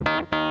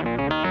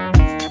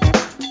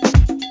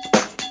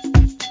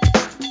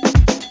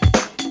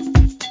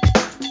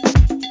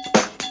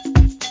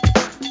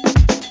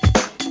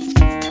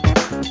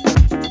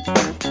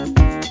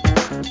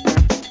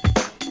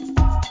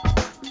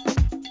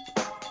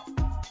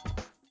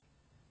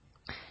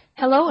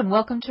Hello and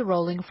welcome to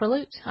Rolling for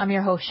Loot. I'm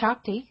your host,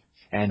 Shakti.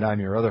 And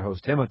I'm your other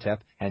host,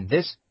 Imhotep, and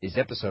this is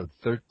episode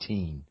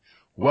 13.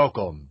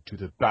 Welcome to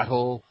the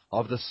Battle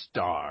of the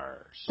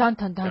Stars. Dun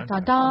dun dun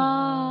dun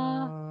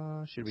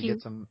dun. Should we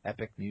get some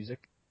epic music?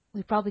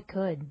 We probably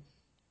could.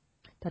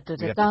 Dun dun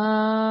dun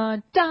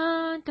dun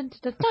dun dun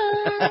dun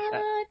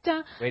dun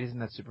dun. Wait, isn't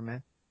that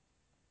Superman?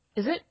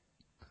 Is it?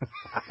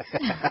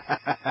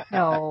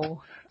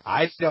 No.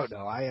 I don't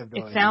know. I have no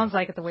idea. It sounds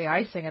like it the way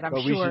I sing it, I'm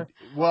sure.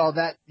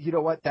 You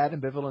know what? That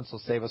ambivalence will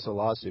save us a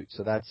lawsuit,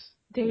 so that's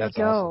There you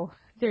go. Awesome.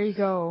 There you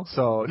go.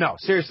 So, no,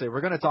 seriously, we're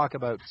going to talk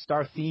about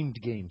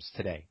Star-themed games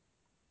today.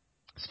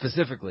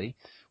 Specifically,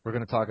 we're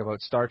going to talk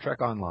about Star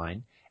Trek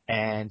Online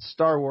and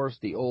Star Wars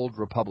The Old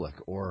Republic,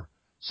 or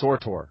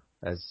SORTOR,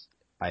 as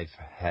I've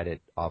had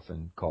it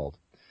often called.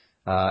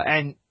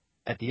 And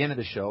at the end of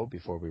the show,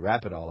 before we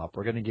wrap it all up,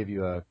 we're going to give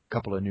you a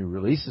couple of new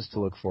releases to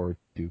look forward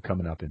to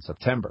coming up in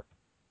September.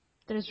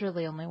 There's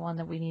really only one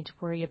that we need to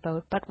worry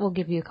about, but we'll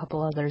give you a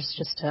couple others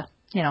just to,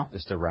 you know.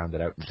 Just to round it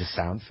out and to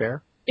sound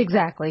fair.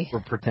 Exactly. We're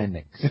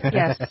pretending.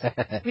 Yes.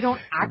 We don't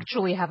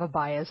actually have a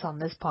bias on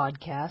this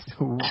podcast.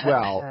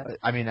 Well,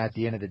 I mean, at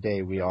the end of the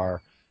day, we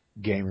are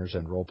gamers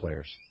and role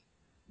players.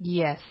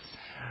 Yes.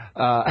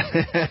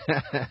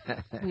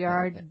 We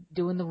are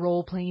doing the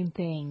role-playing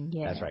thing,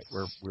 yes. That's right.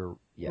 We're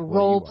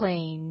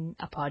role-playing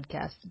a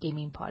podcast,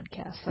 gaming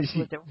podcast. That's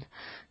what we're doing.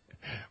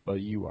 Well,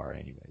 you are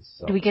anyways.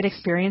 So. Do we get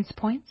experience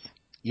points?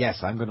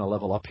 Yes, I'm going to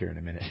level up here in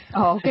a minute.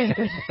 Oh, okay,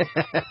 good.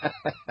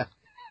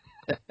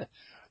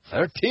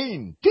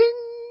 13!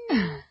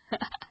 Ding!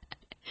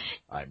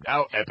 I'm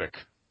now epic.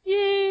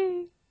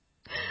 Yay!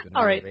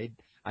 All right.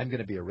 I'm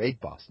going to be a raid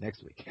boss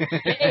next week.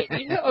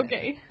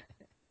 Okay.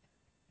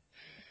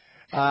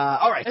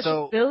 All right,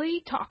 so...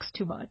 Billy talks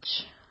too much.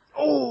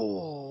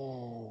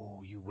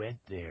 Oh, you went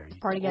there. You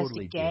Party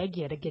totally has to gag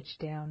you to get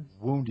you down.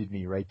 Wounded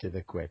me right to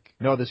the quick.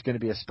 No, there's going to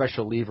be a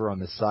special lever on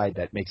the side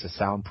that makes a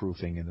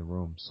soundproofing in the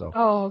room. So.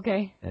 Oh,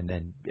 okay. And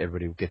then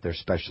everybody will get their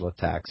special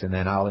attacks, and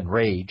then I'll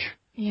enrage.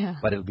 Yeah.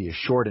 But it'll be a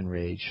short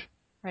enrage.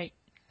 Right.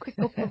 Quick,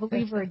 go pull the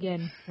lever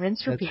again.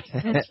 Rinse, repeat.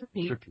 Rinse,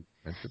 repeat.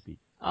 Rinse, repeat.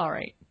 All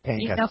right.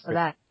 Enough of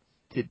that.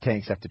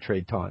 Tanks have to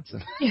trade taunts.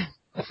 Yeah.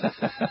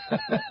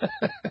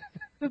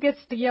 Who gets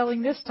the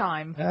yelling this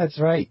time? That's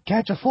right.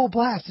 Catch a full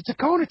blast. It's a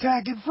cone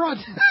attack in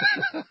front.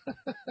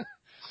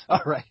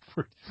 All right.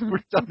 We're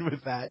done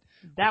with that.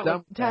 That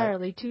was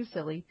entirely too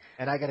silly.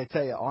 And I got to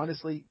tell you,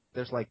 honestly,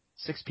 there's like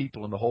 6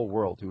 people in the whole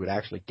world who would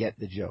actually get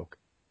the joke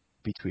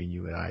between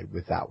you and I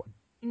with that one.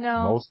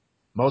 No.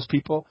 Most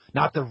people,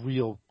 not the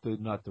real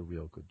good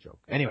joke.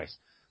 Anyways,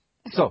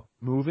 so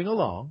moving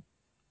along.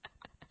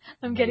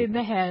 I'm getting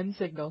the hand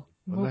signal.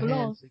 Move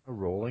along.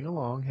 Rolling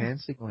along, hand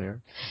signal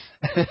here.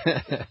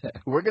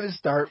 We're going to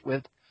start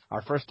with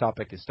our first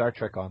topic is Star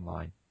Trek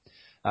Online.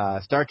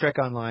 Star Trek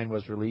Online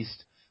was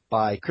released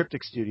by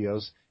Cryptic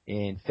Studios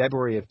in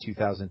February of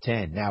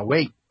 2010. Now,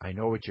 wait, I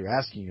know what you're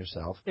asking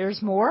yourself.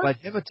 There's more? But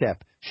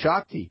Imhotep,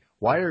 Shakti,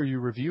 why are you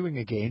reviewing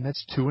a game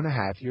that's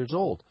 2.5 years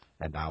old?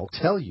 And I'll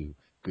tell you,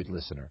 good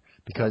listener,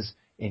 because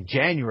in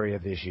January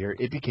of this year,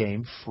 it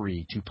became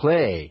free to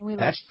play.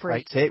 That's free.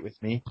 Right, say it with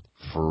me.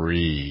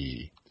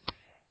 Free.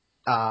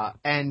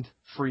 And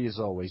free is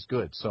always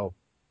good. So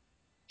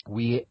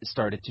we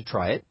started to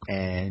try it,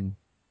 and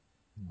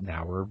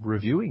now we're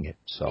reviewing it.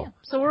 So,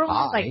 so we're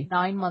only like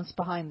 9 months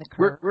behind the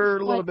curve. We're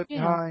a little bit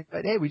behind.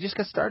 But hey, we just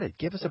got started.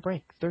 Give us a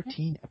break.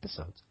 13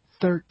 episodes.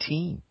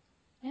 13.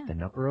 Yeah. The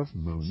number of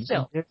moons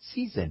in this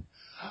season.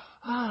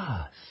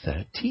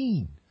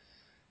 13.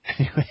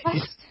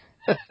 Anyways.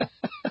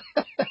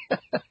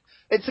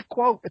 It's a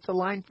quote. It's a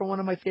line from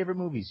one of my favorite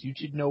movies. You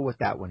should know what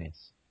that one is.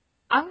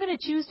 I'm going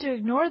to choose to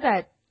ignore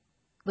that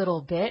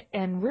little bit,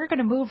 and we're going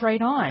to move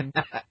right on.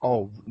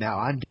 Oh, now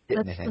I'm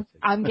getting the hand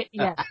signals.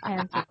 Yes,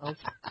 hand signals.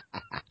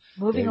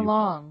 Moving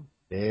along.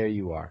 There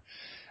you are.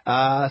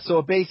 So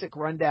a basic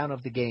rundown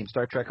of the game,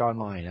 Star Trek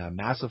Online, a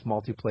massive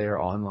multiplayer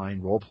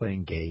online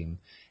role-playing game,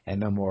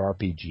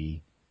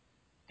 MMORPG.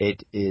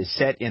 It is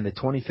set in the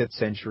 25th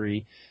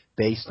century,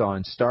 based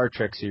on Star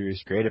Trek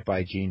series created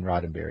by Gene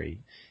Roddenberry.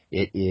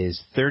 It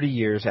is 30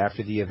 years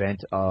after the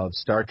event of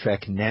Star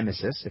Trek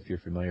Nemesis, if you're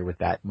familiar with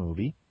that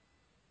movie.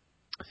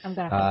 I'm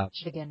going to have to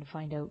watch it again to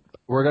find out.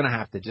 We're going to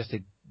have to just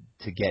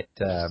to get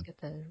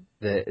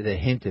the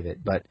hint of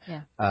it. But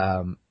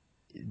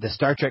the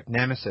Star Trek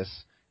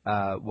Nemesis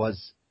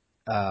was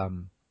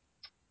I'm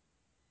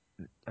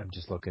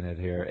just looking at it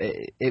here.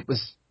 It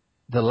was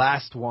the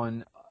last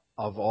one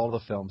of all the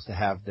films to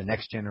have the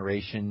Next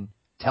Generation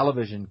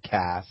television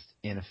cast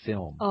in a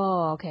film.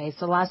 Oh, okay.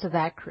 So last of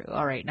that crew.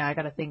 All right. Now I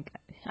got to think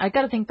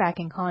back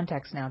in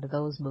context now to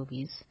those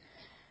movies.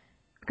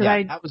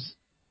 Because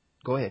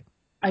go ahead.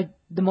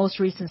 The most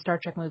recent Star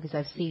Trek movies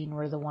I've seen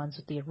were the ones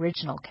with the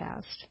original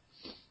cast.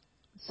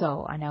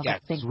 So I now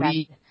got to think back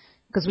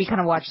because we kind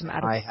of watched them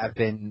out of. I have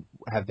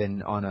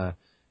been on a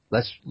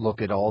let's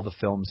look at all the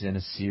films in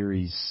a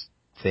series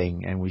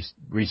thing, and we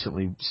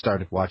recently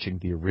started watching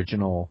the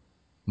original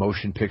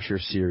motion picture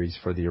series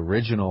for the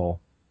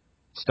original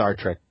Star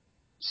Trek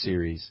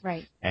series.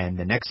 Right. And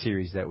the next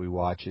series that we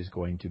watch is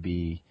going to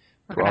be...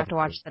 We're going to have to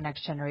watch The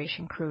Next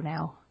Generation Crew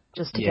now,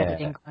 just to get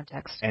it in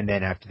context. And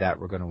then after that,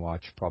 we're going to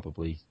watch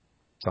probably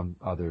some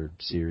other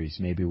series.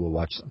 Maybe we'll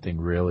watch something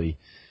really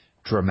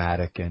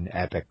dramatic and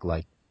epic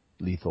like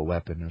Lethal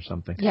Weapon or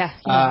something. Yeah.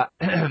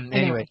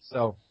 Anyway,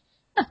 so...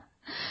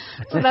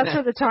 So that's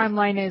where the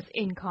timeline is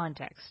in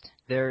context.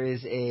 The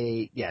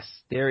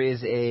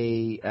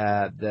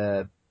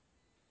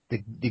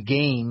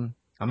game.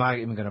 I'm not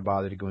even going to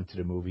bother to go into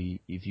the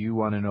movie. If you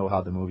want to know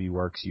how the movie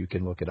works, you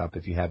can look it up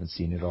if you haven't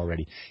seen it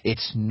already.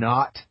 It's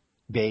not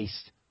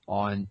based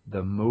on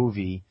the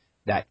movie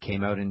that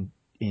came out in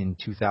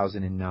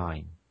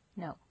 2009.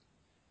 No.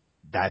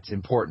 That's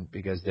important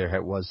because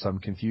there was some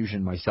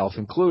confusion, myself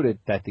included,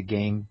 that the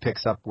game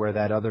picks up where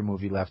that other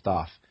movie left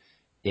off.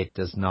 It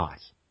does not.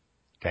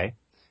 Okay?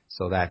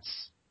 So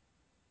that's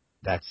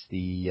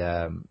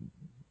the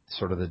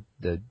sort of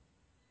the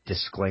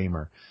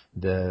disclaimer.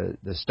 The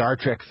Star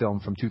Trek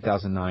film from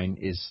 2009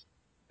 is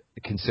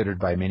considered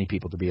by many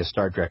people to be a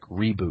Star Trek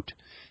reboot.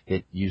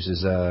 It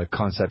uses a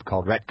concept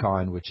called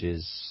retcon, which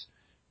is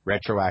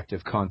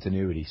retroactive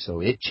continuity.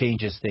 So it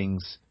changes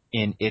things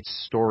in its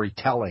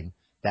storytelling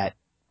that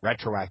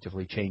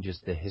retroactively changes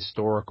the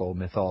historical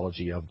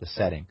mythology of the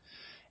setting.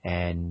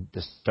 And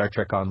the Star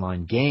Trek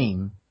Online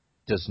game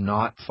does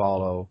not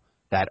follow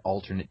that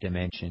alternate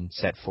dimension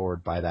set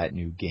forward by that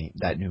new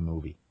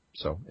movie.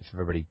 So if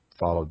everybody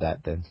followed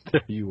that, then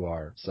there you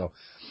are. So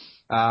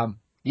the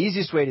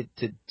easiest way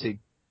to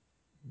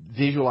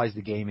visualize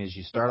the game is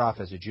you start off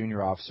as a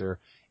junior officer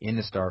in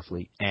the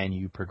Starfleet, and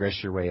you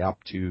progress your way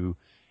up to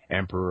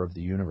Emperor of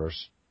the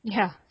Universe.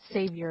 Yeah,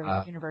 Savior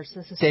of the Universe.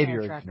 This is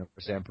Savior of the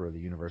Universe, Emperor of the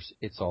Universe.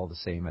 It's all the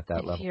same at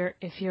that level.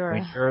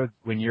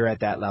 When you're at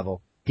that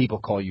level, people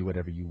call you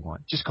whatever you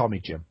want. Just call me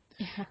Jim.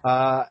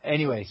 Yeah.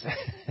 Anyways,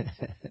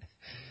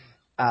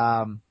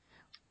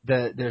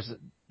 there's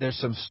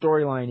some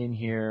storyline in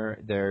here.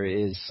 There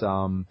is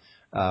some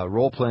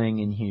role playing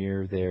in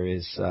here. There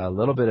is a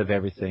little bit of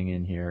everything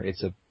in here.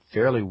 It's a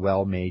fairly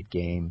well made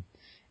game,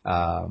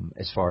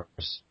 as far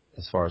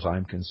as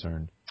I'm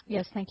concerned.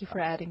 Yes, thank you for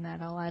adding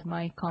that. I'll add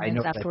my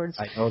comments afterwards.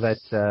 I know that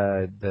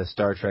the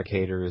Star Trek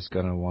hater is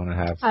going to want to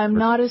have... I'm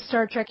not a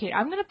Star Trek hater.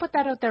 I'm going to put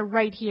that out there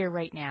right here,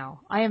 right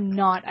now. I am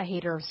not a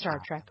hater of Star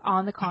Trek.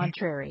 On the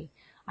contrary.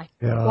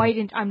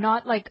 I'm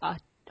not like a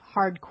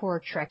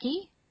hardcore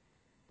Trekkie.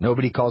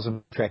 Nobody calls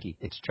him Trekkie.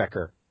 It's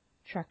Trekker.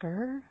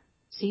 Trekker?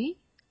 See?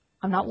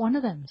 I'm not one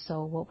of them,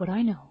 so what would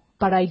I know?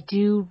 But I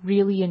do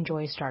really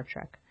enjoy Star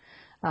Trek.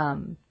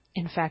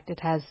 In fact,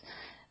 it has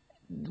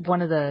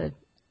one of the...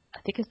 I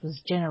think it was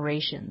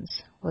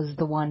Generations was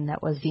the one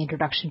that was the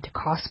introduction to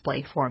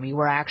cosplay for me,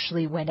 where I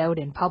actually went out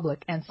in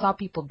public and saw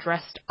people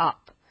dressed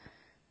up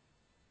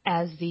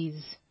as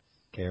these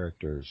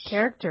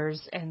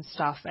characters and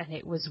stuff, and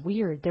it was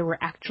weird. There were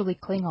actually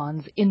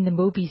Klingons in the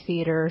movie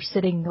theater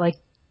sitting like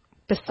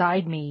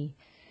beside me,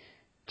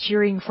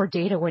 cheering for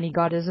Data when he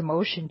got his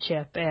emotion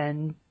chip,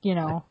 and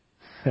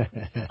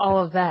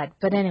all of that.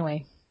 But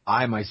anyway,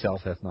 I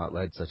myself have not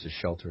led such a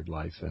sheltered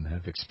life and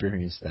have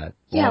experienced that.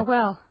 Yeah,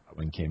 well,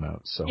 when it came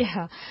out, so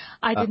yeah,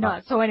 I did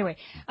not. So anyway,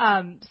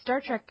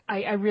 Star Trek,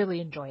 I really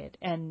enjoy it,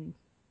 and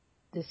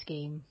this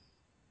game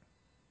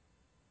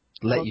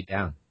let you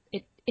down.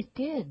 It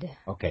did.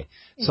 Okay,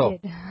 so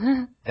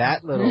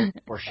that little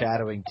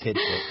foreshadowing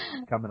tidbit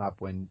coming up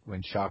when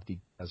Shakti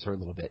does her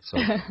little bit. So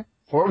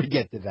before we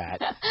get to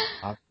that,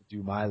 I'll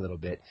do my little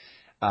bit.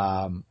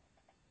 I'll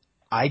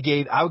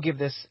give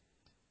this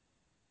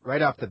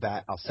right off the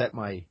bat. I'll set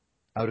my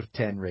out of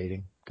 10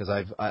 rating.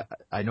 Because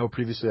I know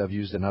previously I've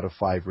used an out of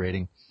 5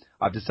 rating.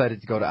 I've decided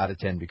to go to out of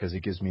 10 because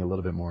it gives me a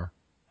little bit more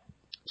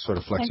sort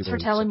of flexibility.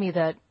 Thanks for telling me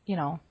that,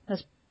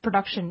 there's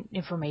production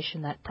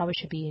information that probably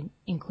should be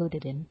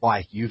included in.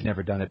 Why? You've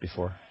never done it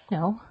before?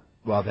 No.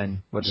 Well,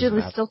 then what does it matter?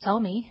 You should still tell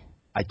me.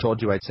 I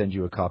told you I'd send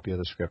you a copy of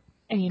the script.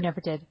 And you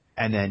never did.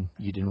 And then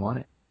you didn't want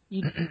it.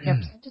 You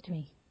never sent it to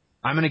me.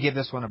 I'm going to give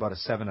this one about a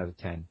 7 out of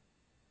 10.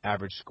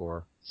 Average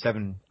score.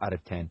 7 out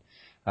of 10.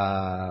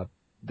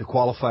 The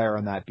qualifier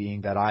on that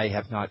being that I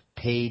have not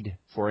paid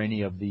for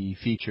any of the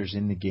features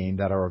in the game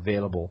that are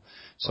available,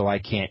 so I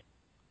can't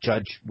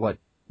judge what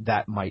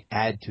that might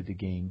add to the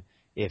game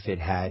if it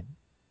had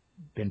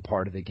been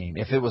part of the game.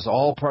 If it was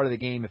all part of the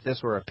game, if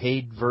this were a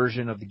paid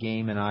version of the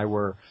game and I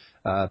were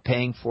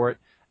paying for it,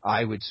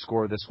 I would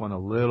score this one a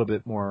little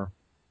bit more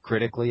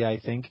critically, I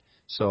think.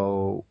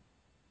 So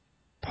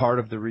part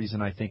of the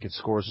reason I think it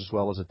scores as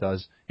well as it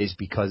does is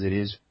because it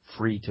is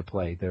free to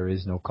play. There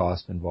is no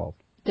cost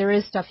involved. There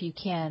is stuff you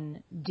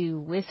can do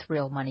with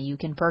real money. You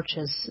can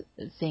purchase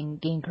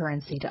game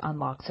currency to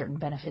unlock certain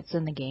benefits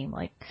in the game.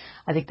 Like,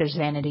 I think there's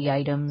vanity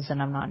items,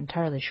 and I'm not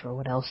entirely sure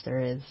what else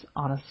there is,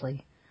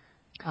 honestly.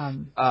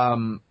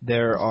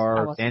 There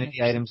are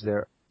vanity items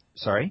there.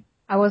 Sorry?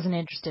 I wasn't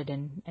interested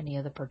in any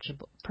of the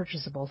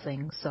purchasable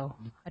things, so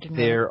I didn't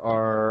know. There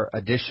are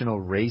additional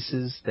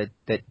races that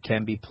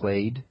can be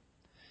played.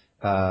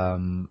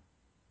 The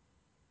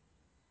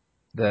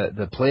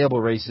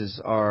playable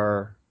races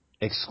are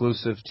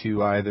exclusive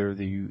to either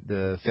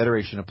the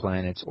Federation of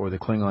Planets or the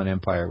Klingon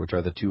Empire, which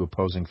are the two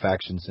opposing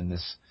factions in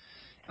this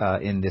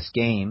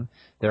game.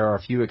 There are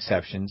a few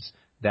exceptions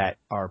that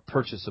are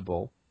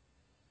purchasable.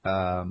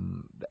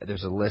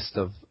 There's a list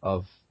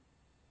of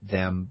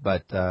them,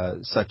 but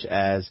such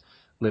as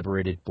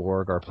Liberated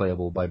Borg are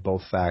playable by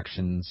both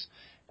factions.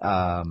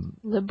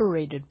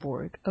 Liberated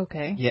Borg,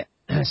 okay. Yeah.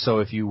 So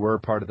if you were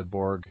part of the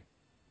Borg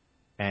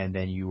and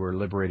then you were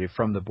liberated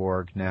from the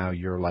Borg, now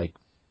you're like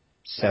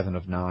 7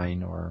 of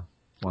 9 or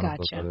one of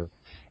those other.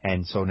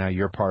 And so now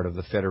you're part of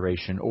the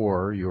Federation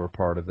or you're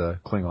part of the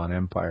Klingon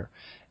Empire.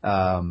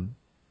 The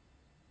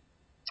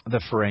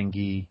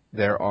Ferengi,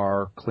 there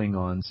are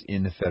Klingons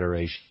in the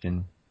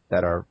Federation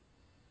that are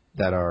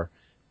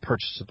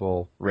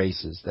purchasable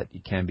races that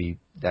can be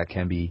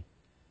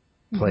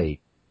played.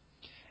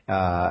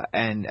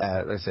 And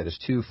like I said, there's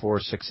 2, 4,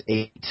 6,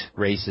 8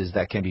 races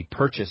that can be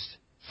purchased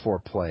for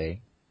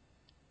play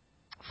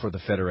for the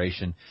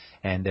Federation,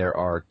 and there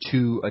are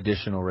 2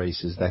 additional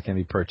races that can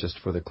be purchased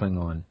for the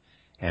Klingon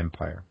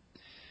Empire.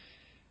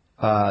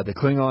 The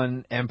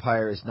Klingon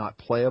Empire is not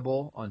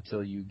playable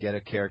until you get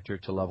a character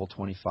to level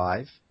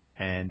 25,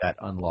 and that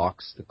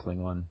unlocks the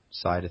Klingon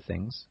side of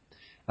things.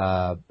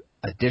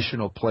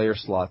 Additional player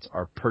slots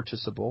are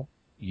purchasable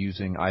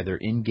using either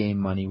in-game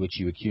money, which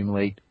you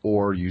accumulate,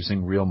 or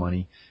using real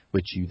money,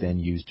 which you then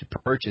use to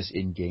purchase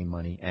in-game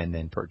money and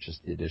then purchase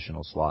the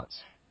additional slots.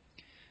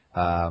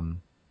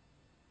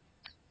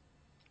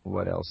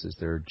 What else is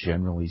there?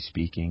 Generally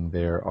speaking,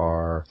 there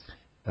are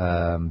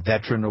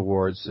veteran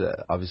awards.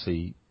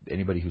 Obviously,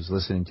 anybody who's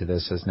listening to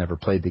this has never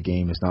played the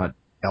game is not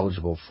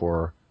eligible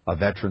for a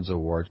Veterans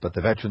Award, but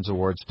the Veterans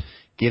Awards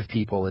give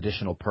people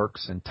additional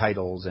perks and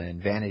titles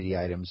and vanity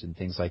items and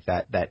things like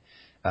that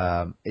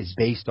is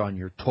based on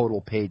your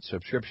total paid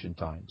subscription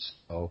times.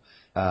 So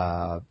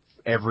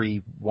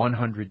every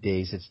 100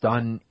 days, it's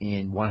done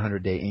in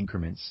 100-day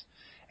increments,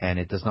 and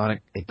it does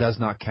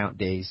not count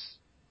days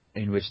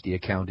in which the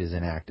account is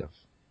inactive.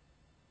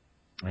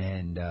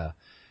 And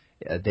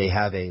they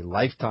have a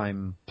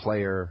lifetime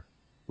player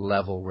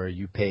level where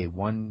you pay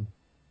one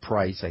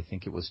price, I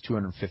think it was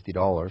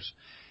 $250,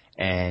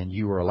 and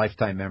you were a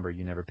lifetime member,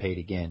 you never paid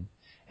again.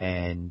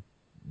 And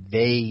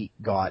they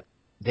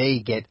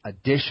get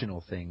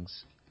additional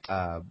things,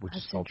 which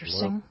is called the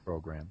loyalty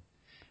program.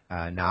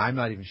 Now, I'm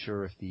not even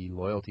sure if the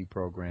loyalty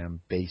program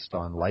based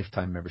on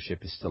lifetime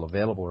membership is still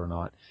available or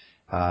not,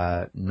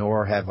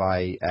 nor have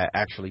I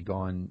actually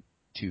gone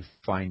to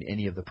find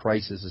any of the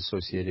prices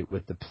associated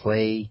with the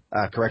pay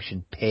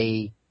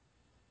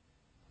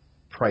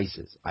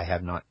prices. I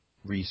have not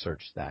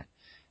researched that,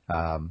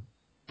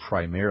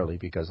 primarily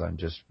because I'm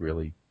just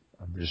really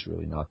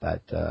not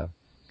that.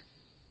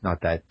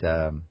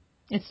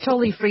 It's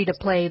totally free to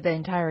play. The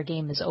entire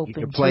game is open. You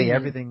can play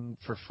everything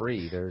for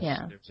free. There's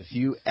a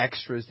few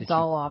extras that it's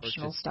all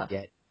optional stuff.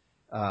 Get,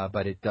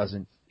 but it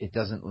doesn't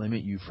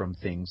limit you from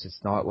things.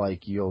 It's not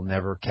like you'll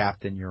never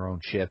captain your own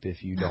ship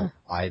if you don't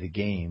buy the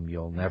game.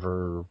 You'll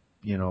never,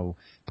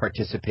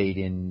 participate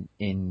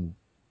in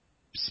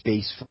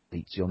space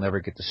fleets. You'll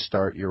never get to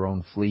start your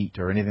own fleet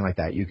or anything like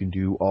that. You can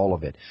do all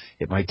of it.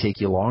 It might take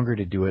you longer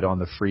to do it on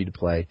the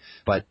free-to-play,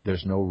 but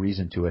there's no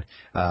reason to it.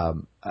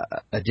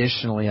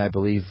 Additionally, I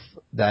believe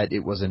that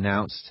it was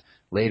announced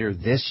later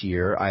this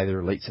year,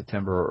 either late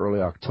September or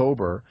early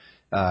October,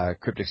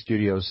 Cryptic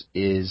Studios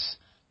is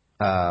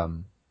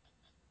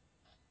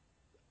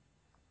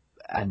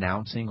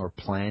announcing or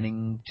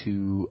planning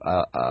to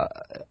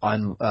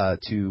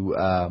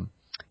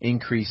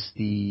increase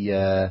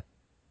the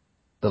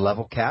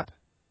level cap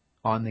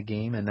on the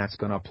game, and that's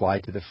going to apply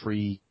to the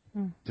free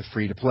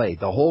to play.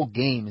 The whole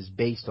game is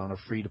based on a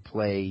free to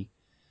play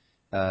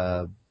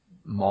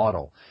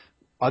model.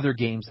 Other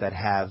games that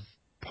have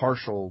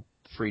partial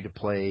free to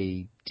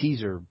play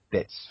teaser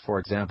bits, for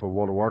example,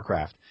 World of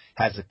Warcraft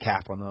has a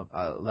cap on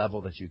the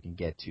level that you can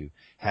get to,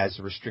 has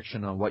a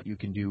restriction on what you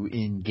can do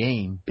in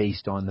game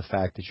based on the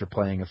fact that you're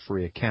playing a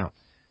free account.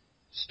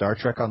 Star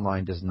Trek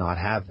Online does not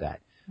have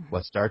that.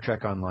 What Star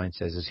Trek Online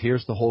says is,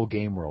 here's the whole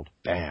game world,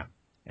 bam,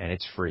 and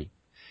it's free.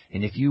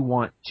 And if you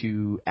want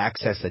to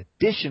access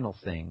additional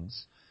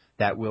things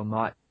that will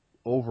not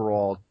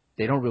overall,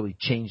 they don't really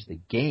change the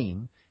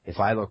game. If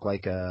I look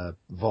like a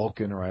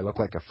Vulcan or I look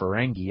like a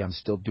Ferengi, I'm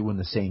still doing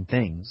the same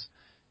things,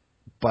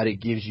 but it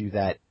gives you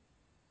that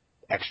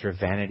extra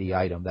vanity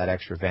item, that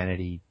extra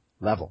vanity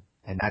level.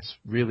 And that's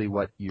really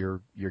what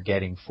you're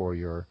getting for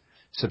your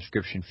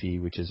subscription fee,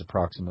 which is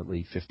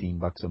approximately $15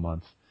 a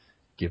month,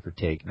 give or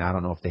take. Now, I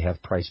don't know if they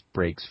have price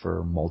breaks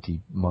for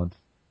multi-month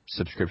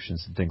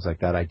subscriptions and things like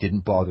that. I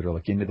didn't bother to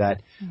look into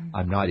that.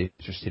 I'm not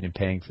interested in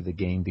paying for the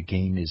game. The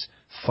game is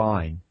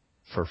fine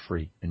for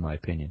free, in my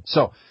opinion.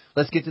 So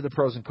let's get to the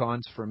pros and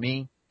cons. For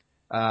me,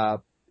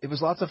 it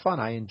was lots of fun.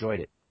 I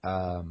enjoyed it.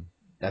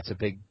 That's a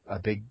big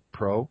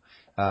pro.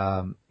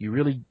 I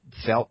really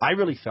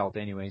felt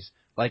anyways,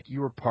 like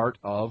you were part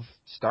of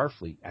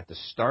Starfleet. At the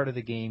start of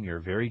the game, you're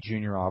a very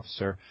junior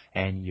officer,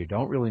 and you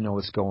don't really know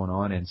what's going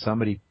on, and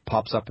somebody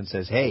pops up and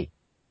says, hey,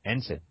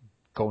 Ensign,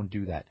 go and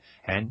do that.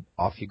 And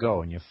off you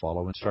go, and you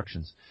follow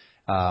instructions.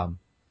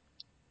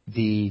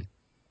 The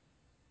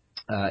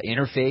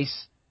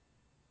interface,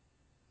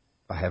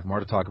 I have more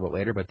to talk about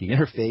later, but the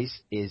interface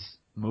is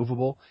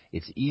movable.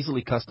 It's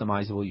easily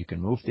customizable. You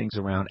can move things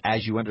around.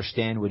 As you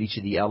understand what each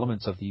of the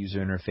elements of the user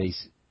interface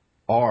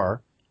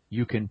are,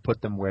 you can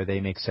put them where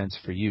they make sense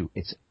for you.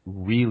 It's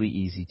really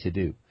easy to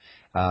do.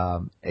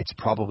 It's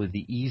probably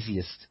the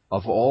easiest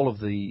of all of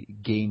the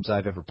games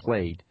I've ever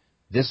played.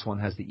 This one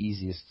has the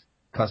easiest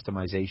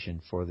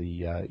customization for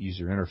the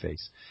user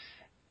interface.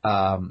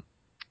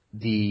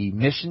 The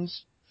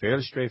missions,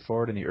 fairly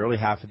straightforward in the early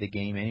half of the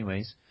game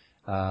anyways.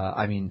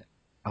 I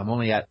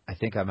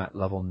think I'm at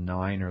level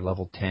 9 or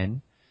level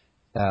 10.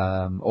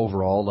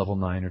 Overall, level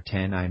 9 or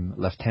 10. I'm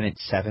Lieutenant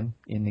 7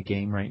 in the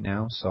game right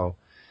now, so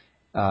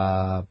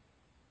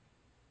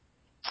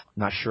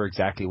not sure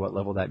exactly what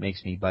level that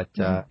makes me. But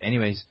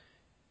anyways,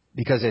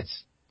 because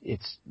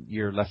it's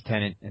your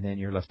lieutenant and then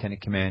your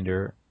lieutenant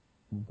commander,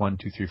 1,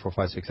 2, 3, 4,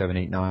 5, 6, 7,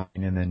 8, 9,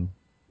 and then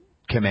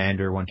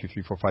commander 1, 2,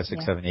 3, 4, 5,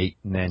 6, 7, 8,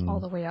 and then all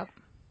the way up.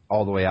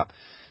 All the way up.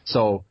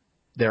 So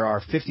there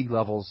are 50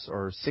 levels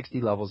or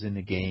 60 levels in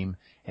the game,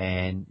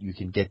 and you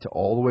can get to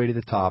all the way to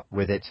the top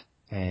with it,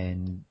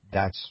 and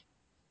that's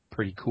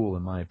pretty cool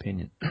in my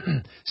opinion.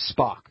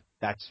 Spock,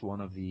 that's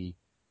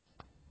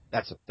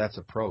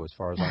a pro as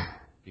far as I'm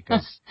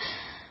because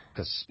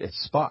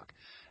it's Spock.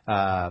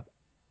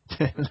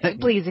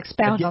 Please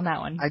expound on that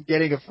one. I'm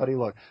getting a funny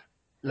look.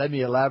 Let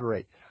me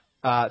elaborate.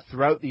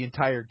 Throughout the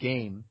entire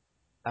game,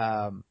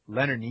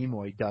 Leonard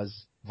Nimoy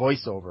does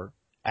voiceover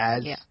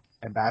as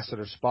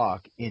Ambassador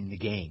Spock in the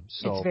game.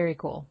 So it's very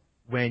cool.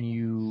 When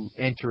you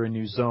enter a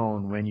new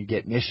zone, when you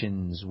get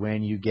missions,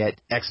 when you get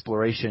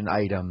exploration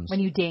items. When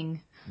you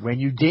ding. When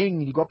you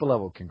ding, you go up a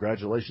level.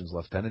 Congratulations,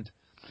 Lieutenant.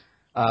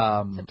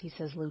 Except he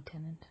says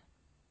Lieutenant.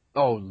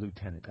 Oh,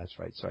 Lieutenant, that's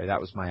right. Sorry, that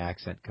was my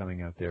accent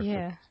coming out there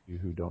for you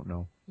who don't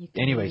know.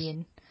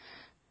 Anyways,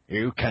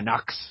 you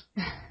Canucks.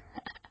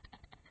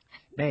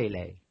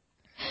 Melee.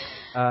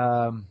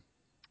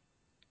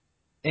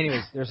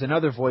 Anyways, there's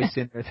another voice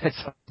in there that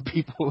some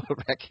people will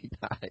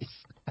recognize.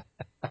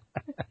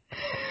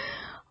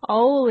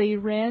 Holy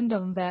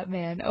random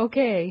Batman.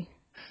 Okay.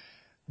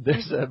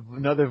 There's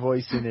another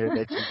voice in there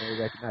that you may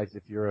recognize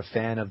if you're a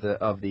fan of the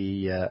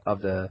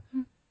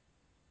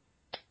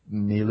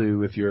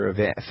Milu, if you're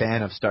a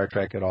fan of Star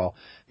Trek at all.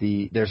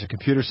 There's a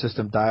computer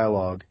system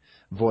dialogue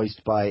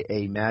voiced by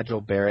a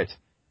Majel Barrett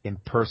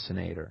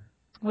impersonator.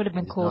 Would have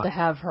been cool to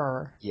have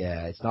her.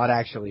 Yeah, it's not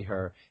actually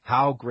her.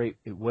 How great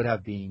it would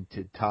have been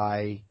to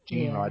tie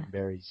Gene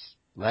Roddenberry's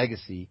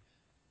legacy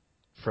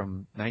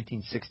from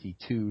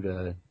 1962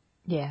 to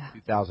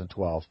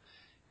 2012.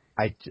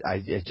 I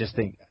just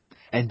think,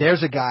 and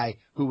there's a guy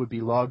who would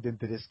be logged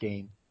into this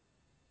game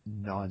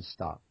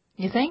nonstop.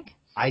 You think?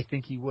 I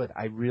think he would.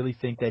 I really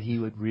think that he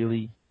would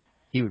really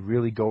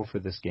go for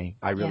this game.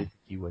 I really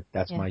think he would.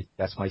 That's my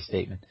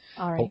statement.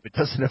 All right. Hope it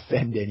doesn't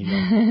offend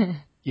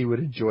anyone. He would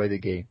enjoy the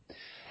game.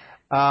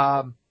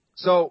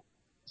 So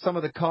some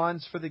of the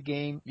cons for the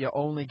game, you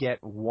only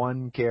get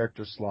one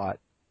character slot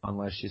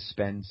unless you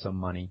spend some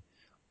money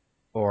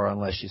or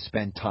unless you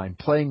spend time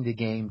playing the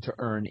game to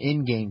earn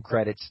in-game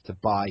credits to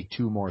buy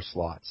 2 more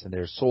slots, and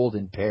they're sold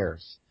in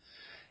pairs.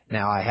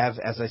 Now,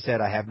 as I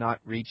said, I have not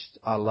reached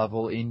a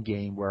level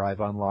in-game where I've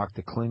unlocked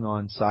the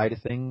Klingon side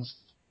of things,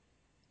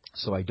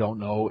 so I don't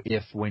know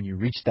if when you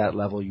reach that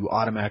level you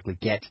automatically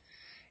get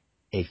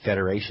a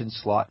Federation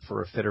slot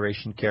for a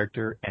Federation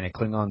character and a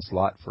Klingon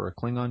slot for a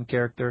Klingon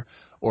character,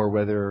 or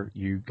whether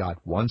you got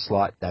one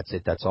slot, that's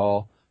it, that's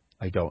all.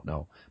 I don't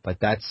know. But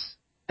that's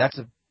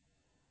a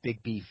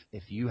big beef.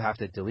 If you have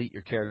to delete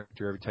your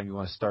character every time you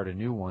want to start a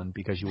new one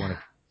because you want to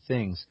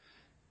things,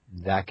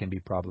 that can be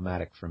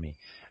problematic for me.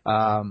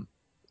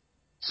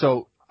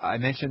 So I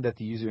mentioned that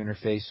the user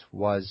interface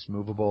was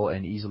movable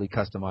and easily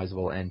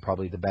customizable and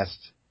probably the best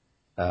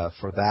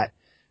for that.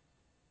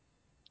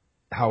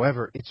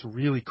 However, it's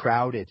really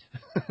crowded.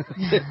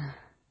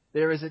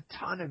 There is a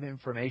ton of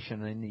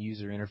information in the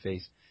user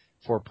interface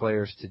for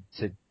players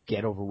to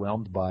get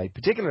overwhelmed by,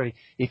 particularly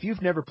if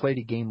you've never played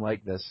a game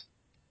like this.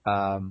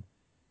 And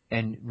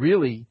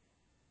really,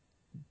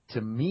 to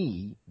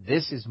me,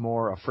 this is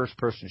more a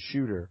first-person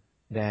shooter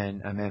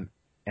than an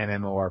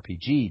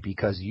MMORPG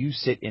because you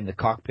sit in the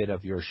cockpit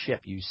of your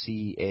ship. You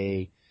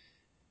see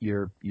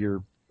your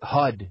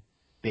HUD,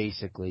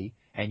 basically,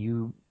 and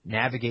you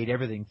navigate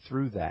everything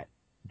through that.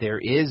 There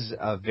is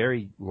a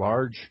very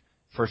large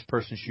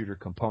first-person shooter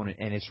component,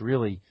 and it's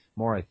really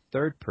more a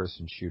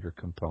third-person shooter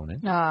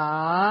component.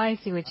 Ah, I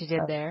see what you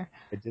did there.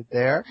 I did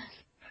there.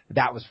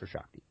 That was for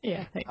Shakti.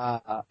 Yeah, thanks.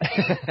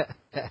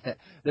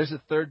 There's a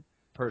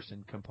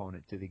third-person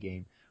component to the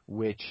game,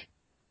 which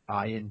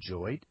I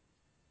enjoyed.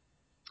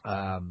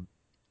 But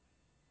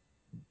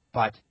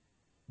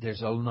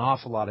there's an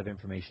awful lot of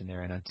information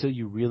there, and until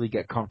you really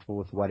get comfortable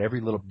with what every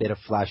little bit of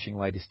flashing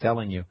light is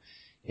telling you,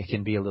 it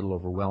can be a little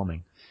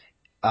overwhelming.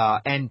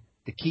 And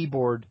the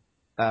keyboard,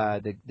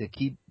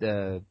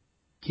 the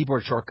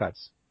keyboard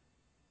shortcuts,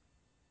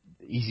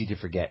 easy to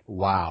forget.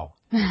 Wow.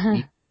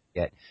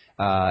 yet.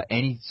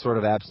 Any sort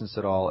of absence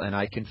at all, and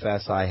I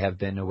confess I have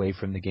been away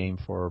from the game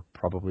for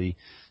probably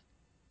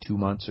 2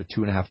 months or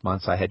 2.5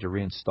 months. I had to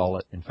reinstall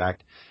it, in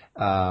fact,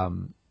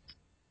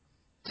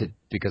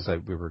 because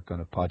we were going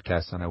to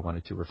podcast and I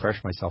wanted to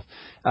refresh myself.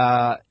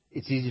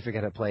 It's easy to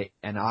forget how to play,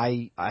 and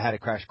I had a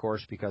crash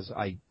course because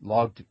I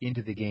logged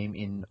into the game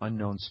in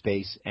unknown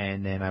space,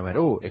 and then I went,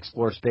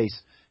 explore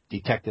space,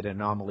 detected an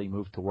anomaly,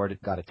 moved toward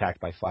it, got attacked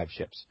by 5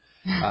 ships.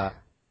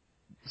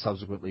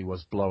 Subsequently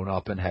was blown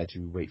up and had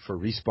to wait for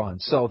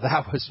respawn. So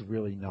that was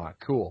really not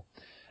cool.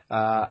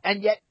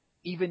 And yet,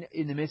 even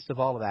in the midst of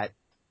all of that,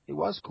 it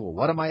was cool.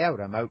 What am I out?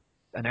 I'm out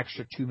an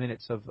extra 2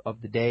 minutes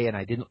of the day, and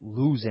I didn't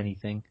lose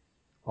anything.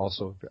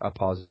 Also a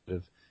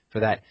positive for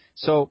that.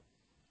 So,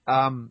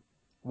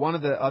 one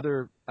of the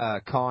other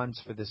cons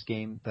for this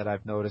game that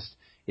I've noticed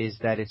is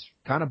that it's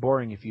kind of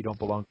boring if you don't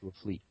belong to a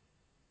fleet.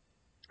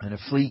 And a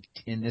fleet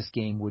in this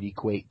game would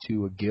equate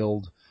to a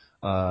guild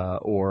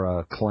or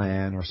a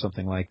clan or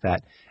something like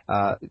that.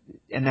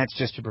 And that's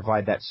just to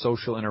provide that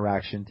social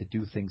interaction to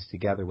do things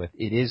together with.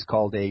 It is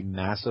called a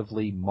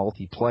massively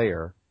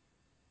multiplayer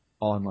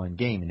online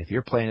game. And if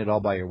you're playing it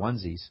all by your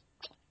onesies,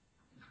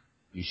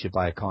 you should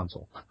buy a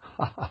console.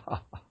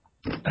 That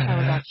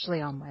was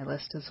actually on my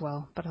list as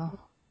well, but I'll...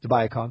 To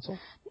buy a console?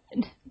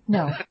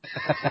 No.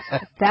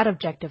 That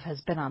objective has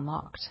been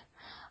unlocked.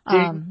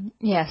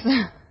 Yes.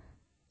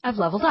 I've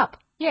leveled up.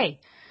 Yay.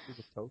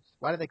 Toast?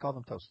 Why do they call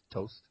them toast?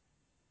 Toast?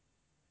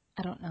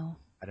 I don't know.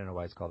 I don't know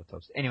why it's called a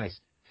toast. Anyways,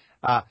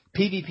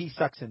 PvP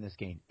sucks in this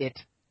game. It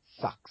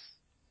sucks.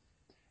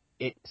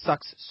 It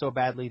sucks so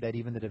badly that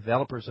even the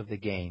developers of the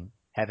game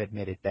have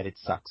admitted that it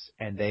sucks.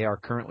 And they are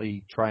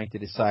currently trying to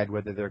decide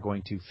whether they're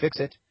going to fix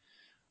it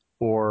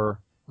or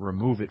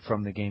remove it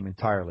from the game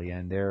entirely,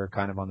 and they're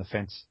kind of on the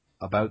fence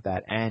about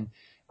that. And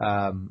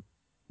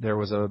there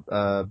was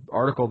a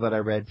article that I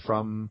read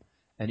from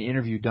an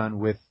interview done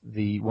with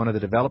one of the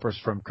developers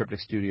from Cryptic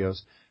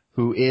Studios,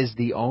 who is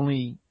the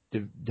only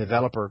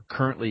developer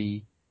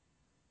currently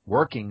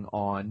working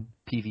on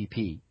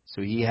PvP.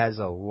 So he has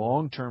a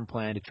long-term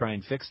plan to try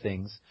and fix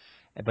things,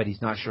 but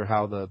he's not sure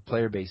how the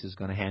player base is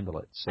going to handle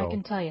it. So I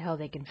can tell you how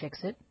they can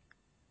fix it.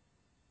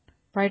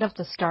 Right off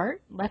the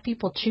start, let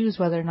people choose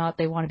whether or not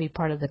they want to be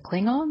part of the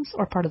Klingons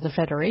or part of the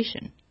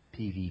Federation.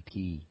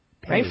 PvP.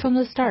 Right from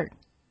the start.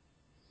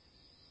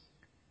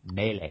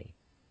 Melee.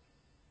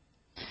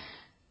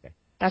 Okay.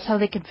 That's how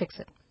they can fix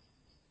it.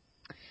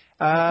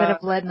 Instead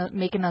of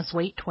making us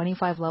wait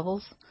 25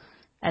 levels,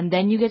 and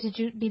then you get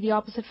to be the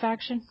opposite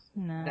faction?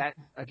 No. That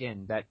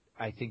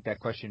I think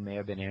that question may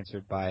have been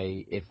answered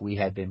by if we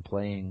had been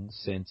playing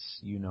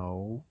since,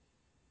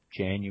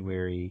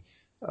 January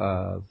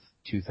of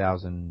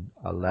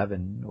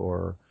 2011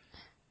 or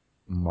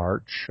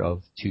March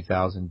of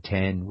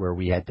 2010, where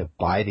we had to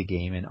buy the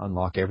game and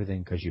unlock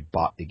everything because you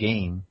bought the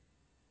game.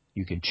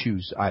 You can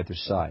choose either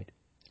side.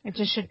 It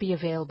just should be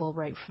available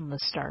right from the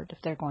start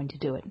if they're going to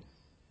do it.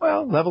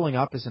 Well, leveling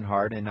up isn't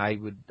hard, and I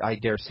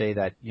dare say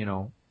that,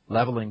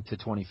 leveling to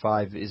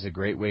 25 is a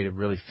great way to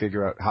really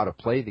figure out how to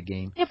play the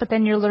game. Yeah, but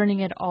then you're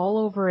learning it all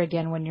over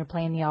again when you're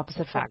playing the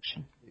opposite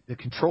faction. The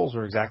controls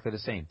are exactly the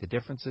same. The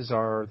differences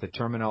are the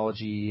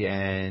terminology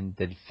and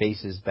the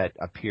faces that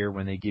appear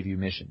when they give you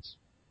missions.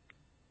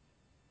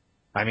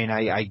 I mean,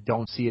 I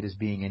don't see it as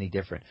being any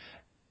different.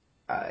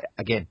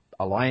 Again,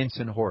 Alliance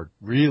and Horde.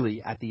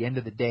 Really, at the end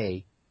of the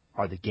day,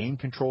 are the game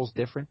controls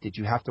different? Did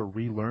you have to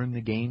relearn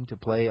the game to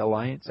play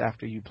Alliance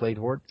after you played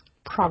Horde?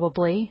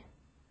 Probably.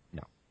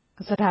 No.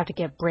 Because I'd have to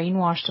get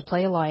brainwashed to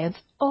play Alliance.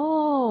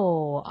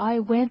 Oh, I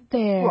went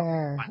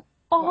there.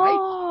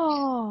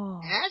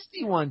 Oh.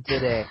 Nasty one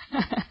today.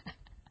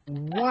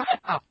 Wow.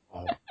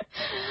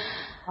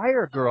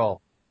 Fire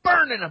Girl.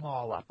 Burning them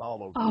all up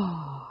all over.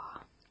 Oh.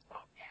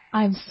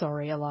 I'm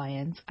sorry,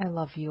 Alliance. I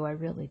love you. I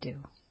really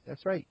do.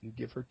 That's right. You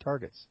give her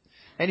targets.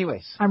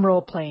 Anyways. I'm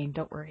role-playing.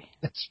 Don't worry.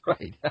 That's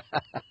right.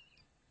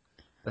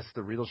 That's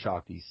the real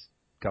Shoppies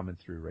coming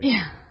through right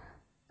now.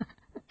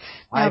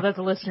 Now that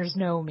the listeners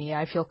know me,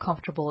 I feel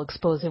comfortable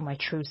exposing my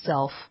true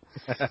self.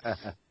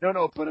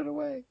 No, put it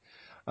away.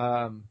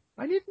 I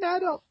need an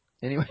adult.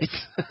 Anyways.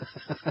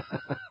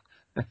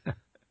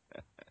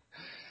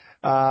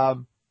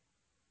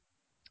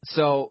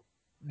 So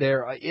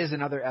there is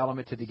another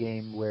element to the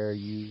game where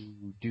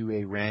you do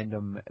a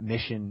random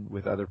mission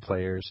with other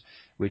players,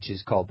 which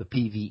is called the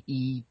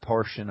PvE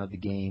portion of the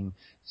game.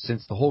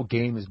 Since the whole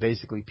game is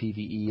basically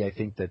PvE, I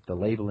think that the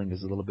labeling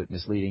is a little bit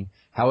misleading.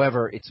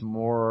 However, it's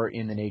more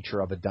in the nature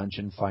of a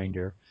dungeon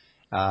finder.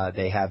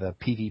 They have a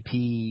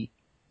PvP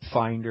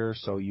finder,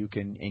 so you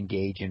can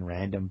engage in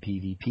random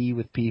PvP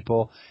with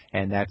people,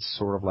 and that's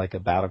sort of like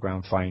a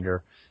battleground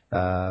finder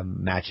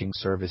matching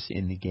service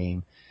in the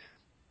game.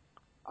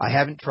 I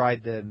haven't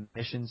tried the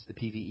missions, the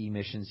PvE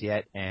missions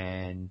yet,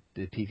 and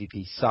the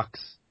PvP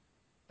sucks.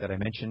 Did I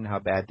mention how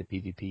bad the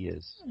PvP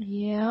is?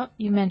 Yeah,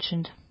 you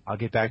mentioned. I'll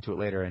get back to it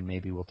later, and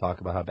maybe we'll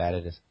talk about how bad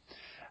it is.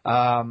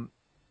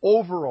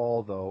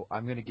 Overall, though,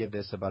 I'm going to give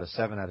this about a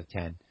 7 out of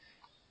 10.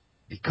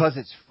 Because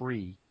it's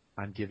free,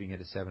 I'm giving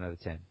it a 7 out of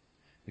 10.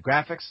 The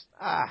graphics,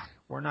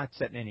 we're not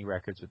setting any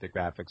records with the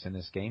graphics in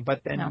this game.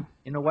 But then, No.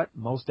 you know what?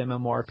 Most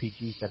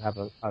MMORPGs that have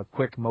a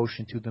quick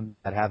motion to them,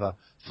 that have a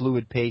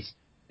fluid pace,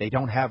 they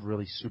don't have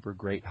really super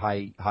great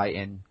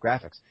high-end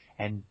graphics.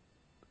 And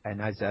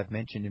as I've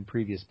mentioned in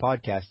previous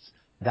podcasts,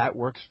 that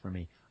works for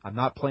me. I'm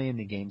not playing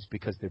the games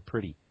because they're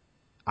pretty.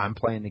 I'm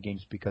playing the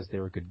games because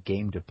they're a good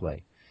game to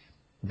play.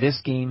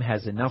 This game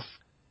has enough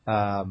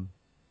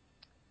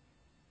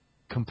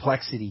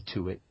complexity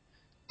to it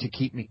to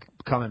keep me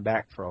coming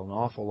back for an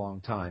awful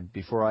long time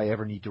before I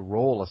ever need to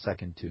roll a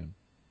second tune.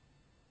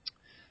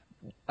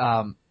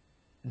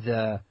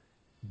 The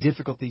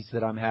difficulties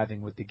that I'm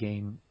having with the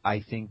game,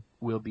 I think,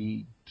 will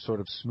be sort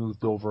of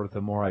smoothed over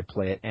the more I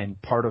play it. And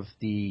part of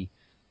the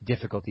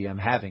difficulty I'm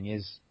having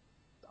is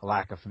a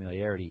lack of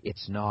familiarity.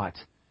 It's not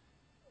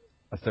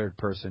a third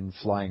person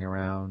flying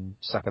around,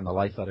 sucking the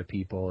life out of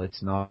people.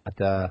 It's not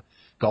a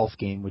golf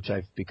game, which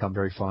I've become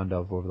very fond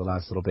of over the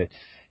last little bit.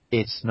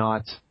 It's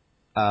not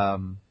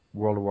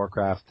World of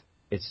Warcraft.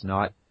 It's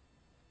not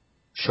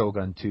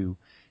Shogun 2.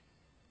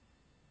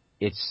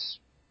 It's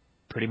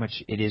pretty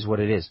much, it is what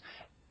it is.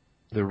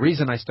 The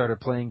reason I started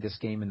playing this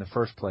game in the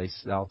first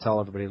place, I'll tell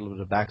everybody a little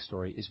bit of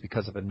backstory, is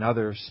because of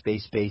another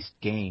space-based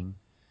game,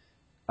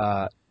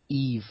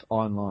 EVE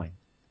Online.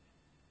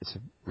 It's a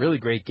really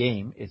great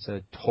game. It's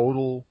a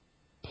total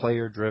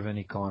player-driven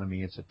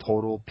economy. It's a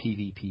total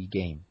PvP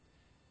game.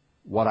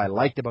 What I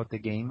liked about the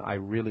game, I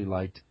really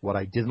liked. What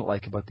I didn't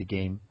like about the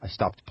game, I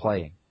stopped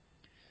playing.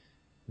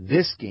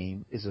 This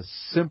game is a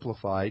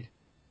simplified,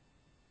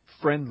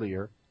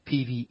 friendlier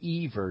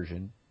PvE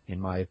version, in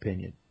my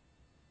opinion,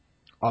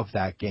 of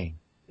that game.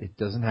 It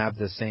doesn't have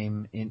the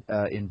same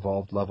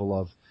involved level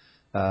of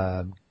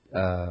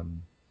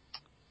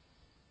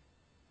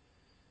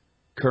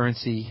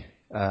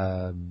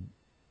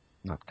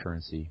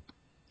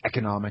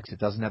economics. It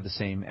doesn't have the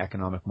same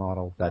economic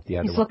model that the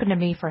other one. He's looking to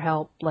me for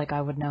help, like I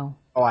would know.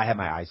 Oh, I have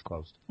my eyes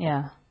closed.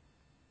 Yeah.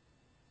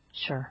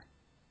 Sure.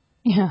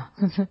 Yeah,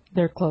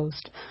 they're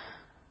closed.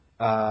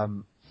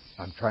 I'm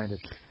trying to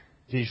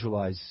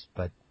visualize,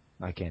 but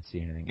I can't see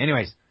anything.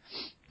 Anyways,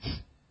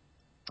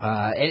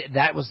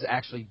 that was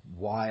actually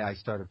why I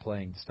started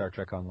playing Star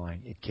Trek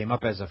Online. It came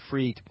up as a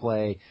free to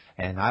play,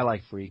 and I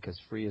like free because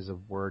free is a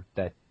word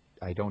that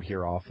I don't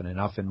hear often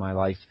enough in my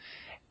life.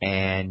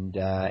 And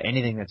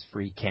anything that's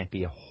free can't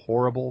be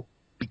horrible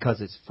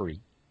because it's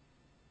free.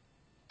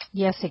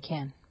 Yes, it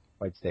can.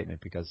 Right statement,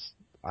 because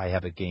I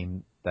have a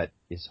game that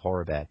is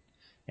horror bad,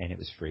 and it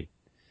was free.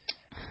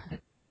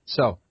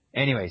 So,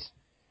 anyways,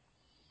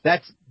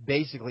 that's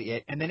basically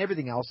it. And then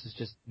everything else is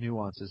just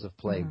nuances of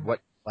play. Mm-hmm. What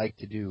you like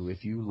to do.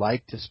 If you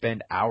like to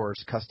spend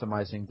hours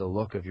customizing the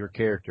look of your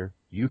character,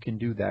 you can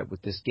do that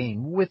with this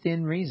game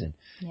within reason.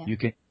 Yeah. You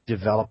can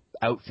develop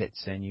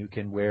outfits, and you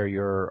can wear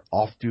your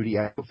off-duty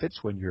outfits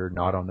when you're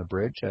not on the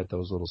bridge at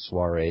those little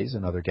soirees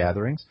and other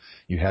gatherings.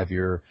 You have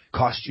your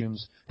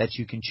costumes that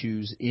you can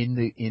choose in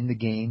the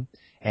game,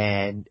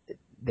 and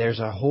there's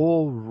a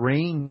whole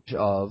range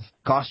of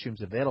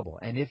costumes available.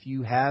 And if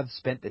you have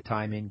spent the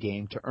time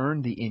in-game to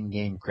earn the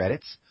in-game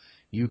credits,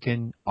 you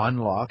can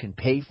unlock and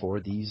pay for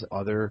these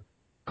other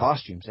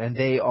costumes. And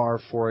they are,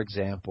 for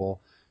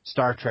example,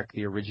 Star Trek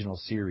the Original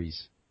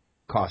Series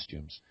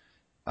costumes.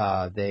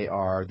 They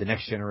are the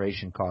Next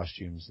Generation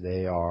costumes.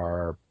 They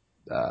are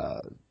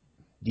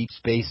Deep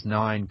Space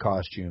Nine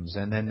costumes.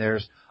 And then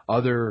there's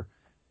other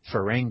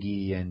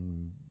Ferengi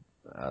and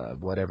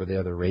whatever the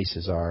other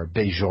races are,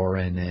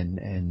 Bajoran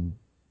and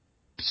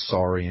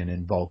Saurian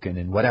and Vulcan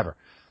and whatever.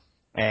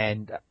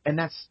 And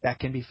that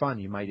can be fun.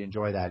 You might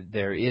enjoy that.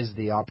 There is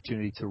the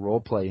opportunity to role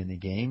play in the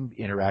game,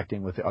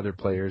 interacting with other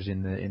players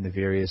in the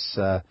various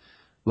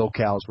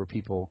locales where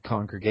people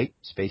congregate,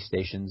 space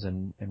stations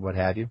and what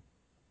have you.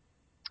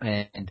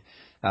 And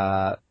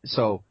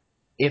so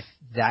if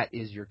that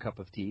is your cup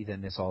of tea,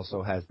 then this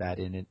also has that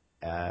in it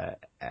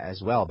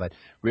as well. But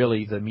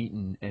really the meat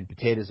and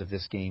potatoes of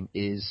this game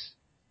is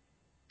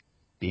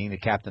being the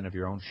captain of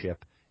your own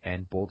ship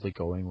and boldly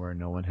going where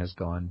no one has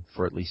gone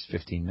for at least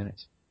 15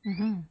 minutes.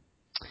 Mm-hmm.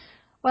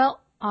 Well,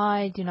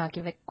 I do not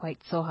give it quite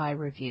so high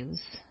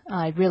reviews.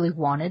 I really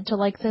wanted to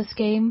like this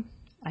game.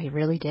 I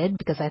really did,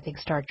 because I think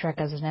Star Trek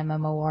as an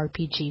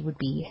MMORPG would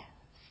be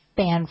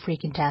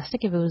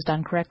fan-freaking-tastic if it was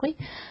done correctly.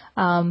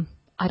 I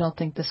don't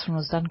think this one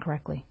was done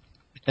correctly.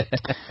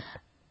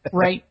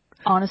 Right,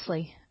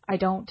 honestly, I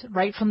don't.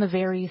 Right from the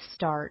very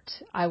start,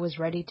 I was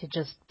ready to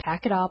just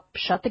pack it up,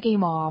 shut the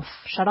game off,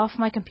 shut off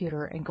my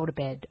computer, and go to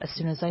bed as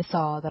soon as I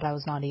saw that I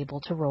was not able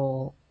to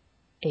roll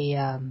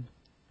a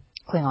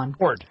Klingon.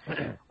 Word.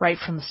 Right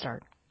from the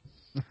start.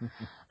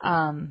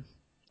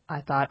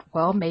 I thought,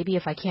 well, maybe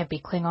if I can't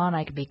be Klingon,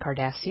 I could be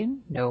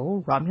Cardassian.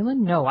 No. Romulan?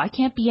 No, I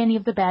can't be any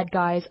of the bad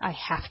guys. I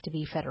have to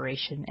be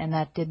Federation. And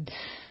I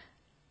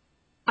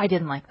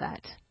didn't like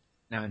that.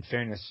 Now, in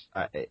fairness,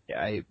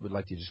 I would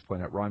like to just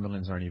point out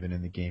Romulans aren't even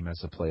in the game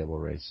as a playable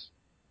race.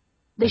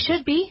 They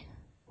should be.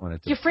 You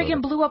friggin'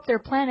 friggin' blew up their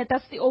planet.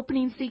 That's the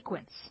opening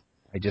sequence.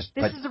 This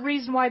is the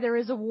reason why there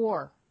is a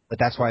war. But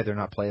that's why they're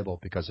not playable,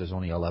 because there's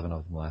only 11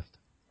 of them left.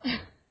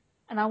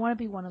 and I want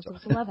to be one of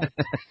those 11.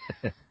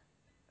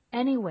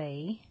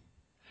 Anyway,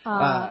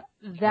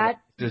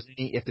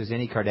 if there's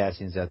any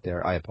Cardassians out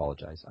there, I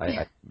apologize.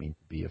 I mean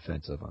to be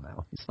offensive on that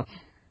one. So.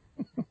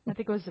 I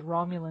think it was the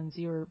Romulans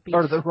you were being.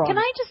 Or the Romulans. Can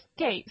I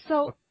just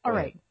so all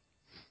right.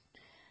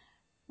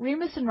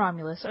 Remus and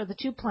Romulus are the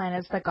two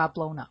planets that got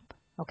blown up.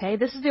 Okay,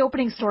 this is the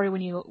opening story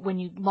when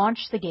you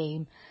launch the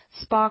game.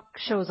 Spock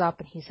shows up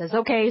and he says,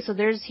 "Okay, so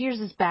here's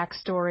his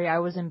backstory. I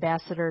was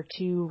ambassador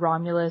to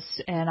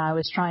Romulus and I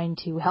was trying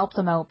to help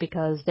them out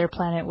because their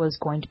planet was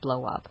going to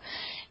blow up.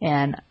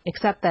 And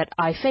except that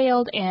I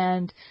failed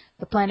and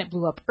the planet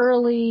blew up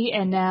early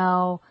and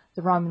now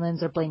the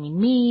Romulans are blaming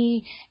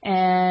me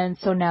and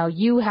so now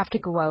you have to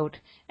go out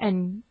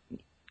and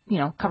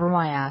cover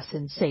my ass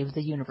and save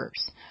the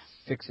universe.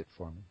 Fix it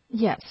for me."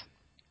 Yes.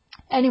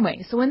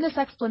 Anyway, so in this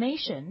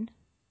explanation,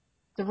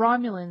 the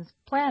Romulans'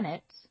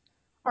 planets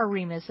are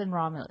Remus and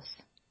Romulus.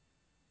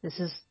 This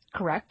is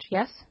correct,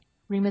 yes?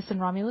 Remus and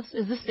Romulus?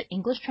 Is this the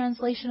English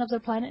translation of their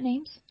planet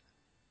names?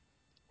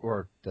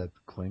 Or the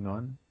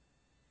Klingon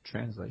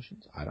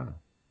translations? I don't know.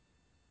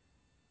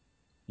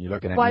 You're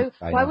looking at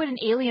Why would an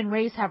alien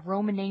race have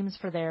Roman names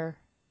for their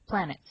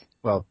planets?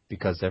 Well,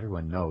 because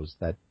everyone knows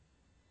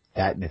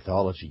that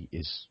mythology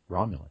is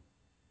Romulan.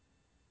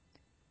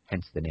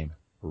 Hence the name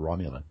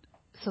Romulan.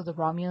 So the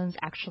Romulans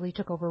actually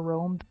took over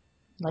Rome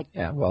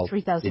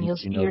 3,000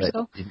 years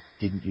ago?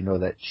 Didn't you know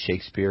that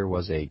Shakespeare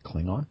was a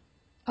Klingon?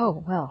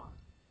 Oh, well,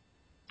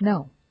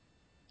 no.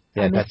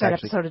 Yeah, I missed that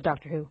episode of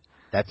Doctor Who.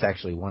 That's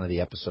actually one of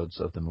the episodes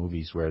of the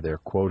movies where they're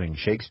quoting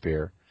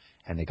Shakespeare,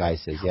 and the guy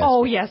says, yes.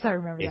 Oh, yes, I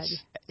remember that.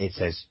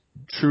 It's as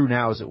true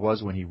now as it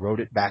was when he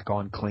wrote it back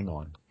on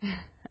Klingon.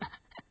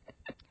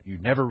 You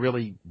never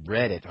really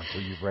read it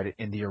until you've read it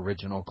in the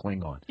original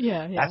Klingon.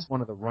 Yeah. That's one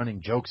of the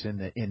running jokes in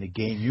the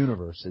game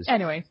universe.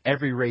 Anyway,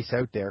 every race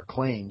out there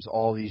claims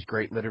all these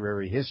great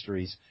literary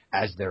histories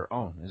as their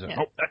own.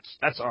 Oh,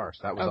 that's ours.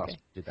 That was us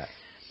who did that.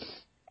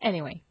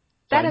 Anyway,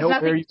 that has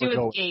nothing to do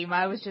with the game.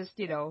 I was just,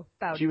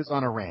 She was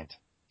on a rant.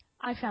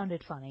 I found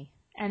it funny,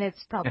 and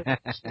it's probably to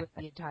do with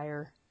the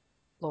entire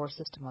lore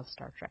system of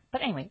Star Trek.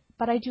 But anyway,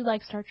 I do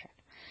like Star Trek.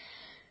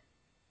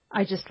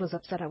 I just was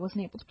upset I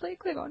wasn't able to play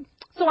Klingon.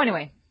 So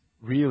anyway.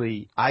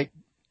 Really,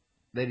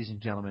 ladies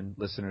and gentlemen,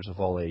 listeners of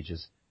all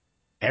ages,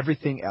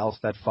 everything else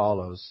that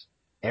follows,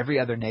 every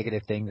other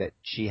negative thing that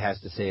she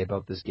has to say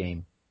about this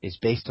game is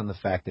based on the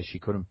fact that she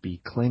couldn't be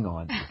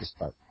Klingon at the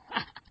start.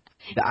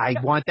 I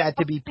want that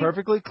to be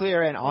perfectly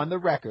clear and on the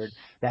record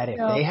that if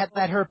they had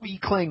let her be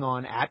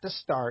Klingon at the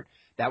start,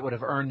 that would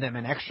have earned them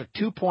an extra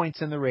 2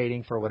 points in the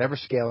rating for whatever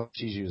scale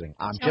she's using.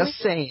 I'm just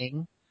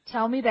saying.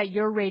 Tell me that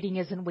your rating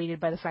isn't weighted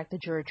by the fact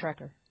that you're a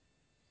Trekker.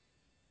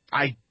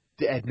 I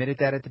admitted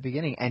that at the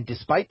beginning, and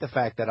despite the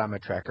fact that I'm a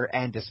Trekker,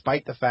 and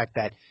despite the fact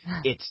that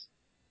it's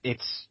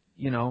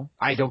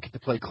I don't get to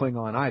play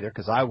Klingon either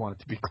because I want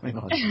it to be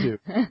Klingons too.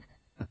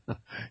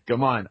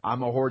 Come on,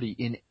 I'm a Horde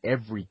in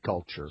every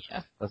culture.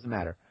 Yeah. Doesn't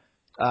matter.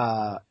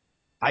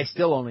 I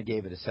still only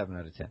gave it a 7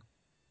 out of 10,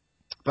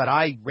 but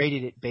I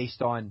rated it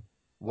based on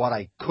what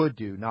I could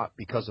do, not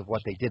because of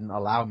what they didn't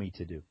allow me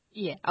to do.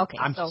 Yeah. Okay.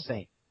 I'm just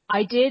saying.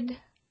 I did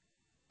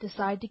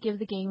decide to give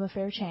the game a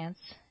fair chance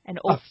and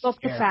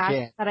overlook the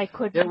fact that I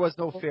couldn't. There was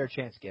no fair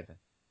chance given.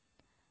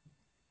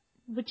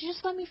 Would you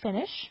just let me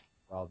finish?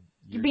 Well,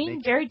 you're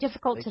being very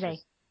difficult today.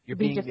 You're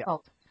being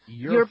difficult.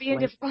 You're being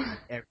difficult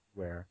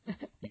everywhere.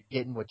 You're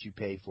getting what you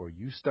pay for.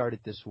 You started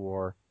this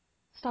war.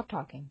 Stop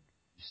talking.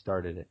 You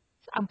started it.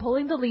 I'm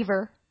pulling the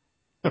lever.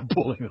 I'm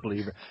pulling the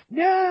lever.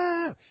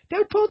 No!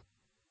 Don't pull.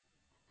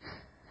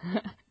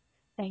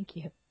 Thank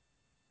you.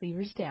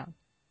 Lever's down.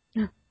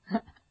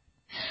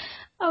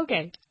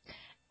 Okay.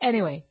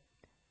 Anyway.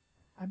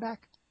 I'm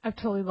back. I've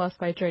totally lost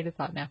my train of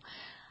thought now.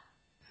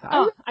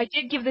 I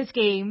did give this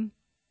game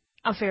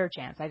a fair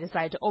chance. I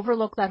decided to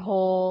overlook that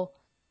whole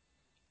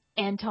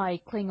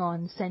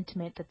anti-Klingon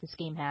sentiment that this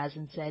game has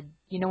and said,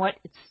 you know what,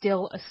 it's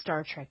still a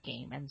Star Trek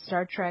game. And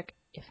Star Trek,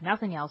 if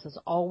nothing else, has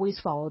always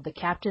followed the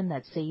captain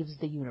that saves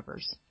the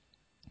universe.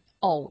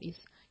 Always.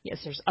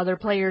 Yes, there's other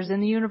players in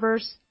the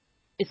universe.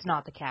 It's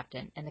not the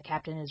captain. And the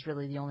captain is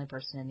really the only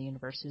person in the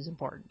universe who's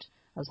important.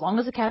 As long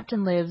as the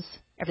captain lives,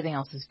 everything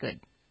else is good.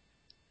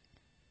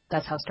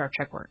 That's how Star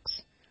Trek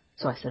works.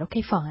 So I said,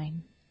 okay,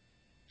 fine.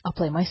 I'll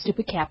play my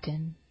stupid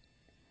captain.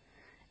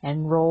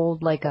 And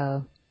rolled like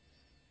a...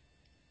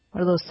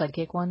 What are those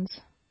sidekick ones?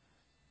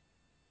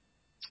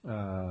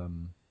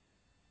 Betazoid.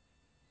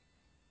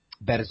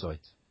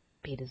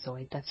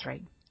 Betazoid, that's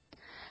right.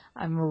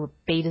 I'm a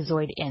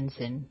Betazoid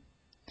ensign.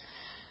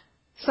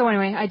 So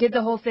anyway, I did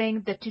the whole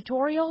thing. The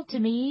tutorial, to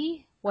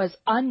me, was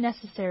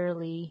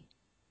unnecessarily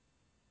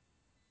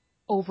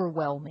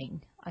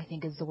overwhelming, I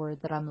think is the word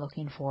that I'm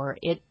looking for.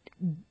 It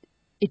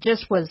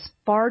just was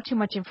far too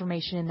much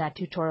information in that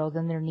tutorial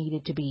than there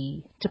needed to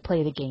be to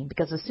play the game.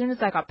 Because as soon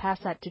as I got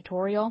past that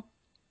tutorial,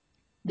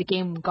 the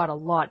game got a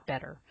lot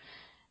better.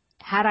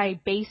 Had I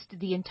based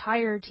the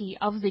entirety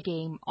of the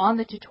game on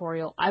the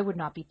tutorial, I would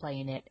not be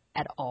playing it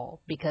at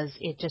all because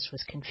it just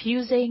was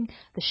confusing.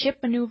 The ship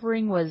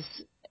maneuvering was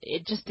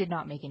It just did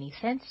not make any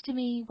sense to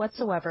me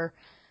whatsoever.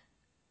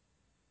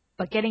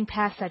 But getting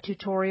past that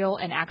tutorial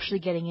and actually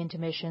getting into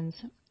missions,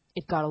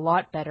 it got a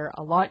lot better,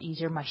 a lot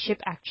easier. My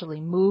ship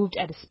actually moved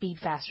at a speed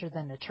faster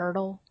than the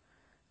turtle,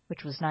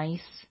 which was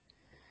nice.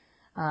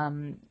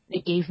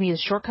 It gave me the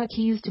shortcut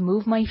keys to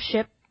move my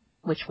ship,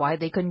 which why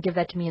they couldn't give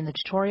that to me in the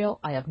tutorial,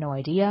 I have no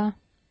idea.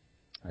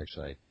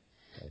 Actually,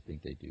 I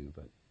think they do,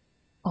 but...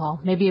 Well,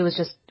 maybe it was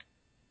just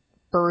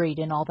buried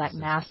in all that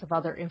mass of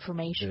other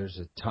information. There's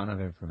a ton of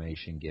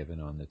information given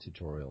on the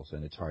tutorials,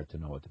 and it's hard to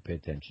know what to pay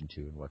attention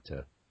to and what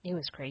to It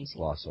was crazy.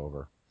 gloss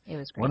over. It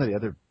was crazy. One of the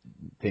other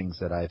things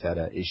that I've had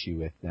an issue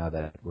with now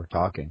that we're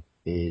talking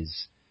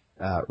is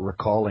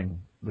recalling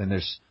when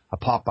there's a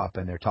pop-up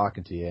and they're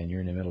talking to you and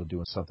you're in the middle of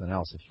doing something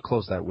else. If you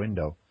close that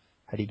window,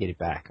 how do you get it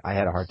back? I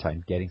had a hard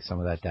time getting some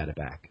of that data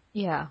back.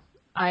 Yeah.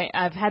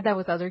 I've had that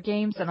with other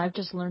games, and I've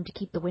just learned to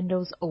keep the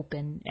windows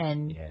open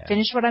and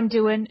finish what I'm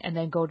doing and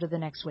then go to the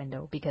next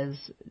window because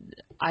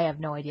I have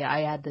no idea. I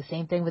had the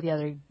same thing with the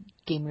other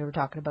game we're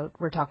talking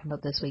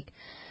about this week.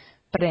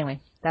 But anyway,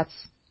 that's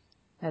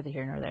neither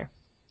here nor there.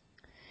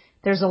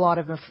 There's a lot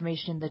of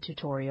information in the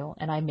tutorial,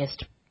 and I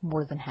missed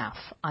more than half.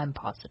 I'm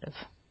positive.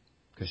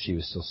 Because she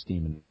was still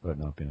steaming about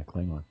not being a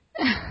Klingon.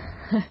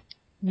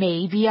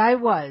 Maybe I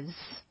was.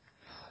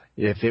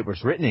 If it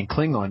was written in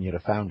Klingon, you'd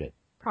have found it.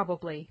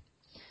 Probably.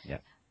 Yeah.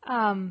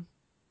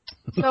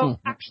 So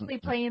actually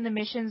playing the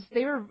missions,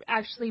 they were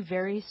actually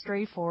very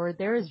straightforward.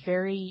 There is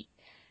very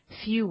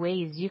few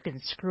ways you can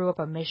screw up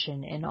a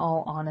mission, in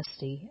all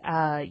honesty.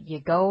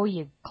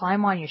 You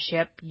climb on your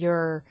ship,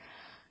 your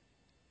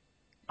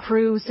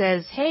crew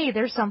says, hey,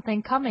 there's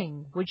something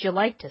coming. Would you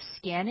like to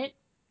scan it?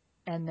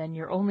 And then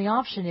your only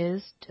option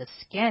is to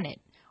scan it.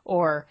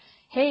 Or,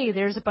 hey,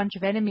 there's a bunch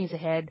of enemies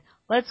ahead.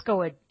 Let's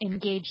go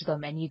engage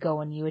them. And you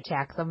go and you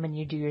attack them and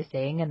you do your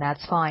thing, and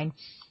that's fine.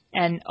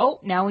 And,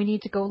 now we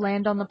need to go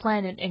land on the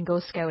planet and go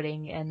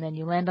scouting. And then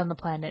you land on the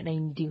planet and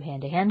you do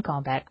hand-to-hand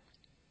combat.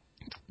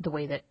 The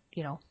way that,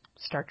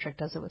 Star Trek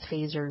does it with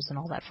phasers and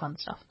all that fun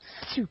stuff.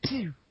 Pew,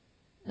 pew.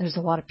 There's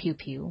a lot of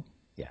pew-pew.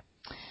 Yeah.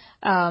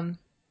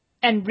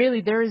 And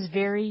really,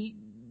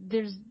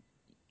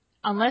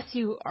 unless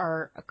you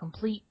are a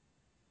complete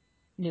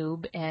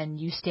noob and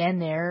you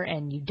stand there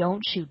and you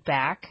don't shoot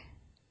back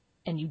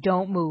and you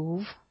don't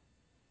move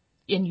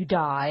and you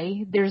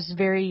die, there's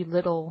very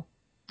little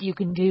you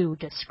can do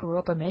to screw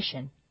up a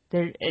mission.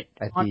 At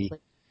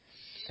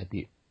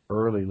the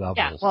early levels,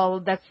 yeah, well,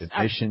 the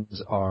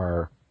missions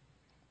are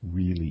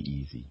really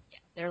easy. Yeah,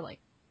 they're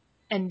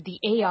and the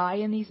AI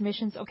in these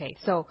missions, okay,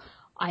 so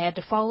I had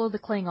to follow the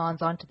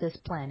Klingons onto this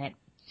planet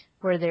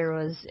where there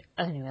was,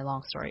 anyway,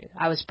 long story.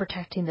 I was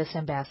protecting this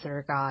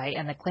ambassador guy,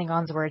 and the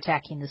Klingons were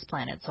attacking this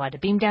planet. So I had to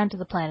beam down to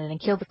the planet and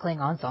kill the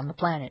Klingons on the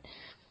planet.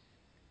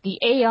 The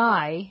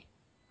AI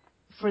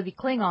for the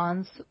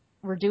Klingons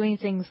were doing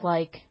things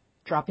like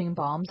dropping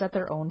bombs at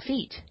their own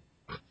feet.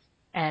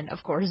 And,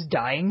 of course,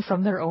 dying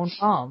from their own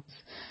bombs.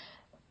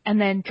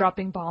 And then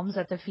dropping bombs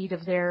at the feet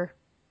of their,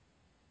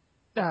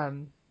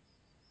 their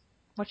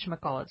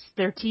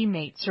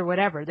teammates or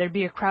whatever. There'd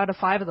be a crowd of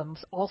 5 of them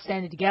all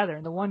standing together,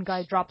 and the one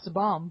guy drops a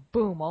bomb.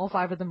 Boom, all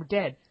 5 of them are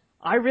dead.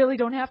 I really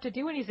don't have to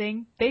do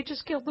anything. They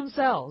just killed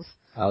themselves.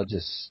 I'll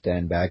just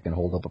stand back and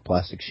hold up a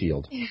plastic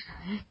shield.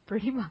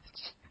 Pretty much.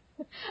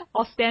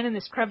 I'll stand in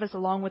this crevice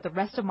along with the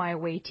rest of my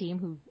away team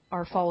who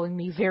are following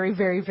me very,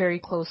 very, very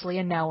closely,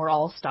 and now we're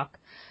all stuck.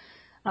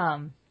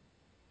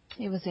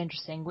 It was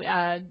interesting.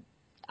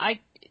 I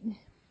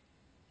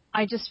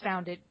just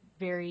found it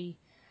very...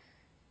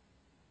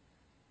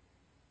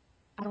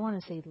 I don't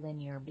want to say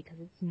linear because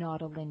it's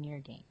not a linear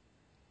game.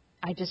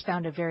 I just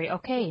found it very,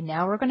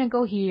 now we're going to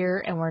go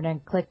here and we're going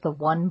to click the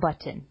one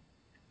button.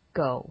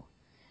 Go.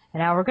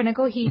 And now we're going to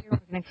go here. We're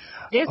going to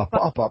this a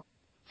pop-up.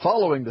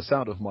 Following the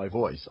sound of my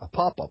voice, a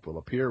pop-up will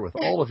appear with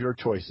all of your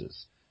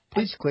choices.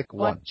 Please click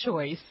one. What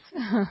choice?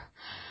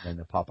 And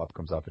the pop-up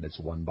comes up and it's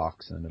one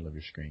box in the middle of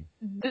your screen.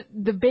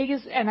 The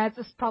biggest, and that's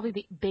probably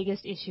the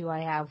biggest issue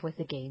I have with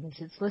the game, is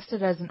it's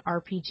listed as an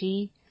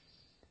RPG.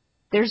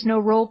 There's no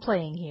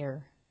role-playing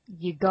here.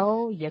 You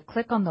go, you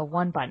click on the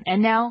one button.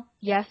 And now,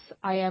 yes,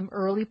 I am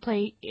early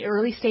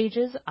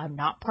stages. I'm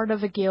not part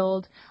of a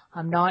guild.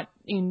 I'm not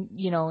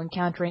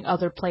encountering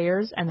other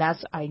players. And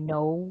I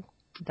know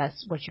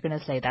that's what you're going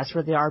to say. That's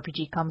where the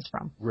RPG comes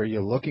from. Were you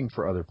looking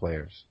for other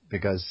players?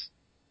 Because,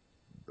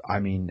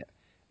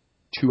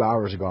 2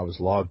 hours ago I was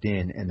logged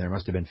in and there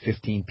must have been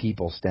 15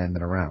 people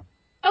standing around.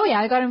 Oh yeah,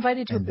 I got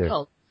invited to a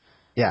guild.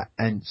 Yeah,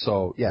 and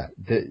so,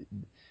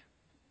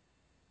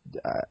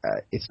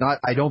 it's not.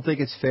 I don't think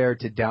it's fair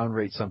to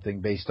downrate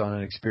something based on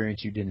an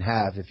experience you didn't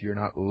have if you're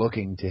not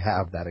looking to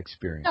have that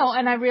experience. No,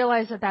 and I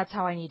realize that that's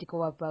how I need to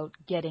go about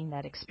getting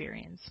that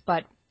experience.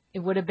 But it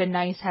would have been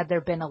nice had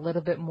there been a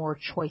little bit more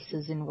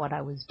choices in what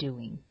I was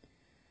doing.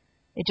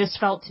 It just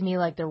felt to me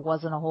like there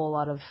wasn't a whole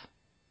lot of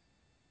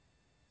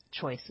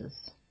choices.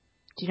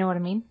 Do you know what I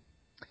mean?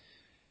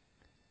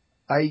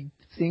 I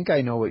think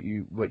I know what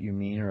you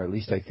mean, or at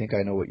least I think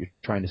I know what you're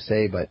trying to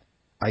say, but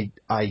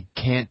I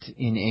can't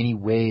in any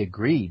way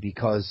agree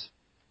because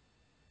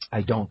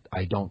I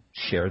don't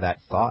share that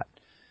thought.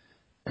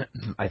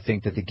 I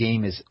think that the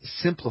game is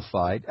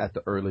simplified at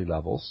the early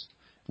levels,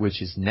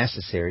 which is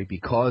necessary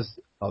because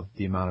of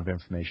the amount of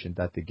information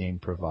that the game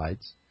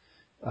provides.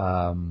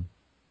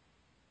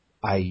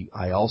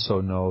 I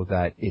also know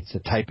that it's a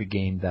type of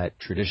game that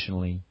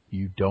traditionally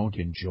you don't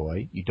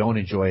enjoy. You don't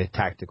enjoy a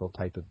tactical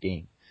type of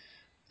game.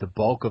 The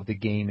bulk of the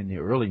game in the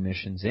early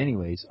missions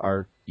anyways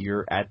are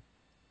you're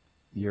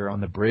on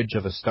the bridge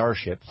of a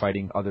starship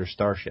fighting other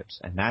starships,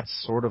 and that's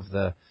sort of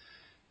the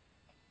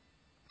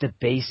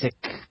basic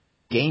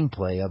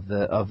gameplay of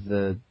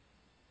the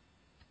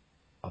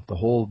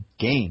whole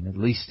game, at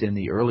least in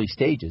the early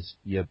stages.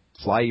 You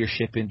fly your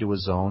ship into a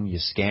zone, you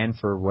scan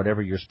for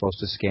whatever you're supposed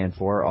to scan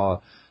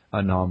for,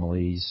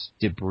 anomalies,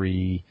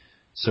 debris,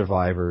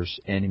 survivors,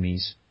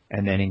 enemies,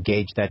 and then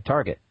engage that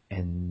target.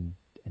 And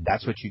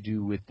that's what you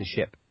do with the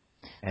ship.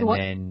 And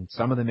then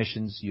some of the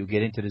missions, you'll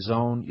get into the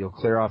zone, you'll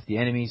clear off the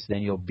enemies,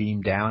 then you'll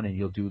beam down and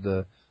you'll do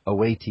the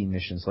away team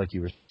missions like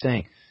you were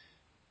saying.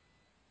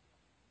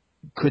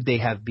 Could they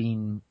have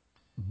been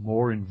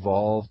more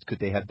involved? Could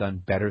they have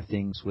done better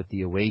things with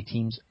the away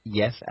teams?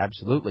 Yes,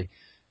 absolutely.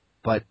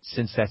 But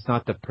since that's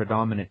not the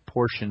predominant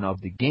portion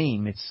of the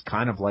game, it's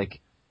kind of like,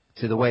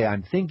 to the way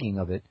I'm thinking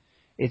of it,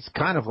 it's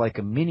kind of like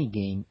a mini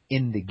game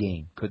in the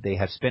game. Could they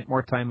have spent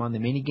more time on the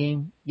mini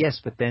game?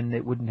 Yes, but then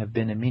it wouldn't have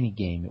been a mini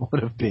game. It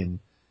would have been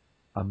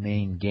a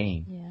main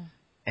game. Yeah.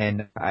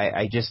 And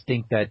I just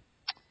think that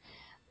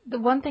the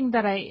one thing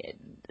that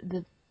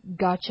the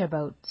gotcha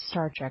about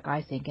Star Trek,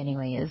 I think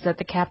anyway, is that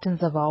the captains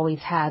have always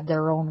had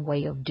their own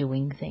way of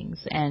doing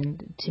things.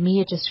 And to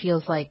me, it just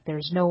feels like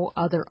there's no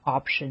other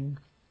option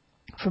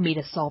for me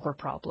to solve a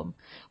problem.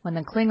 When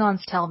the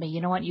Klingons tell me, you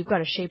know what, you've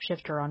got a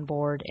shapeshifter on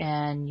board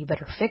and you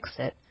better fix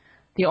it,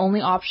 the only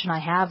option I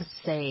have is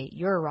to say,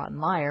 you're a rotten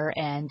liar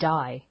and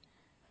die.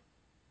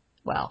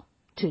 Well,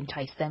 to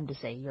entice them to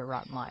say you're a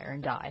rotten liar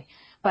and die.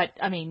 But,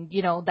 I mean,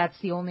 that's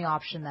the only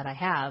option that I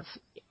have.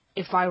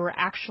 If I were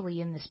actually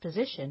in this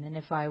position and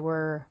if I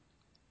were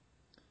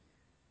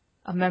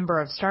a member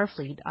of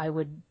Starfleet, I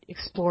would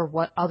explore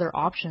what other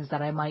options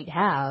that I might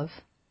have.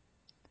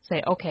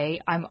 Say,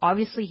 okay, I'm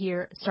obviously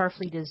here.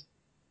 Starfleet is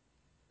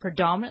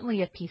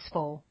predominantly a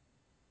peaceful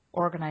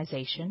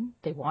organization.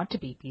 They want to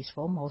be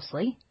peaceful,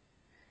 mostly.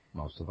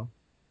 Most of them.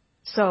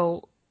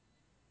 So,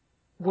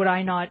 would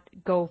I not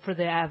go for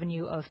the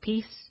avenue of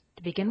peace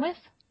to begin with?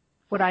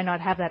 Would I not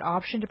have that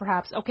option to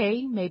perhaps,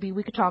 okay, maybe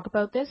we could talk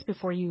about this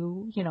before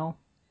you,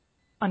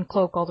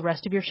 uncloak all the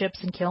rest of your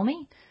ships and kill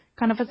me,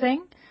 kind of a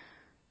thing?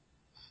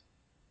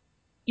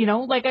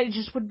 It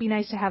just would be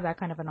nice to have that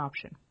kind of an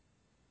option.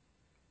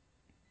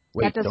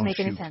 Wait, that doesn't don't make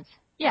any shoot. sense.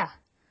 Yeah.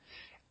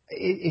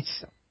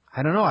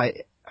 I don't know.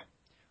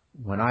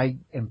 When I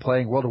am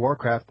playing World of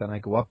Warcraft and I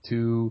go up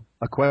to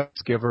a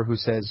quest giver who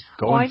says,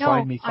 go and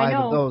find me 5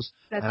 of those,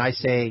 and I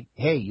say,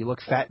 hey, you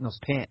look fat in those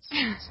pants.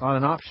 It's not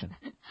an option.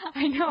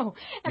 I know.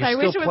 And You're I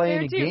wish still it was playing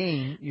there a too.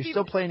 game. You're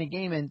still playing a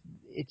game, and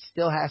it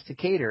still has to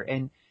cater.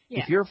 And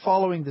Yeah. if you're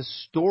following the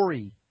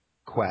story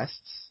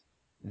quests,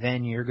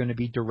 then you're going to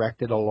be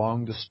directed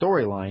along the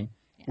storyline,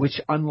 which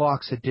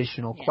unlocks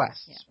additional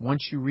quests. Yeah.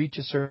 Once you reach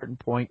a certain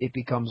point, it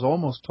becomes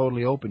almost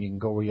totally open. You can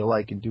go where you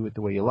like and do it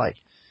the way you like.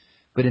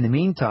 But in the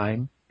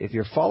meantime, if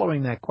you're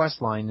following that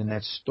quest line and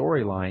that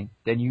storyline,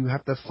 then you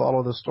have to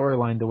follow the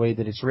storyline the way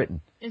that it's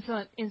written.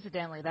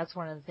 Incidentally, that's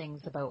one of the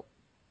things about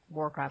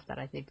Warcraft that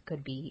I think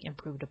could be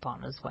improved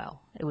upon as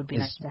well. It would be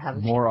nice to have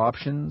more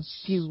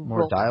options,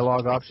 more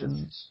dialogue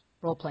options,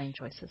 role-playing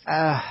choices.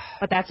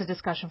 But that's a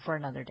discussion for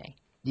another day.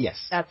 Yes.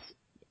 That's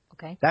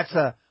okay.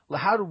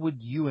 How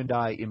would you and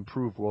I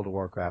improve World of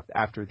Warcraft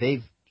after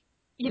they've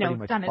pretty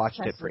much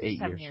botched it for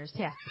 8 years?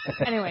 Yeah.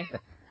 Anyway,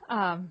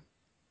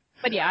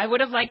 but yeah, I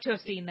would have liked to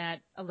have seen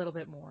that a little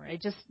bit more.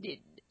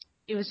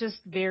 It was just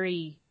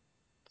very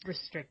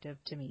restrictive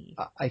to me.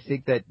 I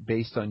think that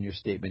based on your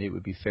statement, it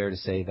would be fair to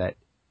say that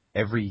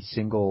every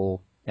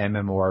single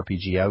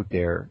MMORPG out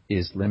there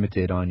is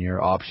limited on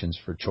your options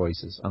for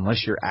choices,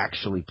 unless you're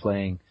actually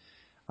playing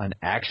an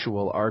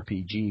actual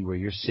RPG where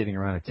you're sitting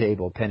around a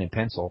table, pen and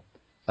pencil,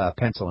 and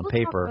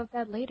paper. We'll talk about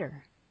that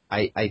later.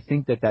 I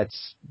think that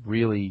that's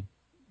really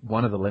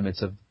one of the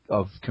limits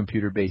of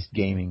computer-based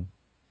gaming.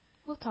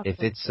 We'll talk if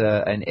it's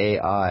an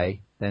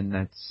AI, then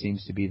that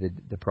seems to be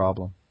the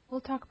problem.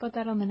 We'll talk about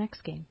that on the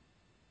next game.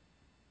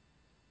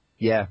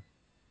 Yeah,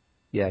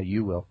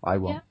 you will. I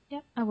won't.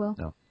 Yeah, I will.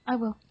 No. I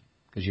will.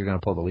 Because you're going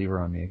to pull the lever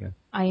on me again.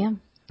 I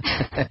am.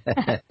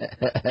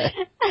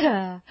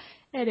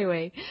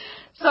 Anyway,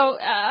 so,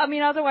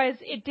 otherwise,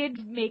 it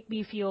did make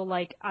me feel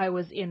like I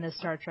was in the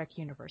Star Trek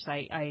universe.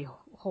 I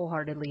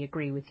wholeheartedly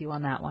agree with you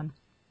on that one.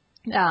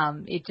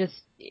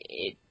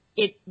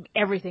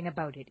 Everything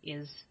about it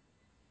is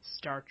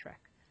Star Trek.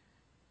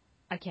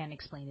 I can't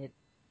explain it.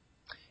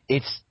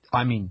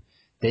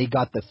 They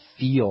got the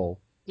feel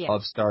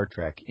of Star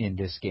Trek in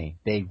this game.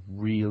 They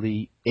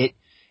really,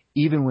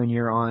 even when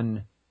you're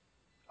on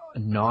a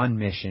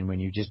non-mission,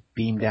 when you just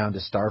beam down to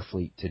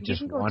Starfleet to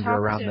just wander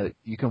around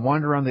you can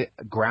wander around the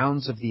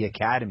grounds of the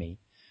Academy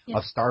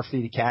of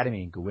Starfleet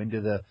Academy and go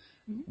into the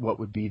what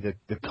would be the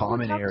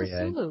common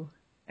area.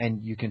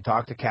 And you can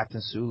talk to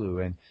Captain Sulu.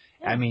 And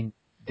I mean,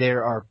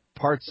 there are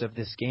parts of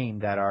this game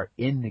that are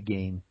in the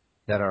game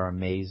that are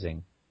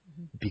amazing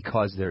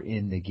because they're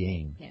in the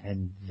game. Yeah.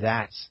 And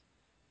that's,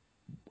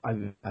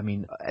 I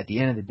mean, at the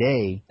end of the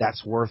day,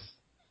 that's worth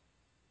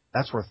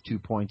 2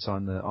 points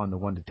on the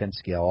 1 to 10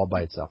 scale all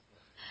by itself.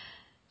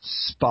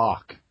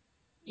 Spock.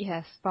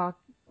 Yeah, Spock.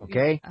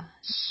 Okay?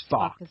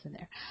 Spock is in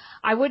there.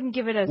 I wouldn't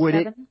give it a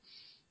 7.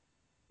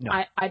 No.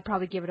 I'd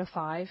probably give it a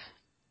 5.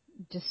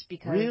 Just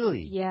because.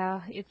 Really?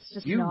 Yeah, it's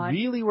just you not.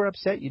 You really were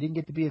upset you didn't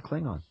get to be a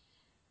Klingon?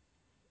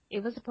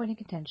 It was a point of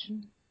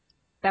contention.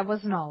 That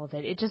wasn't all of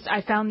it.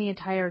 I found the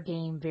entire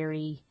game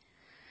very.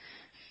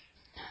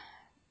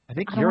 I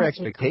think your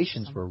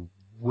expectations were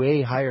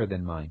way higher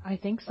than mine. I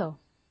think so.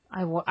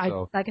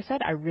 Like I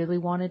said, I really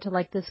wanted to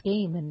like this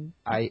game, and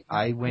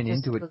I went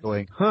into it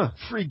going,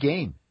 free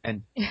game,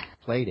 and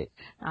played it.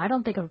 I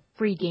don't think a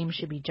free game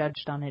should be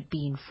judged on it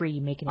being free,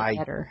 making it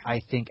better.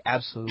 I think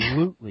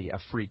absolutely a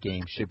free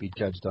game should be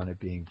judged on it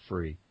being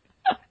free.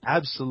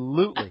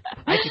 Absolutely.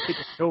 I can think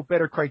of no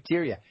better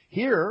criteria.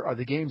 Here are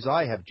the games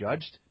I have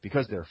judged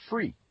because they're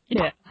free.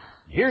 Yeah.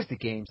 Here's the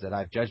games that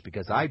I've judged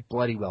because I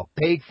bloody well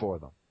paid for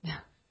them.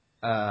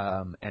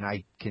 And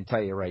I can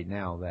tell you right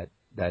now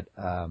that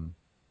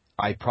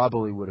I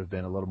probably would have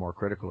been a little more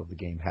critical of the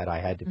game had I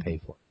had to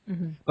pay for it.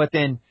 Mm-hmm. But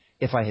then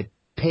if I had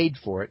paid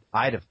for it,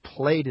 I'd have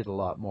played it a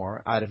lot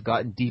more. I'd have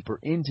gotten deeper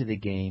into the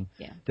game.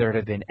 Yeah. There would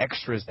have been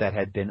extras that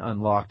had been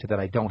unlocked that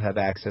I don't have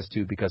access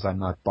to because I'm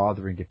not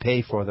bothering to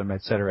pay for them,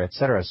 et cetera, et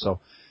cetera. So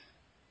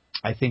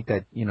I think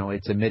that,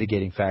 it's a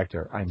mitigating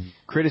factor. I'm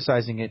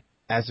criticizing it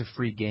as a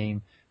free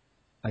game.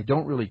 I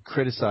don't really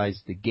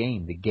criticize the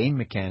game. The game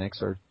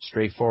mechanics are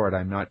straightforward.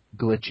 I'm not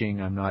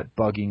glitching. I'm not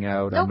bugging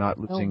out. Nope. I'm not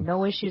losing.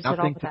 No issues at all.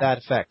 Nothing to that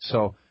effect.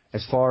 So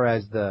as far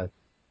as the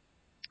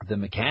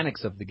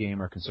mechanics of the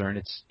game are concerned,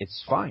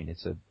 it's fine.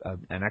 It's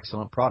an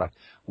excellent product.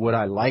 Would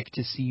I like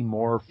to see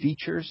more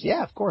features?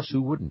 Yeah, of course.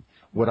 Who wouldn't?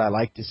 Would I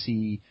like to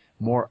see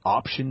more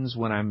options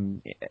when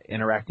I'm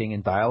interacting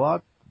in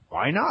dialogue?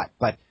 Why not?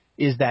 But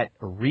is that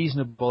a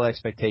reasonable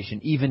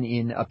expectation even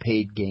in a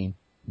paid game?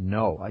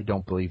 No, I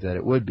don't believe that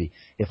it would be.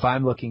 If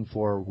I'm looking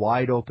for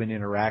wide open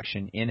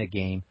interaction in a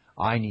game,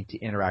 I need to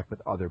interact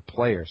with other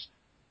players.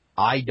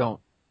 I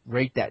don't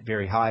rate that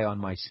very high on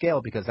my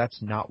scale because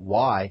that's not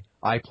why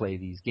I play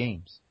these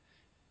games.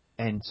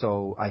 And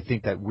so I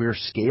think that we're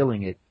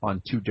scaling it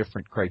on two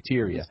different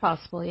criteria. It's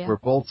possible, yeah. We're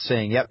both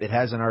saying, yep, it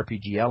has an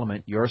RPG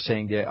element. You're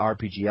saying the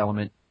RPG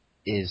element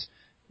is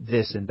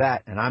this and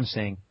that. And I'm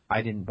saying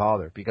I didn't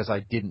bother because I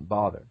didn't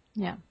bother.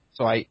 Yeah.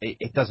 So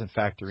it doesn't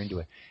factor into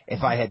it.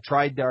 If I had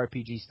tried the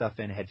RPG stuff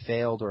and had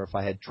failed, or if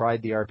I had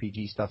tried the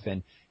RPG stuff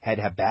and had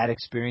a bad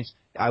experience,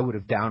 I would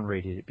have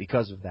downrated it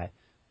because of that.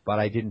 But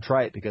I didn't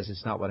try it because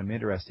it's not what I'm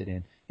interested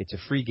in. It's a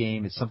free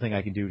game. It's something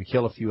I can do to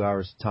kill a few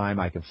hours of time.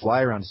 I can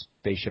fly around a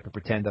spaceship and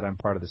pretend that I'm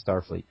part of the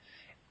Starfleet.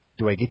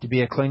 Do I get to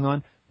be a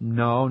Klingon?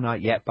 No,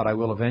 not yet, but I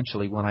will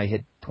eventually when I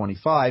hit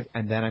 25,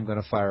 and then I'm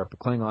going to fire up a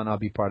Klingon. I'll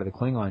be part of the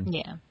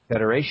Klingon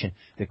Federation.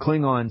 The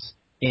Klingons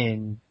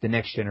in the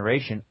Next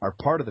Generation are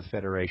part of the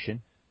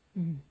Federation.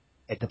 Mm-hmm.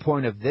 At the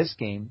point of this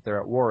game, they're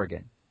at war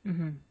again.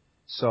 Mm-hmm.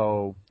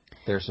 So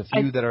there's a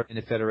few that are in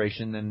the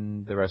Federation,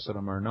 and the rest of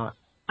them are not.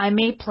 I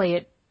may play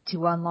it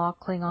to unlock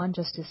Klingon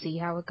just to see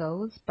how it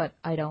goes, but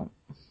I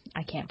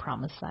can't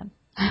promise that.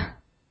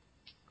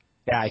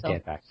 Yeah, I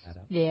can't back that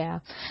up.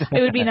 Yeah.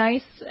 It would be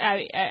nice.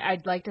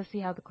 I'd like to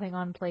see how the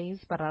Klingon plays,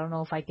 but I don't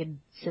know if I could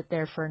sit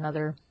there for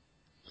another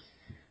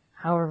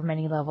however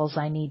many levels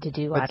I need to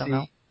do. But I don't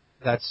know.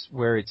 That's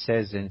where it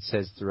says, and it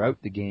says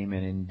throughout the game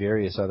and in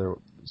various other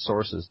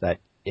sources, that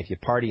if you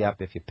party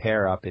up, if you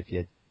pair up, if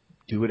you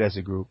do it as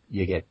a group,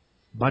 you get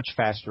much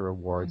faster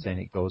rewards and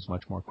it goes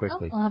much more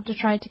quickly. We'll have to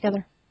try it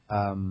together.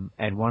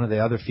 And one of the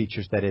other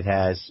features that it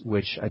has,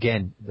 which,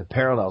 again, the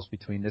parallels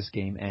between this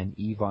game and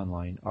EVE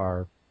Online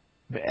are,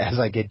 as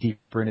I get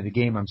deeper into the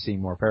game, I'm seeing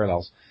more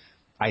parallels.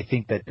 I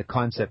think that the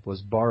concept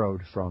was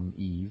borrowed from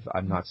EVE.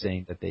 I'm not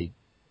saying that they,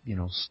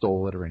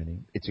 stole it or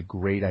anything. It's a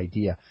great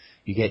idea.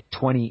 You get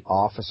 20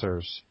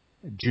 officers,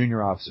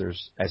 junior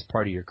officers, as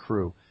part of your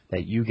crew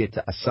that you get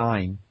to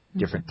assign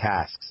different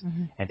tasks.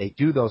 Mm-hmm. And they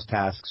do those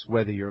tasks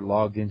whether you're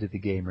logged into the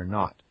game or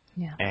not.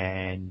 Yeah.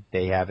 And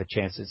they have a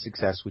chance at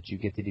success, which you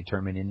get to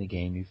determine in the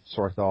game. You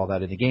sort all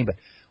that in the game. But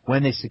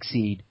when they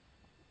succeed,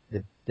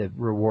 the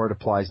reward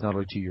applies not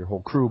only to your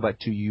whole crew,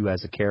 but to you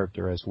as a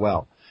character as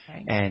well.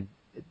 Right. And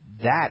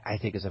that, I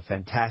think, is a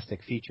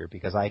fantastic feature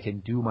because I can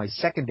do my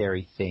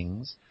secondary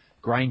things,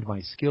 grind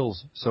my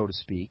skills, so to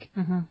speak,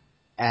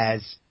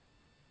 as,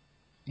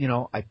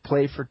 I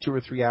play for 2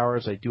 or 3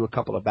 hours, I do a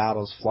couple of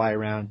battles, fly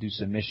around, do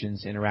some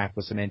missions, interact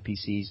with some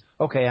NPCs.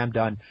 Okay, I'm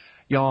done.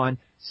 Yawn,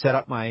 set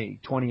up my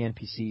 20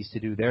 NPCs to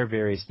do their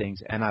various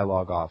things, and I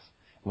log off.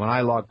 When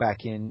I log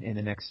back in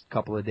the next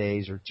couple of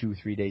days or 2 or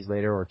 3 days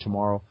later or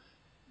tomorrow,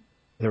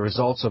 the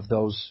results of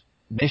those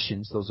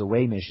missions, those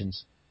away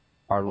missions,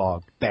 are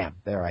logged. Bam,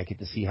 there, I get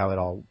to see how it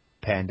all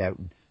panned out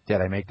and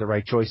Did I make the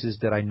right choices?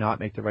 Did I not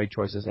make the right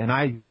choices? And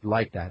I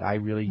like that. I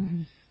really,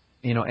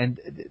 and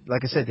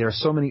like I said, there are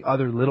so many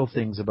other little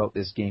things about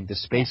this game. The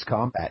space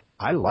combat.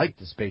 I like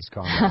the space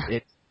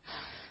combat.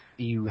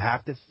 You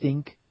have to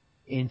think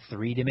in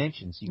 3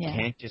 dimensions. You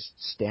can't just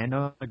stand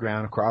on the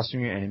ground across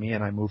from your enemy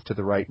and I move to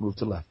the right, move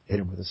to the left, hit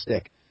him with a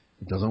stick.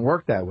 It doesn't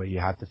work that way. You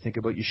have to think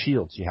about your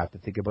shields. You have to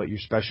think about your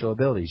special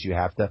abilities. You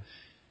have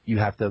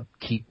to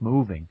keep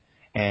moving.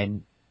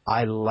 And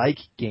I like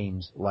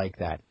games like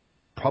that,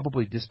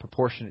 probably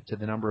disproportionate to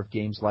the number of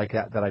games like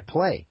that I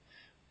play,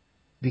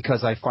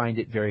 because I find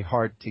it very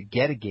hard to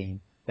get a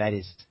game that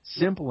is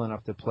simple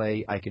enough to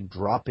play. I can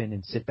drop in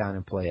and sit down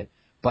and play it,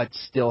 but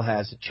still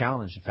has a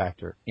challenge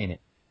factor in it.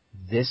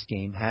 This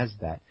game has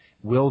that.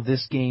 Will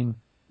this game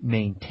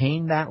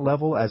maintain that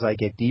level as I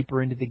get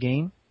deeper into the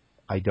game?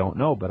 I don't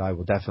know, but I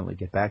will definitely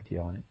get back to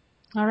you on it.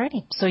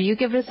 Alrighty. So you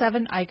give it a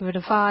 7, I give it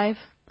a 5.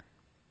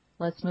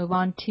 Let's move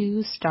on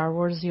to Star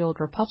Wars The Old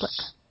Republic.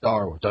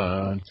 Star Wars.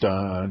 Dun,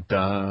 dun,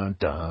 dun,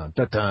 dun,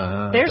 dun,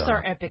 dun, There's dun,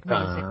 our epic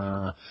music.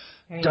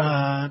 There you go.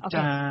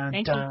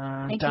 Okay.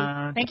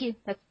 Thank you.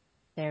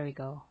 There we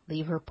go.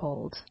 Lever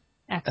pulled.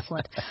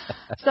 Excellent.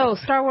 So,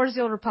 Star Wars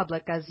The Old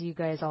Republic, as you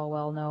guys all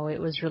well know, it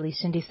was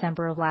released in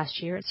December of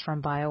last year. It's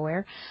from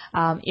BioWare.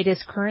 It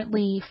is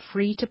currently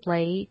free to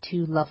play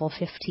to level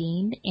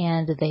 15,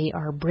 and they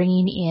are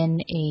bringing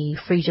in a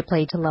free to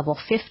play to level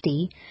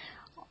 50.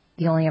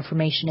 The only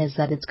information is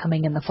that it's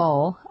coming in the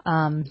fall.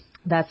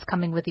 That's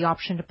coming with the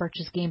option to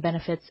purchase game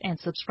benefits and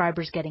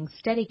subscribers getting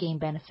steady game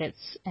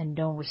benefits and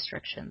no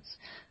restrictions.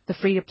 The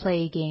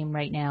free-to-play game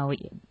right now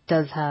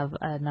does have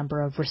a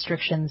number of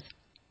restrictions.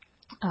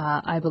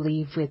 I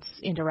believe it's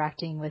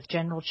interacting with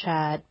general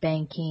chat,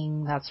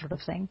 banking, that sort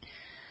of thing.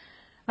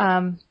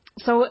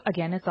 So,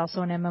 again, it's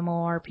also an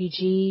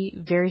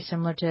MMORPG, very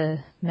similar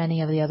to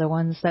many of the other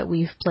ones that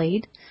we've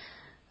played.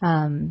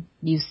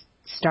 You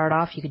start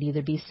off, you could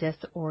either be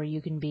Sith or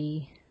you can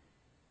be...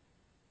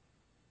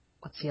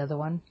 What's the other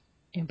one?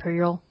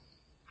 Imperial?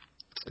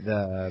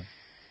 Jedi,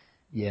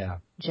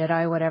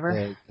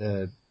 whatever.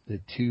 The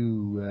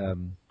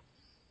two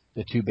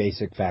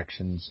basic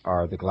factions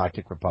are the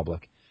Galactic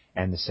Republic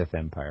and the Sith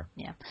Empire.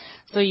 Yeah.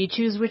 So you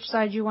choose which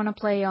side you want to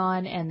play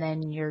on, and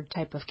then your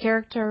type of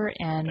character,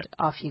 and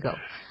off you go.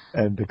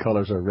 And the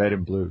colors are red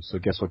and blue, so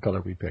guess what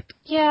color we picked?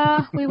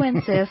 Yeah, we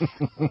went Sith.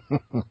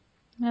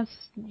 That's,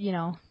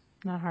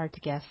 not hard to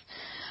guess.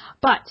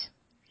 But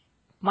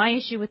my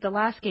issue with the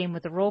last game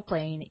with the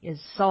role-playing is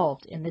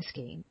solved in this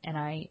game,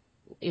 and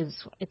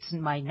it's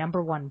my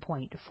number one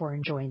point for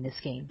enjoying this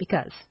game,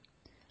 because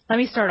let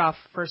me start off,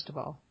 first of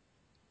all,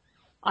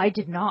 I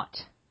did not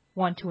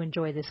want to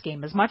enjoy this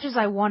game. As much as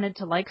I wanted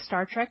to like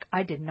Star Trek,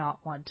 I did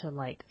not want to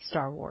like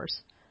Star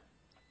Wars.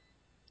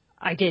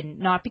 I didn't.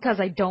 Not because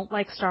I don't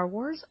like Star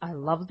Wars. I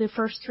love the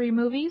first 3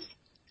 movies.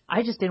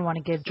 I just didn't want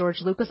to give George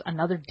Lucas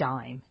another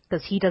dime,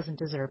 because he doesn't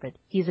deserve it.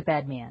 He's a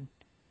bad man.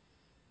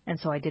 And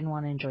so I didn't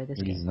want to enjoy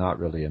this game. He's not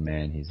really a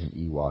man. He's an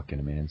Ewok in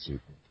a man suit.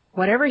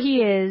 Whatever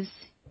he is,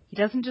 he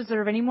doesn't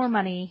deserve any more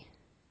money.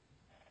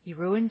 He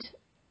ruined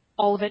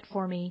all of it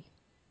for me.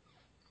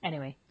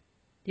 Anyway,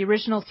 the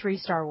original 3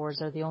 Star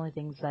Wars are the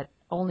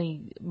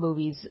only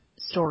movies,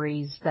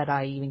 stories that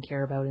I even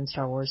care about in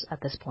Star Wars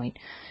at this point.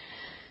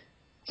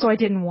 So I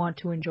didn't want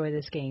to enjoy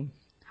this game.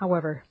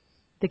 However,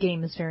 the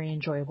game is very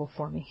enjoyable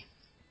for me.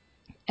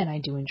 And I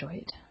do enjoy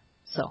it.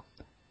 So,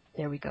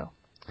 there we go.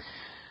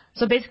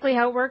 So basically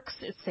how it works,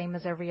 it's the same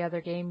as every other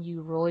game.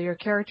 You roll your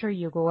character,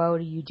 you go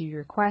out, you do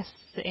your quests,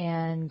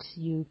 and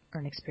you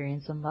earn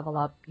experience and level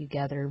up. You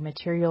gather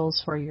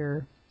materials for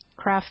your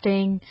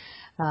crafting.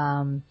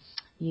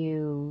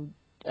 You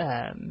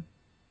have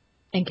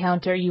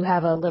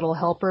a little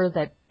helper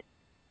that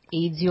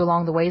aids you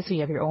along the way, so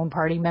you have your own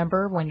party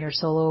member when you're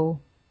solo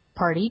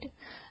partied,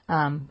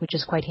 which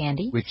is quite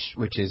handy.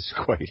 Which is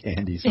quite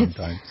handy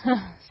sometimes.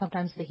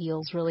 Sometimes the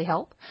heals really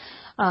help.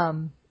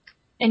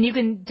 And you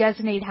can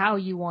designate how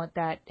you want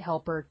that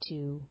helper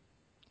to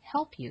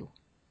help you.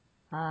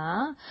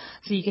 So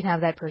you can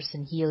have that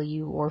person heal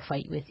you or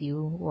fight with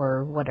you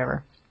or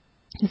whatever.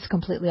 It's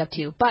completely up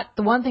to you. But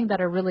the one thing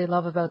that I really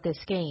love about this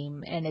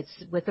game, and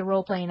it's with the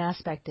role-playing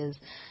aspect, is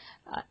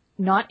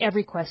not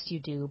every quest you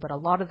do, but a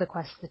lot of the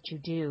quests that you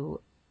do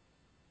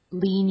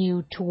lean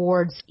you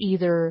towards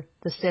either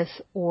the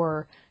Sith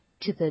or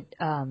to the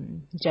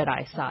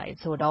Jedi side.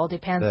 So it all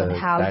depends on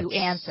how you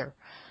answer.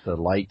 The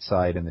light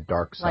side and the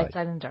dark side. Light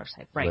side and dark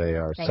side, right. They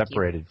are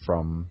separated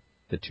from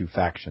the 2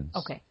 factions.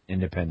 Okay.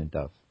 Independent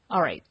of.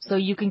 All right. So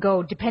you can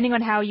go, depending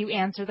on how you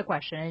answer the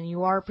question, and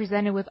you are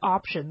presented with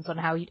options on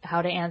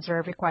how to answer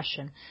every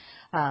question,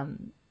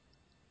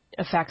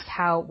 affects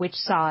which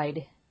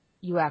side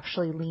you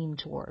actually lean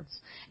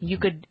towards. You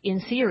could,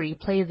 in theory,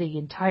 play the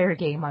entire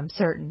game, I'm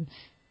certain,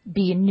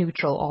 be in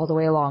neutral all the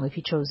way along if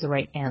you chose the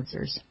right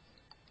answers.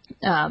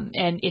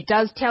 And it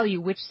does tell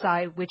you which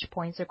side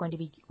are going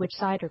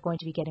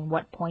to be getting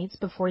what points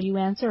before you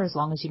answer. As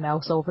long as you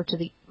mouse over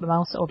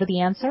the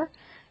answer,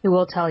 it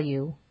will tell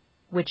you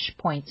which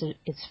points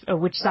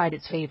which side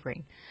it's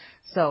favoring.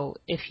 So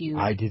if you...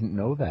 I didn't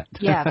know that.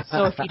 Yeah,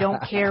 so if you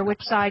don't care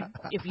which side,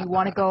 if you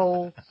want to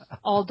go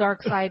all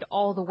dark side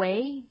all the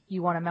way,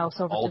 you want to mouse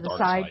over all to the dark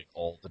side.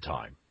 all the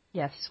time.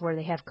 Yes, where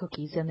they have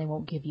cookies and they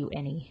won't give you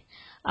any.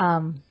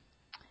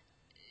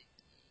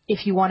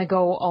 If you want to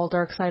go all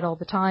dark side all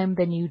the time,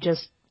 then you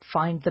just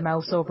find the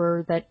mouse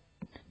over that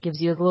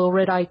gives you a little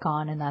red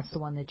icon, and that's the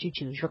one that you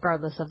choose,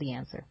 regardless of the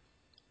answer.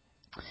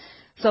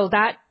 So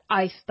that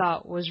I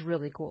thought was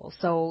really cool.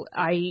 So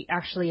I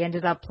actually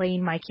ended up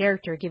playing my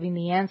character, giving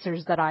the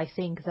answers that I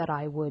think that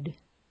I would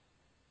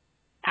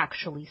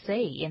actually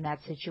say in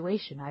that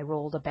situation. I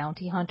rolled a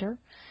bounty hunter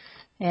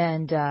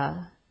and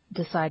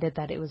decided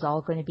that it was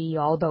all going to be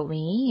all about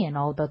me and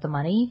all about the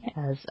money,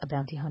 as a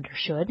bounty hunter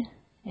should,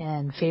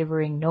 and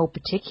favoring no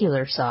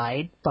particular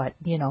side. But,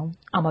 you know,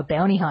 I'm a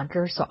bounty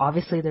hunter, so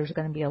obviously there's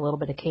going to be a little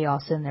bit of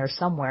chaos in there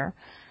somewhere.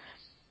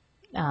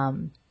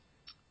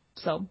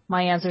 So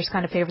my answer's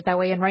kind of favored that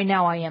way, and right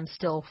now I am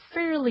still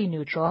fairly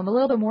neutral. I'm a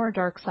little bit more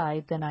dark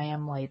side than I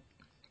am light,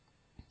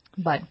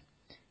 but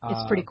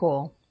it's pretty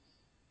cool.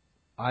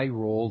 I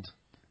rolled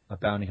a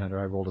bounty hunter.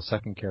 I rolled a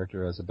second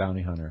character as a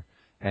bounty hunter,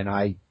 and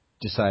I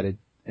decided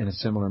in a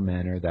similar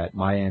manner that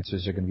my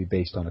answers are going to be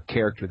based on a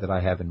character that I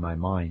have in my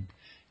mind.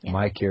 Yeah.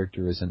 My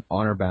character is an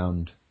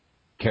honor-bound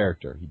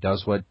character. He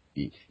does what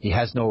he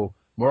has no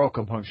moral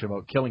compunction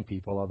about killing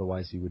people,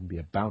 otherwise he wouldn't be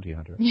a bounty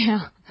hunter.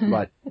 Yeah.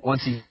 But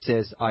once he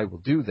says, I will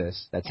do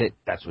this, that's it.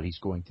 That's what he's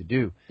going to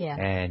do. Yeah.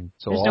 And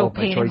so there's all no of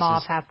my paying choices, him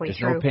off halfway there's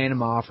through. no paying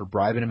him off or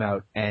bribing him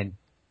out. And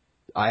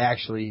I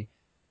actually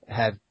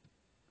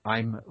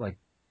I'm like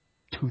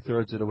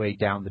 2/3 of the way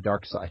down the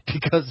dark side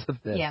because of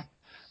this. Yeah.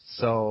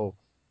 So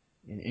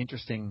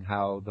interesting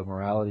how the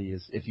morality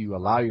is, if you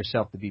allow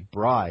yourself to be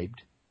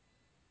bribed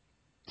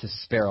to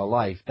spare a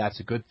life, that's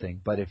a good thing.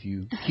 But if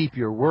you keep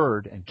your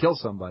word and kill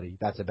somebody,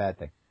 that's a bad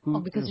thing.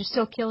 Because you're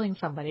still killing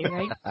somebody,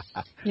 right?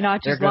 You're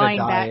not just They're lying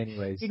die back.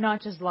 Anyways. You're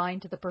not just lying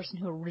to the person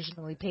who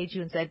originally paid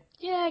you and said,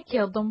 "Yeah, I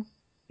killed them."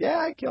 Yeah,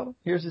 I killed him.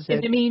 Here's his head.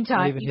 In the meantime,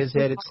 not even his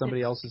head; it's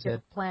somebody else's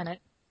head. Planet,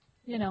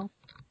 you know.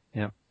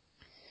 Yeah.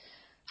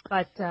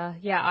 But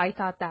yeah, I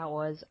thought that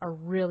was a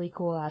really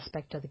cool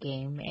aspect of the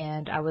game,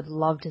 and I would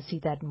love to see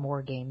that in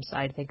more games.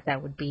 I think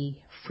that would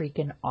be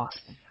freaking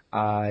awesome.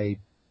 I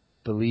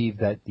believe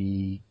that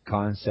the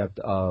concept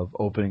of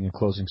opening and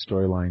closing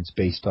storylines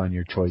based on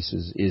your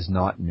choices is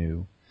not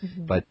new,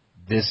 but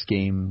this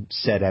game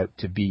set out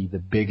to be the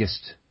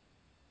biggest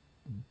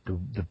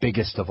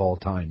of all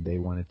time. They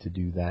wanted to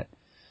do that.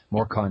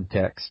 More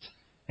context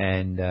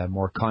and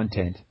more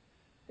content,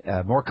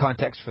 more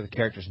context for the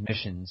characters'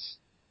 missions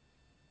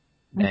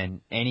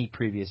than any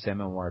previous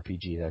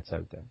MMORPG that's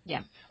out there.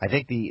 Yeah. I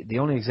think the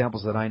only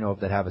examples that I know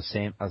of that have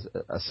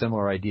a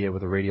similar idea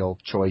with a radial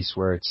choice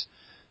where it's,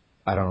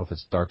 I don't know if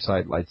it's dark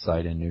side, light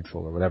side, and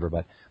neutral or whatever,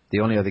 but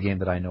the only other game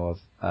that I know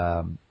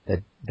of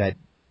that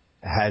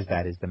has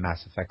that is the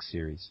Mass Effect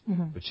series,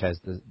 which has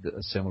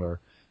a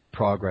similar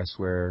progress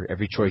where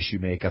every choice you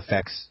make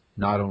affects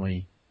not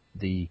only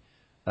the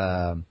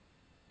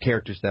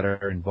characters that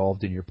are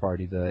involved in your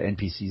party, the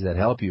NPCs that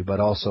help you, but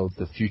also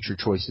the future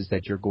choices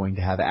that you're going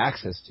to have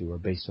access to are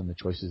based on the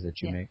choices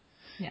that you make.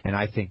 Yeah. And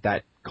I think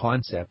that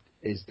concept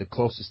is the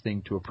closest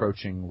thing to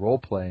approaching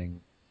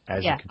role-playing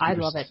as a computer I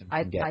love it. system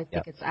I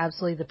think it's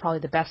absolutely probably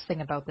the best thing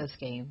about this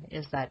game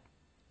is that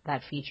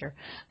feature.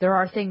 There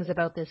are things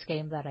about this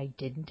game that I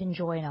didn't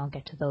enjoy, and I'll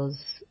get to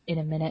those in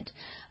a minute.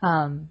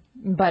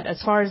 But as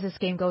far as this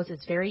game goes,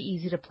 it's very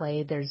easy to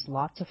play. There's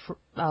lots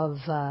of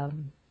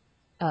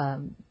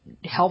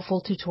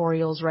helpful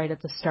tutorials right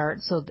at the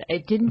start, so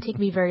it didn't take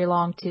me very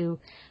long to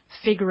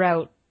figure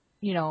out,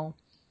 you know,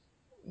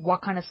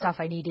 what kind of stuff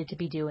I needed to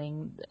be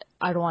doing.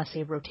 I don't want to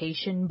say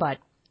rotation, but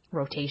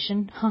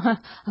rotation. I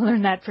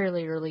learned that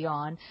fairly early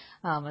on,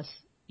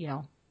 you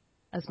know,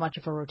 as much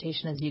of a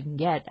rotation as you can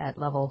get at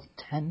level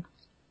 10.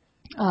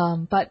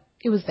 But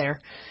it was there.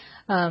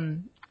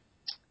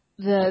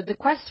 The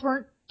quests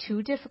weren't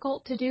too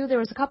difficult to do. There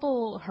was a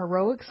couple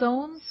heroic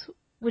zones,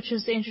 which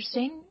was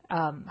interesting.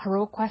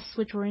 Heroic quests,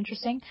 which were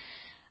interesting,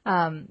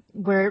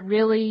 where it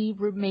really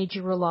made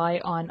you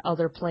rely on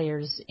other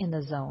players in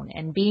the zone.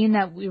 And being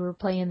that we were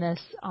playing this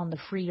on the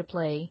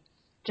free-to-play,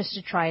 just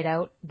to try it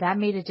out, that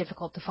made it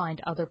difficult to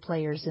find other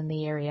players in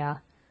the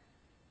area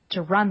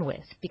to run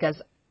with,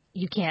 because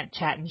you can't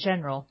chat in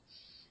general.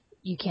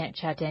 You can't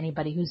chat to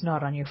anybody who's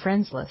not on your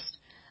friends list,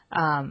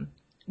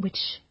 which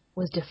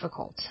was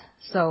difficult.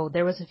 So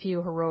there was a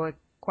few heroic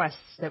quests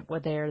that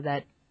were there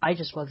that I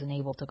just wasn't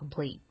able to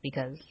complete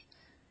because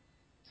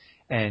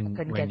and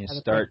when you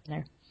start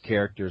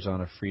characters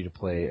on a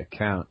free-to-play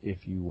account,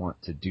 if you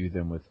want to do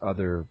them with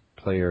other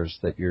players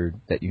that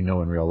you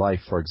know in real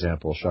life, for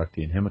example,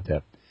 Shakti and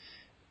Himotep,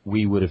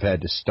 we would have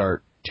had to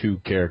start two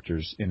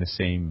characters in the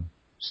same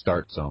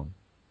start zone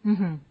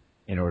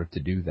in order to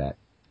do that.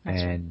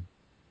 That's and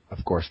right.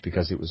 Of course,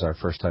 because it was our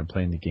first time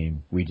playing the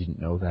game, we didn't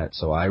know that.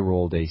 So I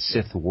rolled a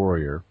Sith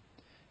warrior,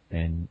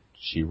 and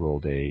she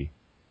rolled a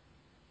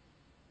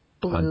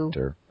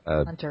hunter.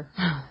 A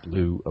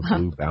blue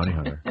bounty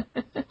hunter.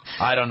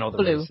 I don't know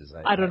the races.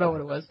 I don't know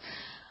what it was.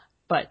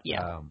 But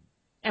yeah.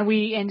 And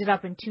we ended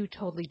up in 2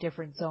 totally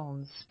different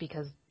zones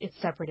because it's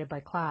separated by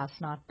class,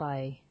 not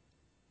by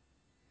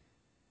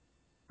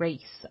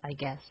race, I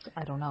guess.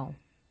 I don't know.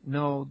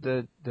 No,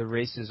 the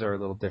races are a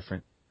little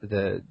different.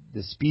 The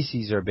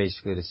species are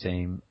basically the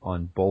same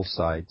on both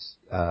sides.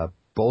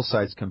 Both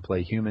sides can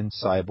play human,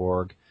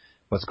 cyborg,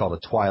 what's called a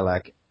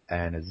Twi'lek,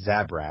 and a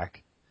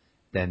Zabrak.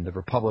 Then the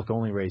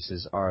Republic-only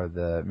races are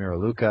the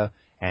Miraluka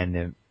and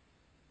the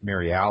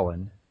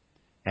Mirialan.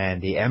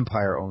 And the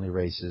Empire-only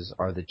races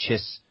are the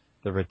Chiss,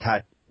 the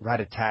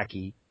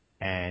Ratataki,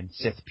 and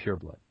Sith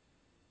Pureblood.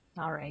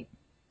 All right.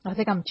 I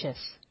think I'm Chiss.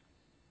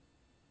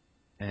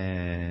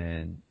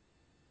 And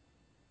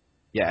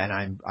yeah,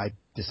 and I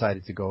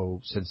decided to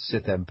go, since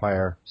Sith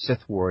Empire,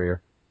 Sith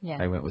Warrior,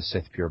 I went with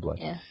Sith Pureblood.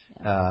 Yeah.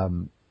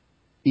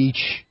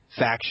 Each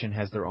faction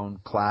has their own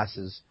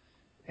classes,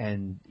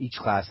 and each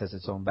class has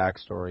its own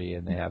backstory,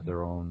 and they have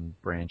their own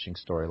branching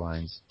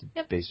storylines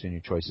based on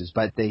your choices.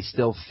 But they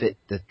still fit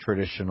the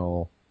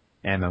traditional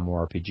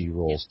MMORPG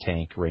roles: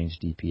 tank, range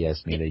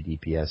DPS, melee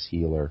DPS,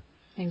 healer.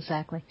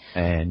 Exactly.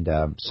 And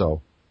and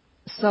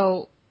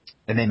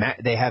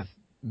they have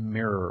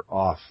mirror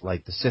off,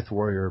 like the Sith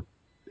Warrior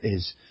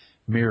is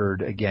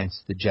mirrored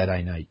against the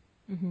Jedi Knight.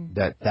 Mm-hmm.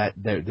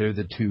 They're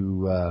the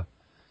two.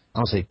 I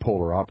don't say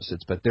polar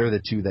opposites, but they're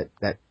the two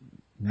that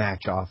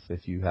match off.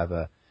 If you have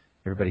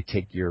everybody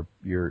take your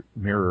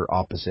mirror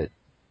opposite.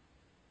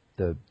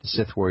 The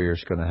Sith Warrior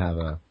is going to have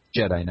a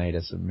Jedi Knight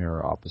as a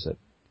mirror opposite.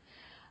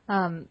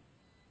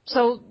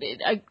 So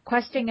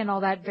questing and all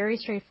that, very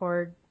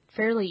straightforward,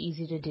 fairly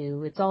easy to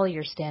do. It's all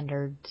your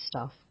standard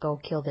stuff. Go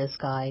kill this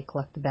guy,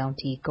 collect the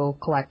bounty, go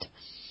collect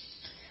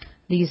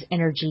these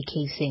energy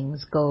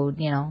casings, go,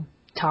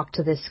 talk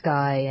to this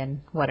guy and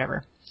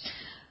whatever.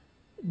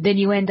 Then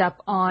you end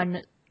up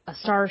on a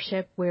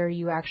starship where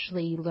you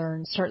actually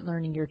start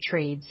learning your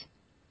trades.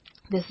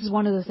 This is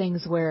one of the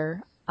things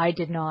where I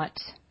did not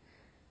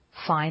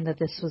find that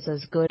this was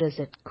as good as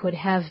it could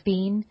have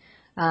been.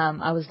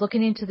 I was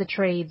looking into the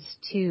trades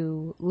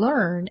to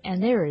learn,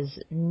 and there is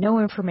no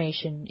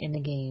information in the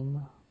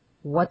game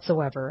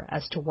whatsoever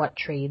as to what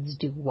trades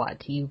do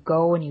what. You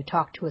go and you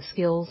talk to a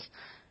skills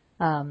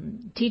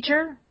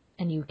teacher,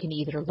 and you can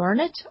either learn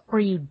it or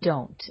you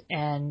don't.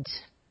 And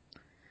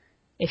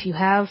if you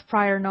have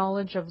prior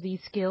knowledge of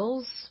these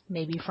skills,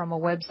 maybe from a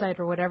website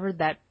or whatever,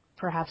 that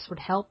perhaps would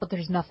help, but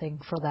there's nothing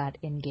for that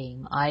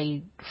in-game.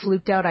 I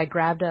fluked out. I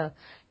grabbed a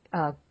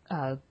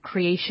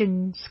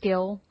creation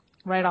skill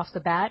right off the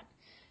bat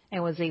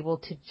and was able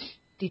to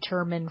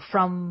determine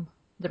from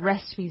the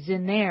recipes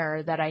in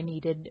there that I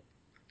needed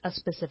a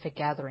specific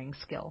gathering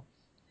skill.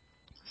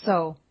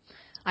 So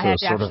I had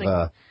to actually...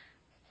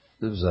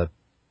 It was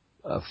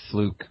a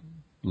fluke,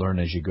 learn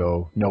as you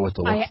go, know what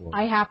to look for.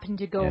 I happened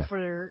to go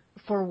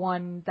for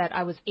one that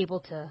I was able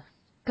to...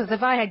 Because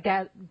if I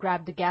had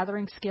grabbed the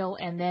gathering skill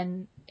and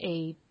then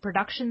a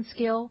production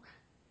skill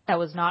that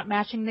was not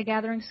matching the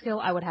gathering skill,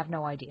 I would have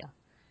no idea.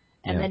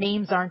 And the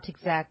names aren't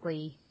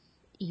exactly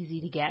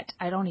easy to get.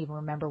 I don't even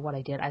remember what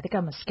I did. I think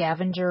I'm a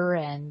scavenger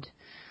and...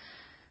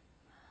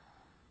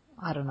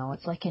 I don't know.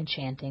 It's like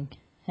enchanting.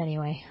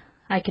 Anyway,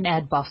 I can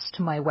add buffs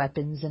to my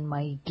weapons and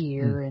my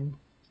gear and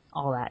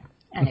all that.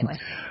 Anyway.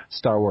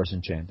 Star Wars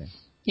enchanting.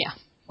 Yeah.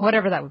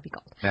 Whatever that would be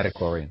called.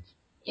 Metachlorians.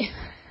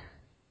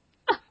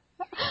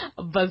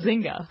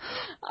 Bazinga.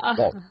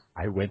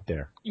 I went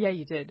there. Yeah,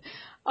 you did.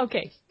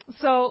 Okay,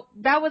 so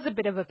that was a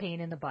bit of a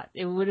pain in the butt.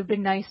 It would have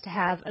been nice to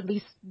have at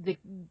least the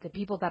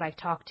people that I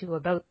talked to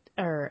about,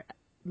 or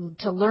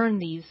to learn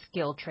these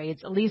skill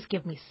trades, at least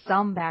give me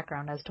some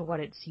background as to what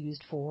it's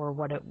used for,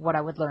 what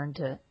I would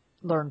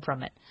learn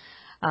from it.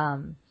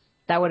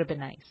 That would have been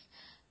nice.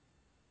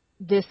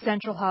 This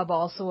central hub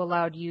also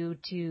allowed you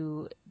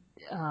to,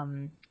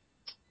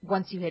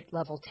 once you hit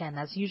level 10,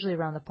 that's usually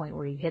around the point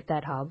where you hit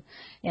that hub,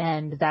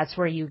 and that's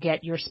where you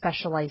get your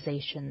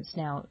specializations.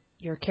 Now,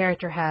 your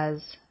character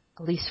has,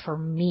 at least for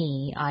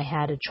me, I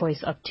had a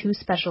choice of 2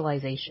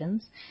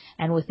 specializations,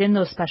 and within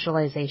those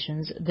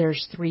specializations,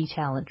 there's 3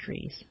 talent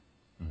trees.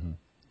 Mm-hmm.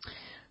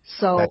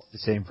 So that's the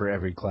same for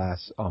every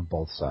class on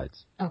both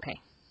sides. Okay.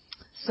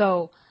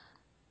 So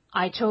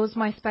I chose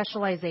my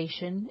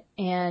specialization,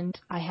 and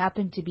I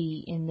happened to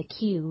be in the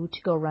queue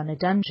to go run a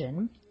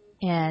dungeon.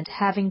 And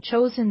having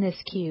chosen this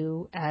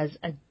queue as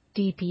a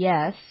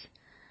DPS,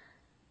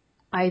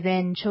 I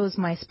then chose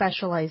my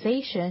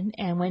specialization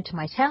and went to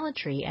my talent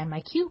tree, and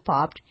my queue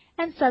popped,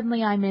 and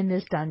suddenly I'm in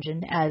this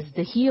dungeon as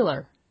the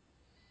healer.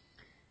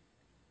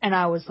 And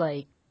I was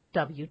like,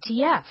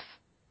 WTF?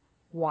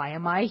 Why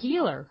am I a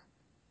healer?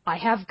 I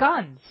have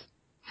guns.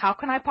 How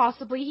can I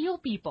possibly heal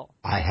people?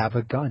 I have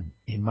a gun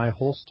in my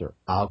holster.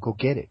 I'll go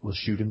get it. We'll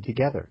shoot them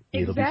together.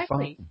 It'll be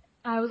fun.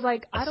 I was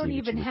like, I don't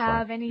even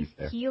have any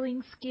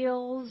healing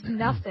skills,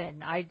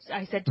 nothing. I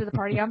said to the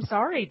party, I'm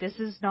sorry, this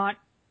is not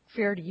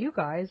fair to you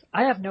guys.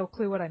 I have no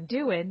clue what I'm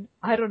doing.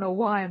 I don't know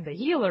why I'm the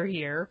healer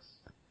here.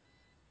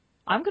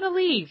 I'm going to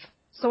leave.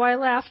 So I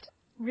left,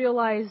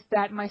 realized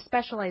that my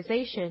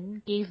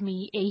specialization gave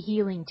me a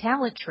healing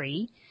talent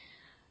tree,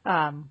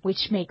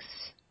 which makes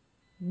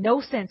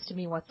no sense to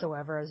me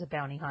whatsoever as a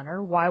bounty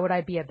hunter. Why would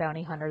I be a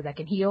bounty hunter that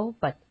can heal?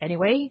 But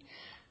anyway,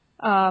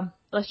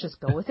 let's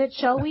just go with it,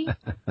 shall we?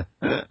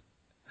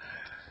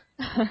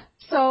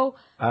 So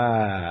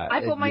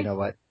I put my. You know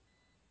what?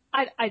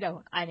 I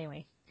don't.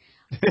 Anyway,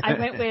 I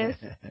went with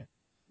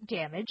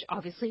damage,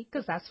 obviously,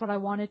 because that's what I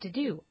wanted to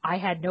do. I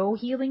had no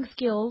healing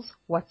skills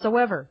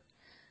whatsoever.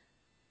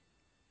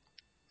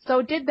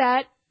 So did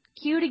that,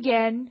 queued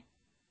again.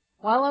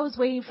 While I was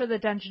waiting for the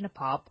dungeon to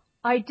pop,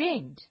 I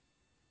dinged.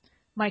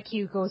 My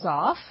queue goes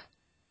off,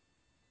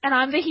 and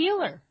I'm the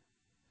healer.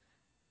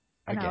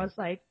 And I was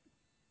like,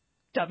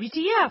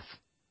 WTF?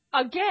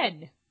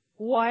 Again?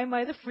 Why am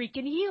I the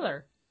freaking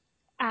healer?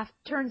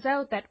 Turns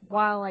out that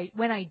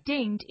when I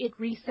dinged, it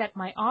reset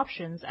my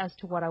options as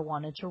to what I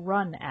wanted to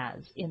run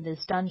as in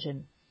this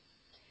dungeon.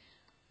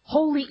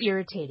 Wholly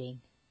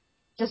irritating.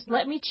 Just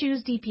let me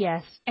choose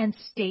DPS and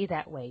stay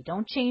that way.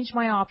 Don't change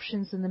my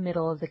options in the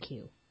middle of the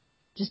queue.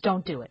 Just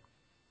don't do it.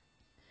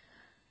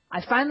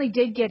 I finally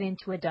did get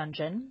into a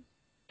dungeon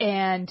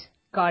and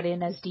got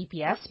in as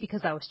DPS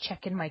because I was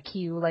checking my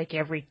queue like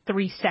every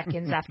 3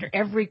 seconds after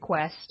every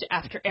quest,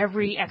 after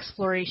every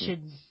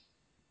exploration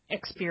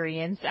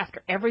experience,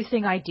 after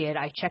everything I did.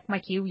 I checked my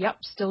queue. Yep,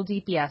 still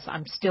DPS.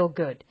 I'm still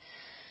good.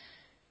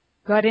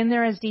 Got in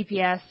there as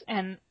DPS,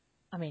 and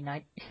I mean,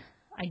 I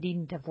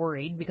needn't have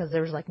worried because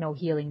there was like no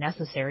healing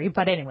necessary.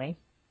 But anyway,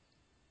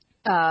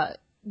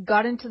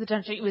 got into the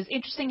dungeon. It was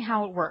interesting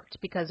how it worked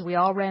because we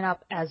all ran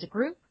up as a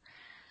group,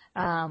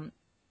 and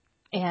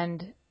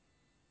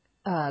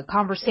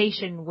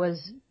conversation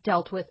was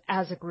dealt with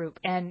as a group.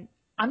 And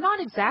I'm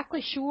not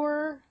exactly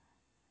sure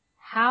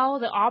how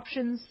the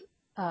options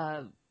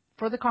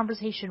for the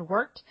conversation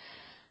worked.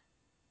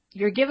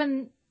 You're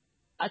given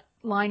a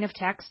line of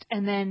text,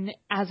 and then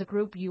as a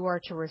group you are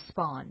to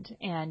respond.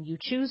 And you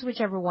choose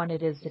whichever one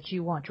it is that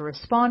you want to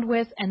respond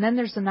with, and then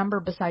there's a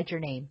number beside your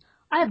name.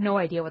 I have no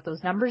idea what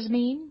those numbers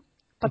mean,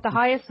 but the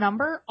highest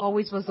number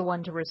always was the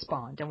one to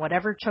respond, and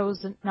whatever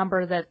chosen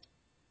number that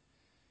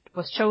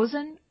was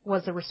chosen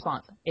was the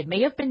response. It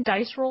may have been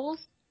dice rolls.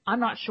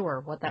 I'm not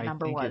sure what that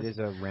number was. I think it is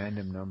a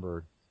random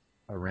number.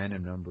 A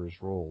random number is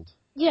rolled.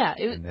 Yeah.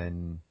 And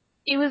then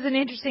it was an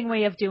interesting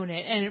way of doing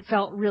it, and it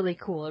felt really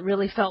cool. It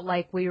really felt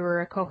like we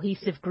were a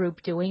cohesive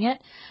group doing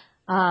it.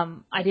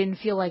 I didn't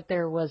feel like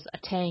there was a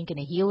tank and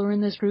a healer in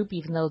this group,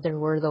 even though there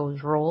were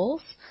those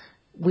roles.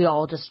 We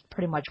all just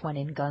pretty much went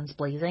in guns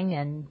blazing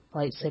and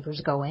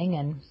lightsabers going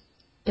and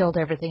killed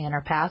everything in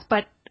our path.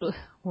 But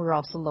we're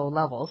also low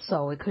level,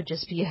 so it could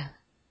just be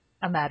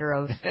a matter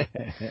of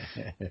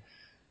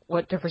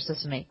what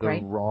differences to make,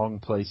 right? The wrong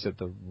place at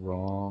the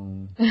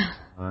wrong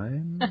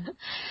time.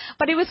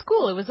 But it was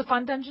cool. It was a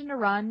fun dungeon to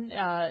run.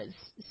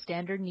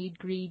 Standard need,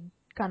 greed,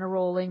 kind of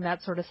rolling,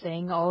 that sort of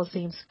thing. All the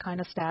same kind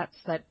of stats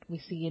that we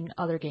see in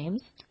other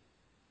games.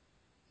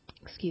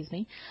 Excuse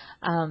me.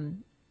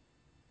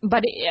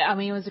 But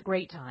it was a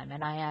great time,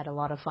 and I had a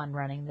lot of fun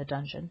running the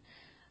dungeon.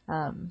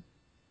 I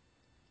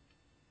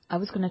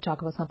was going to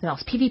talk about something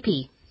else.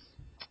 PvP.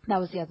 That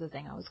was the other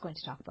thing I was going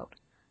to talk about.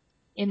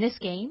 In this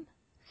game,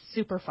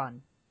 super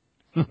fun.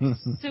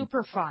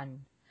 Super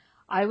fun.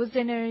 I was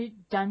in a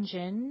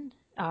dungeon,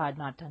 I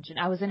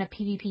was in a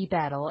PvP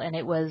battle, and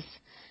it was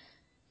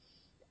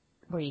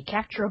where you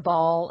capture a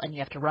ball and you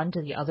have to run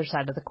to the other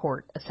side of the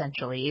court,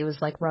 essentially. It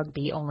was like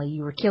rugby, only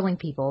you were killing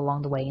people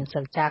along the way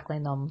instead of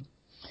tackling them.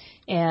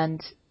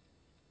 And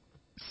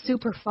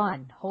super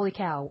fun. Holy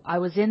cow. I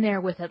was in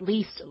there with at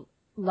least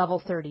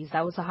level 30s.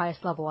 That was the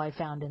highest level I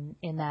found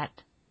in that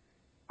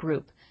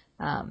group.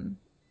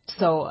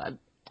 So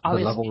the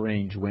level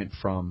range went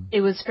from...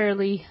 It was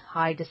fairly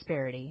high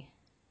disparity.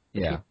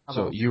 Yeah.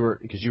 So you were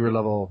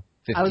level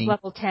 15? I was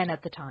level 10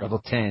 at the time.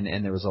 Level 10,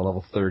 and there was a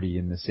level 30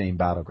 in the same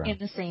battleground. In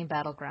the same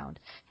battleground.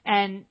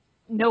 And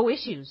no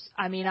issues.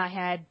 I mean, I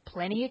had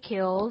plenty of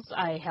kills.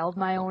 I held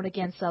my own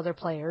against other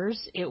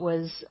players. It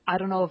was, I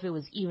don't know if it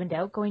was evened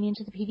out going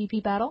into the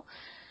PvP battle.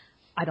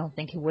 I don't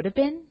think it would have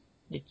been.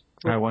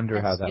 I wonder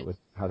how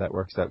that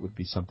works. That would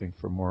be something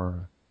for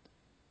more...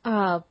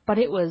 But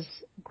it was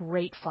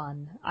great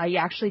fun. I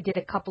actually did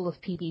a couple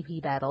of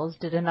PvP battles.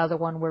 Did another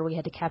one where we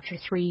had to capture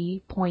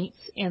 3 points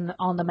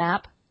on the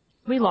map.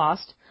 We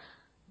lost,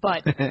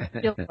 but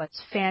it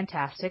was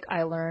fantastic.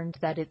 I learned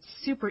that it's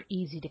super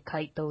easy to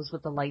kite those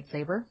with the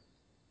lightsaber.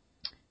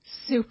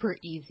 Super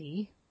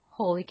easy.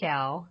 Holy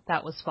cow,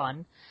 that was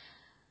fun.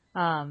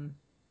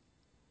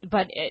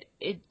 But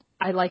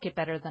I like it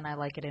better than I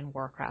like it in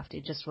Warcraft.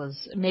 It just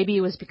was, maybe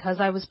it was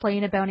because I was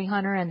playing a bounty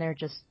hunter and they're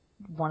just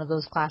one of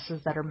those classes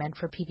that are meant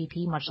for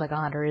PvP, much like a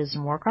hunter is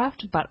in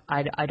Warcraft, but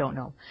I don't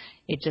know.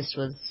 It just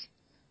was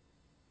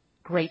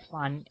great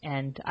fun,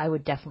 and I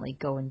would definitely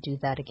go and do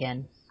that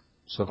again.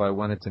 So if I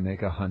wanted to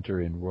make a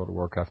hunter in World of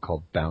Warcraft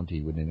called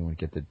Bounty, would anyone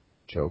get the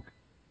joke?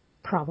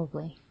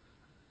 Probably.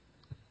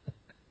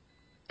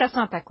 That's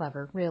not that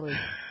clever, really.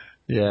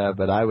 Yeah,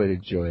 but I would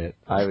enjoy it.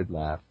 I would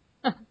laugh.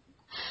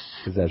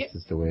 Because that's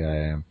just the way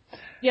I am.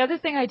 The other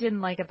thing I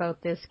didn't like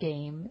about this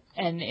game,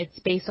 and it's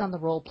based on the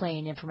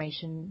role-playing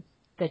information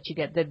that you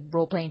get, the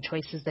role-playing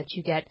choices that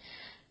you get,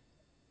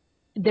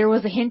 there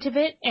was a hint of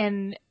it,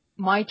 and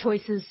my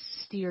choices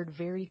steered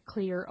very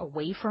clear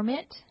away from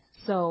it.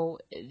 So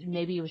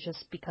maybe it was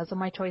just because of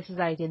my choices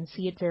I didn't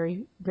see it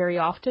very, very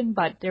often,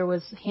 but there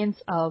was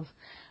hints of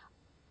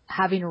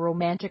having a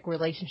romantic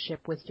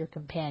relationship with your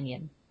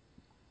companion.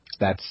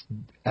 That's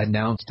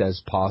announced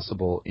as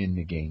possible in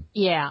the game.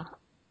 Yeah.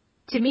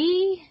 To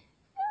me,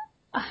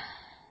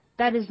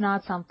 that is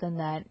not something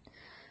that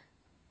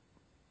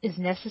is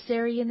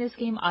necessary in this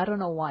game. I don't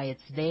know why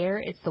it's there.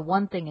 It's the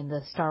one thing in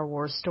the Star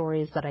Wars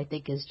stories that I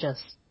think is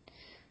just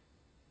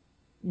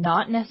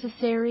not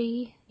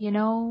necessary, you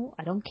know?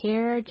 I don't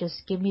care.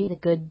 Just give me the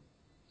good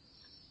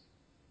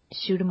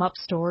shoot 'em up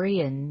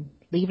story and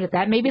leave it at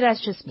that. Maybe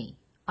that's just me.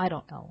 I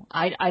don't know.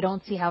 I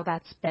don't see how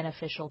that's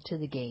beneficial to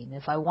the game.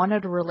 If I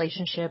wanted a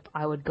relationship,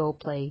 I would go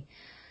play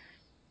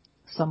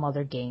some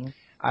other game.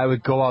 I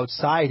would go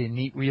outside and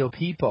meet real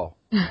people.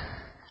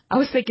 I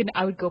was thinking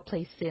I would go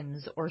play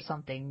Sims or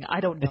something. I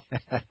don't know.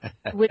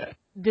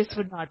 This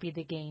would not be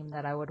the game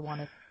that I would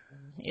want to.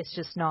 It's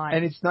just not.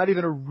 And it's not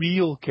even a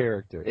real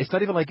character. It's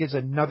not even like it's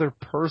another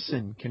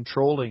person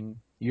controlling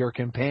your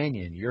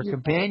companion. Your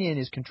companion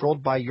is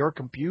controlled by your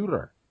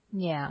computer.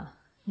 Yeah.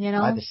 You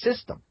know? By the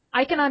system.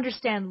 I can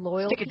understand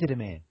loyalty Stick it to the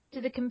man.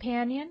 to the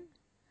companion,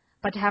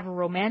 but to have a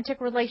romantic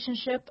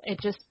relationship, it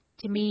just,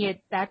 to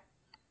me, that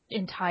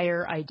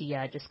entire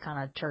idea just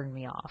kind of turned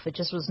me off. It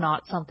just was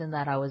not something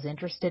that I was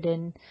interested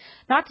in.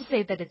 Not to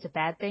say that it's a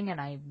bad thing,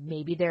 and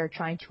maybe they're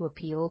trying to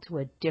appeal to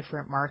a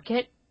different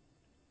market.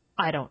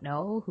 I don't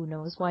know. Who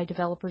knows why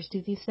developers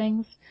do these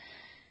things?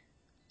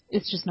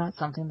 It's just not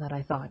something that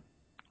I thought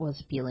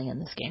was appealing in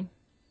this game.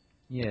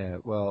 Yeah,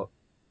 well,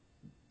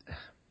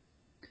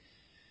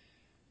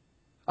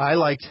 I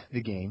liked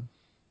the game.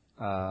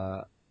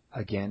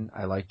 Again,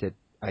 I liked it.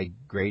 I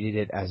graded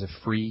it as a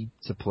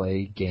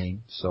free-to-play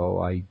game, so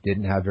I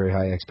didn't have very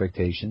high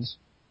expectations.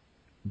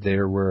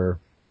 There were,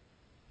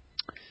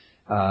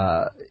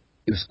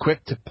 it was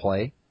quick to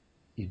play.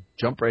 You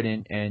jump right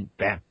in and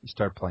bam, you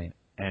start playing.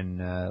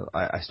 And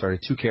I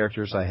started 2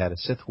 characters. I had a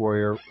Sith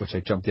Warrior, which I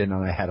jumped in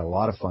and I had a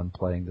lot of fun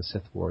playing the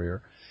Sith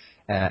Warrior.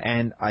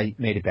 And I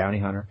made a Bounty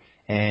Hunter.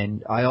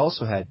 And I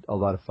also had a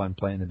lot of fun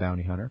playing the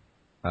Bounty Hunter.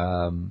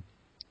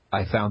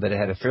 I found that it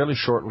had a fairly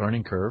short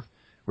learning curve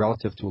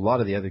relative to a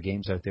lot of the other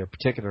games out there,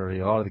 particularly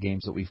a lot of the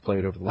games that we've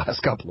played over the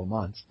last couple of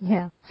months.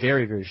 Yeah.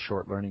 Very, very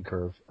short learning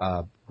curve.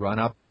 Run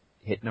up,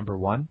 hit number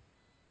 1.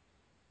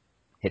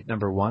 Hit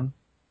number 1.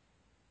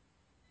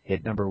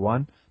 Hit number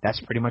 1.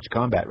 That's pretty much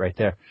combat right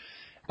there.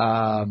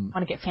 Want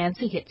to get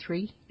fancy? Hit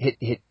 3.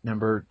 Hit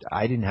number.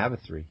 I didn't have a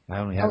 3. I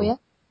only had. Oh yeah.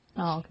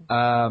 Oh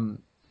okay.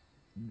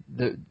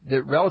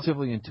 They're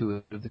relatively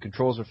intuitive. The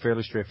controls are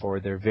fairly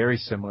straightforward. They're very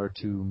similar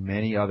to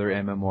many other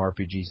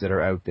MMORPGs that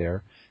are out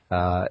there.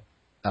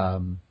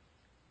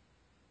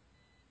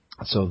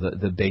 So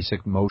the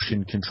basic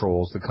motion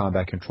controls, the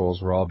combat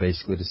controls, were all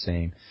basically the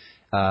same.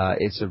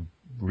 It's a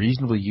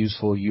reasonably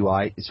useful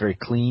UI. It's very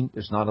clean.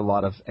 There's not a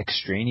lot of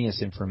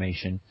extraneous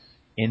information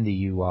in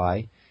the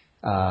UI.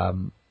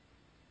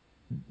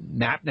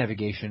 Map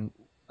navigation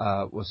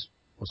was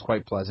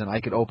quite pleasant. I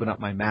could open up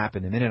my map,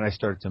 and the minute I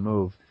started to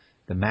move,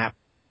 the map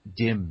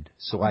dimmed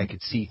so I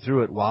could see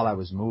through it while I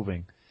was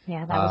moving.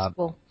 Yeah, that was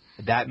cool.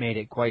 That made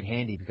it quite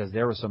handy because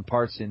there were some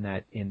parts in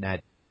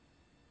that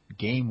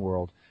game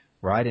world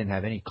where I didn't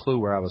have any clue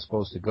where I was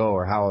supposed to go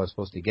or how I was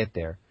supposed to get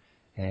there.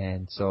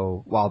 And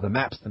so while the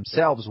maps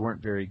themselves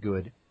weren't very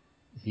good,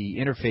 the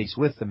interface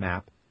with the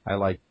map, I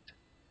liked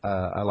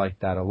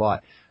that a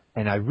lot.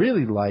 And I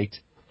really liked,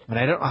 and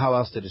I don't know how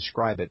else to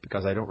describe it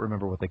because I don't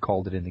remember what they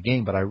called it in the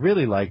game, but I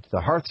really liked the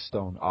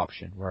Hearthstone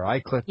option where I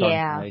clicked on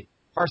my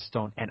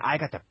Hearthstone and I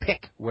got to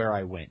pick where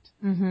I went.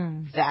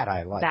 Mm-hmm. That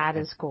I liked. That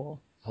is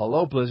cool.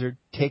 Hello, Blizzard.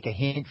 Take a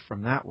hint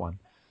from that one.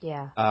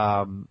 Yeah.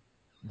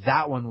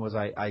 That one was,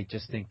 I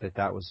just think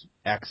that was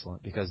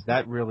excellent because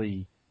that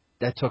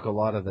took a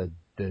lot of the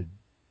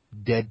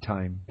dead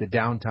time, the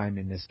downtime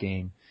in this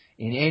game.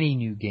 In any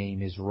new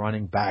game is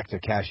running back to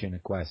cash in a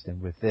quest.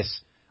 And with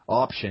this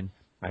option,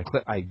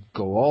 I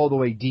go all the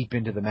way deep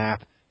into the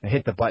map, I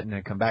hit the button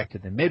and come back to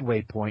the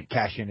midway point,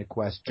 cash in a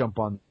quest, jump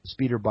on the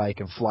speeder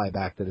bike and fly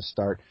back to the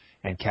start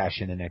and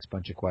cash in the next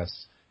bunch of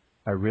quests.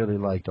 I really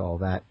liked all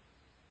that.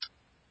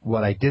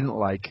 What I didn't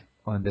like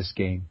on this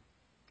game,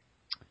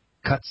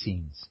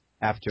 cutscenes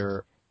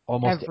after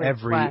almost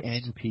every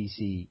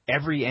NPC.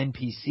 Every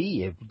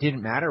NPC, it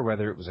didn't matter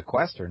whether it was a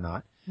quest or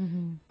not.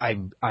 Mm-hmm.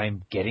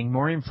 I'm getting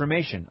more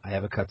information. I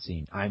have a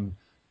cutscene. I'm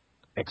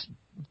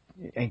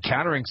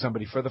encountering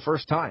somebody for the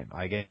first time.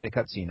 I get a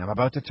cutscene. I'm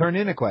about to turn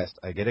in a quest.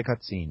 I get a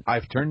cutscene.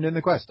 I've turned in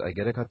the quest. I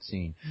get a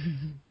cutscene.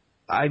 Mm-hmm.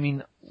 I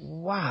mean,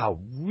 wow,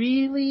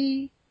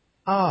 really?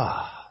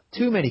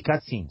 Too many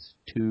cutscenes.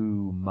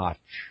 Too much.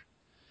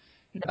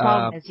 The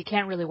problem is you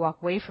can't really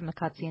walk away from the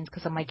cutscenes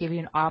because it might give you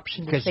an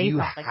option to say something.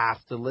 Because you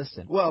have to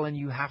listen. Well, and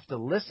you have to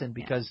listen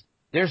because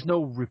there's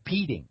no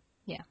repeating.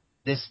 Yeah.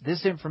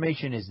 This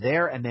information is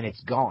there and then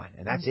it's gone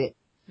and that's it,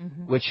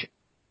 which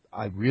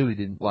I really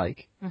didn't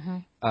like.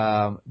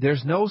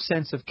 There's no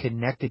sense of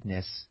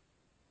connectedness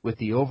with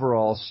the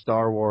overall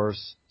Star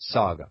Wars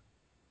saga.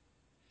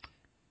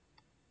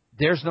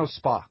 There's no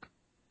Spock.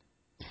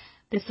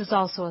 This is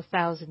also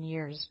 1,000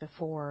 years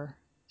before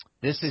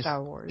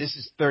Star Wars. This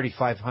is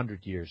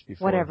 3,500 years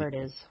before. Whatever it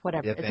is.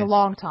 Whatever. It's a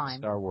long time.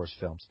 Star Wars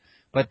films.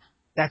 But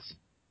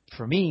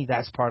for me,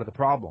 that's part of the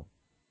problem.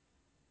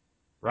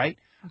 Right?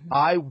 Mm-hmm.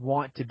 I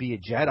want to be a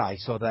Jedi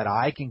so that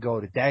I can go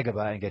to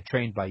Dagobah and get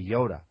trained by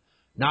Yoda.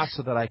 Not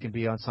so that I can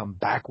be on some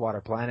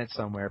backwater planet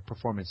somewhere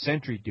performing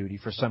sentry duty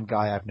for some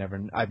guy I've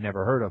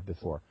never heard of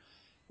before.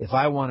 If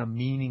I want a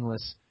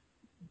meaningless,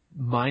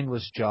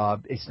 mindless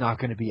job, it's not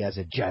going to be as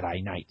a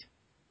Jedi Knight.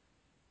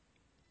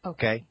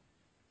 Okay?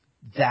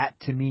 That,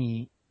 to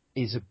me,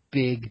 is a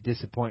big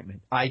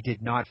disappointment. I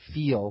did not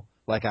feel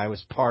like I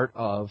was part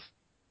of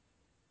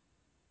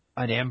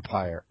an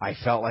empire. I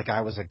felt like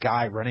I was a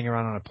guy running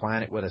around on a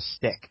planet with a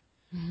stick.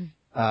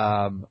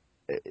 Mm-hmm.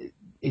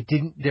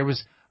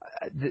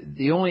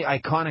 The only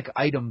iconic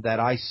item that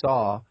I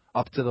saw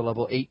up to the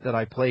level 8 that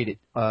I played it,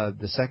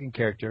 the second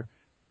character,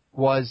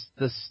 was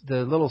the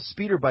little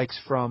speeder bikes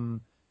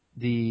from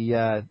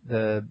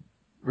the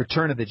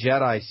Return of the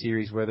Jedi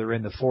series, where they're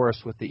in the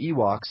forest with the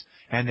Ewoks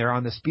and they're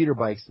on the speeder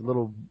bikes, the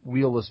little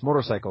wheelless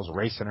motorcycles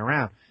racing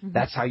around. Mm-hmm.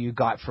 That's how you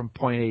got from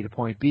point A to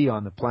point B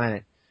on the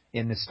planet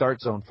in the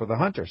start zone for the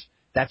hunters.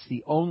 That's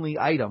the only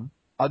item,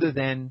 other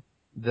than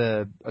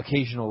the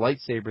occasional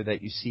lightsaber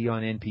that you see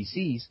on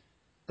NPCs.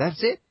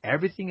 That's it.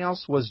 Everything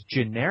else was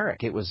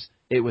generic. It was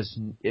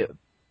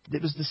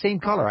the same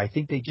color. I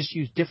think they just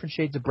used different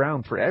shades of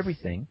brown for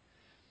everything.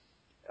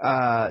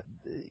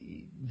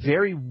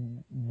 Very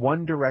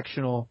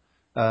one-directional.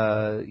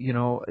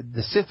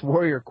 The Sith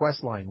Warrior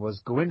quest line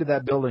was go into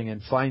that building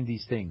and find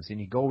these things,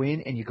 and you go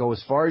in and you go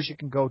as far as you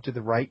can go to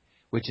the right,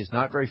 which is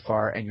not very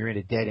far, and you're in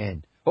a dead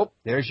end. Oh,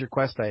 there's your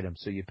quest item,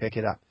 so you pick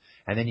it up,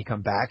 and then you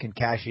come back and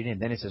cash it in.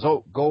 Then it says,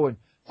 oh, go and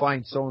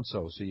find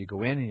so-and-so. So you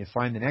go in and you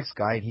find the next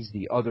guy, and he's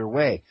the other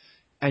way.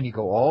 And you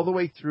go all the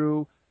way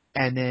through,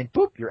 and then,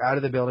 boop, you're out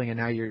of the building, and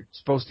now you're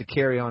supposed to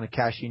carry on and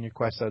cash in your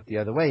quest out the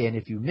other way. And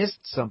if you missed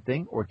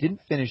something or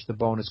didn't finish the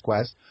bonus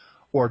quest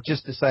or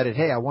just decided,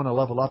 hey, I want to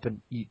level up,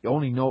 and you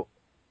only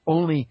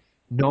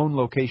known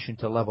location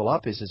to level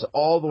up is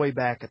all the way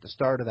back at the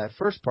start of that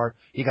first part.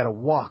 You got to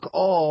walk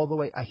all the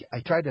way.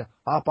 I tried to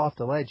hop off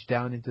the ledge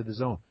down into the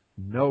zone.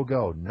 No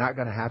go. Not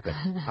going to happen.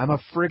 I'm a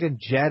friggin'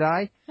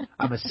 Jedi.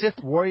 I'm a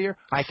Sith warrior.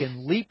 I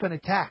can leap and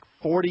attack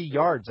 40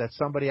 yards at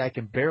somebody I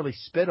can barely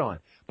spit on,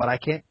 but I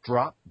can't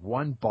drop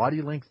one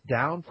body length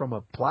down from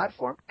a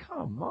platform?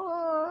 Come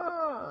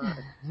on.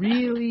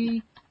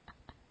 Really?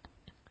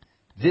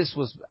 These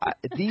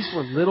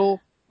were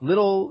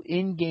little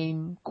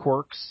in-game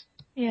quirks.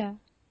 Yeah.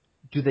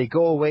 Do they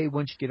go away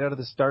once you get out of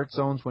the start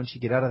zones, once you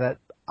get out of that?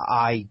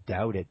 I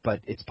doubt it,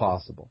 but it's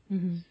possible.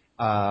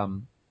 Mm-hmm.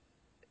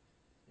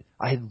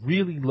 I had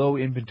really low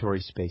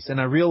inventory space,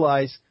 and I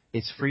realize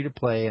it's free to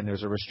play and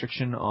there's a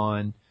restriction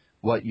on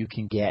what you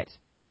can get.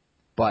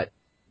 But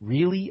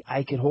really,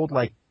 I could hold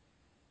like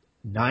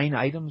 9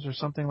 items or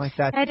something like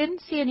that. I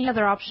didn't see any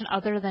other option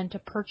other than to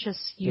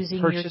purchase using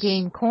your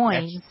game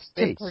coins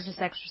to purchase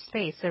extra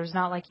space. There's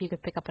not like you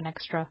could pick up an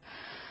extra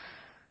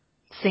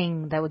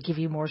thing that would give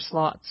you more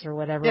slots or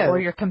whatever, or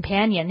your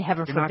companion,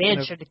 heaven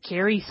forbid, should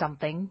carry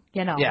something,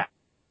 Yeah.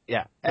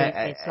 Yeah.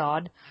 It's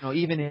odd.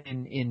 Even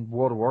in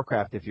World of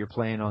Warcraft, if you're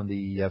playing on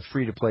the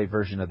free-to-play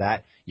version of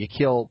that, you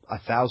kill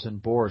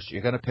 1,000 boars,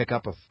 you're going to pick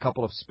up a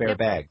couple of spare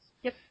bags.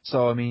 Yep.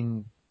 So, I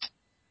mean,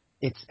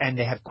 and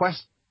they have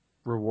quest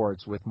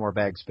rewards with more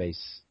bag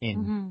space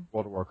in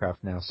World of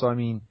Warcraft now. So, I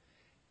mean,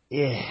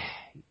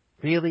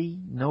 really,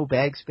 no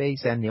bag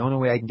space, and the only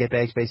way I can get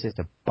bag space is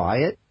to buy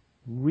it?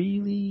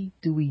 Really?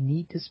 Do we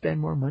need to spend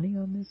more money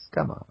on this?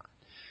 Come on.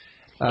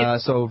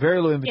 So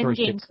very low inventory.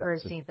 In-game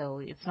currency, though,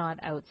 it's not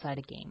outside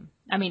a game.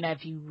 I mean,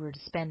 if you were to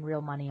spend real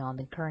money on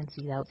the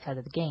currency outside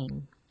of the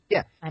game.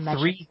 Yeah,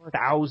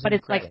 3,000. But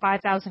it's like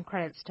 5,000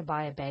 credits to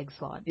buy a bag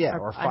slot. Yeah,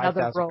 or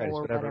 5,000 credits,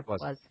 whatever it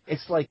was.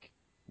 It's like,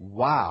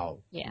 wow.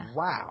 Yeah.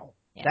 Wow.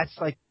 Yeah. That's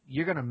like,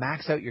 you're going to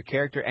max out your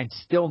character and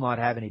still not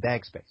have any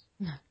bag space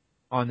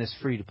on this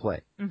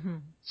free-to-play. Mm-hmm.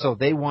 So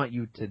they want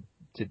you to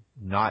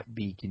not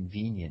be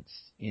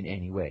convenienced in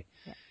any way.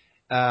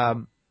 Yeah.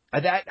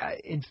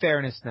 In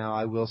fairness now,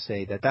 I will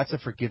say that's a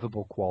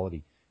forgivable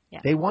quality. Yeah.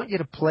 They want you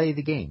to play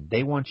the game.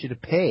 They want you to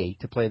pay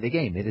to play the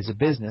game. It is a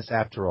business,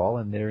 after all,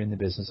 and they're in the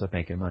business of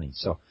making money.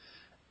 So,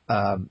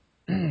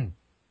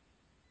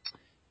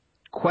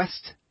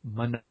 quest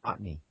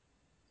monotony.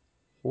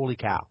 Holy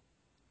cow.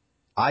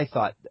 I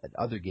thought that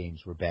other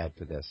games were bad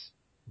for this.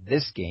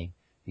 This game,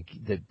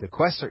 the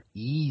quests are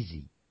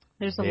easy.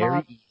 There's a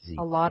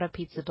lot of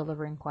pizza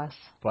delivering quests.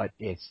 But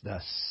it's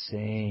the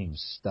same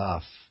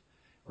stuff.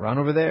 Run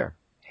over there.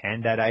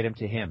 Hand that item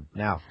to him.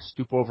 Now,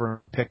 stoop over and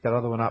pick that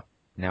other one up.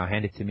 Now,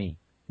 hand it to me.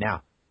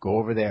 Now, go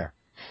over there.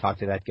 Talk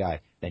to that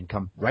guy. Then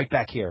come right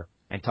back here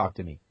and talk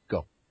to me.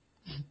 Go.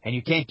 And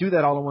you can't do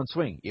that all in one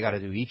swing. You got to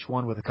do each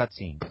one with a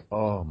cutscene.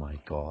 Oh, my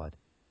God.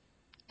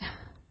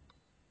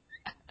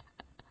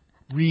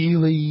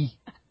 Really?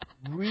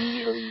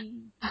 Really?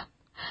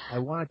 I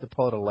wanted to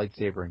pull out a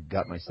lightsaber and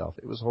gut myself.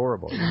 It was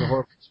horrible. It was a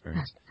horrible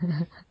experience.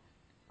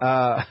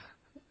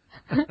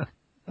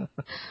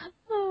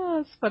 Oh,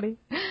 that's funny.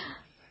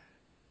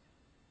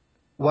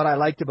 What I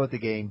liked about the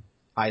game,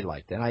 I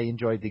liked, and I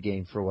enjoyed the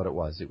game for what it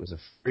was. It was a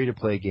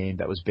free-to-play game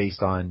that was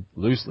based on,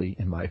 loosely,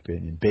 in my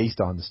opinion, based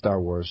on the Star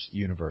Wars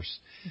universe.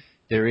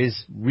 There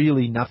is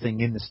really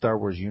nothing in the Star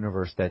Wars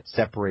universe that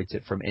separates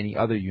it from any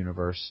other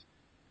universe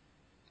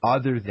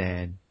other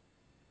than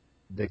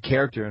the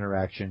character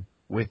interaction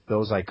with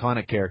those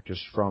iconic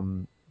characters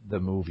from the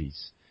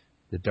movies.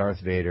 The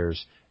Darth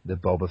Vaders, the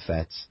Boba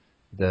Fetts,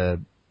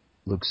 the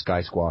Luke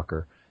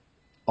Skywalker,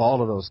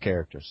 all of those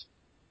characters.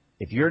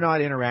 If you're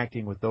not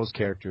interacting with those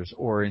characters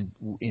or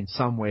in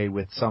some way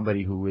with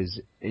somebody who is,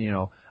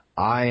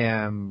 I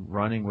am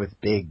running with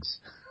Biggs.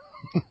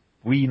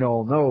 We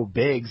all know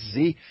Biggs.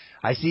 See,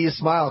 I see a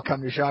smile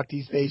come to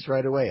Shakti's face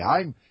right away.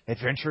 I'm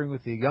adventuring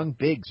with the young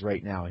Biggs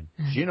right now, and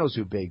she knows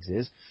who Biggs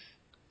is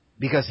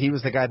because he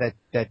was the guy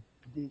that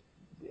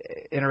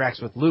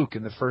interacts with Luke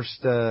in the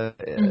first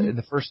in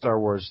the first Star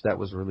Wars that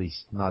was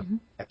released, not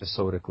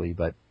episodically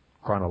but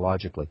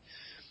chronologically.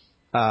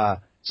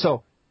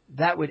 So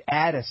that would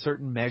add a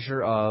certain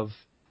measure of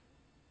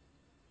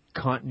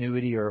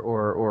continuity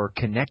or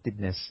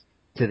connectedness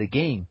to the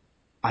game.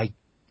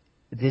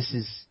 This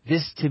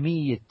to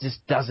me, it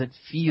just doesn't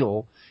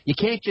feel. You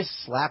can't just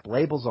slap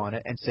labels on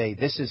it and say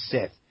this is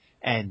Sith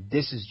and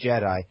this is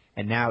Jedi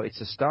and now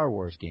it's a Star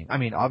Wars game. I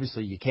mean,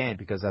 obviously you can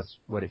because that's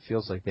what it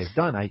feels like they've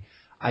done.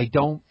 I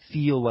don't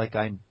feel like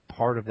I'm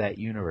part of that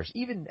universe.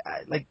 Even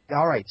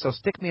all right, so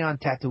stick me on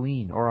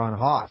Tatooine or on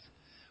Hoth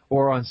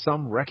or on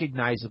some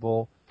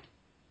recognizable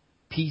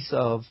piece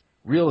of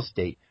real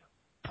estate.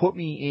 Put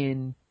me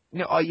in.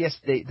 Oh yes,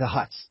 the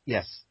huts.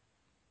 Yes.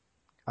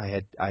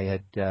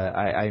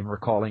 I'm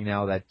recalling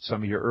now that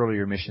some of your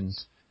earlier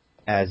missions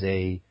as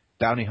a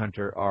bounty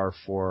hunter are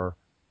for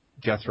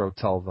Jethro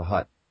Tull the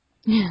Hutt.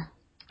 Yeah.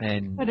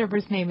 And whatever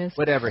his name is.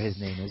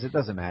 It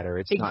doesn't matter.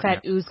 It's big not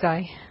fat ooze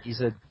guy. He's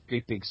a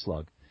great big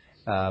slug.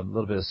 A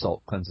little bit of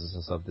salt cleanses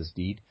us of this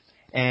deed,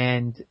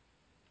 and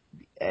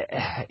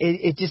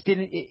it just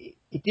didn't. It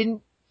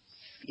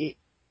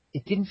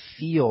didn't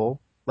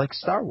feel like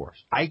Star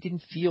Wars. I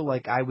didn't feel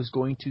like I was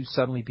going to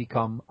suddenly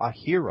become a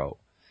hero.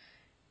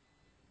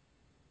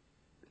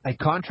 I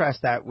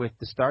contrast that with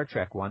the Star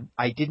Trek one.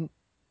 I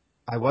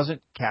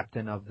wasn't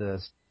captain of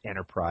the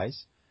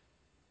Enterprise,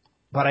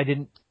 but I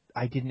didn't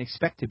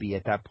expect to be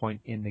at that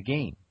point in the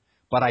game.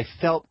 But I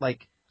felt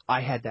like I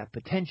had that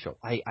potential.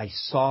 I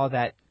saw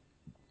that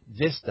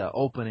vista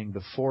opening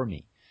before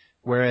me.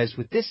 Whereas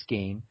with this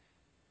game,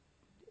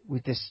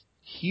 with this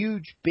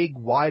huge, big,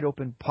 wide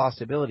open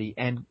possibility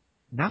and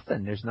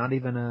nothing, there's not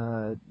even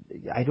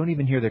I don't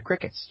even hear the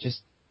crickets,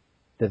 just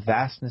the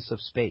vastness of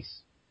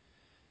space.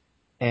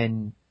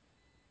 And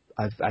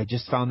I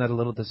just found that a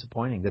little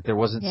disappointing that there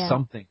wasn't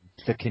something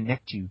to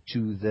connect you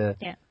to the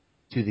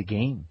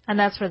game. And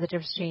that's where the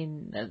difference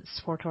between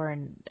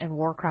SWTOR and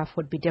Warcraft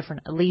would be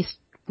different. At least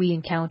we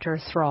encounter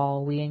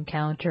Thrall, we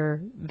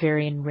encounter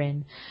Varian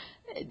Wryn.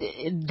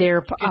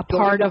 They're a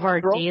part of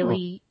our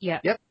daily.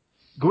 Yeah. Yep.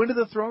 Go into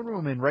the throne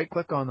room and right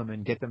click on them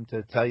and get them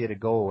to tell you to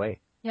go away.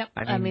 Yep.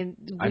 I mean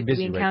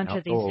we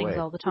encounter these things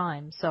all the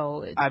time.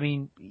 So I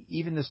mean,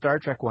 even the Star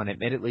Trek one,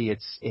 admittedly,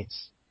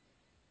 it's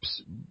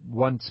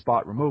one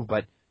spot removed,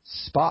 but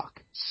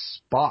Spock,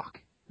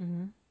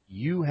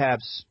 you have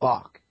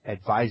Spock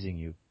advising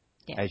you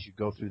as you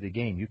go through the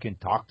game. You can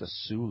talk to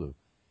Sulu.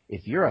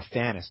 If you're a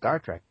fan of Star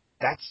Trek,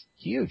 that's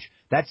huge.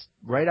 That's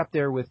right up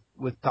there with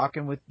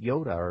talking with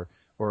Yoda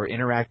or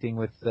interacting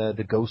with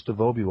the ghost of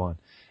Obi-Wan.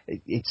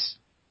 It's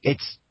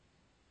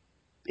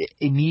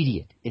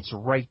immediate. It's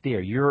right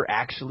there. You're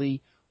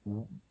actually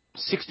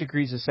 6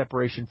 degrees of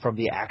separation from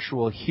the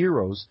actual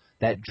heroes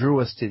that drew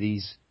us to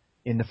these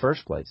in the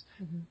first place.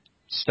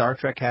 Star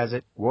Trek has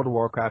it. World of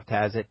Warcraft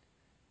has it.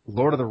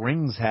 Lord of the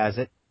Rings has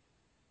it.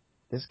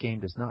 This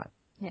game does not.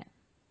 Yeah.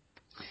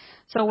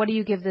 So what do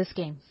you give this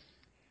game?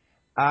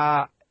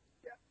 I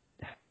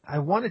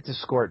wanted to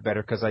score it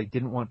better because I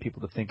didn't want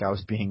people to think I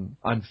was being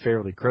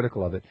unfairly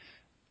critical of it.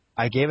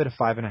 I gave it a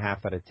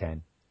 5.5 out of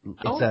 10.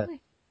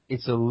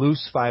 It's a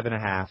loose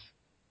 5.5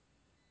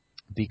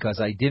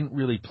 because I didn't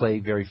really play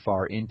very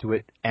far into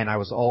it, and I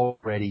was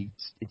already,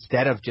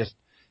 instead of just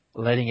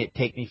letting it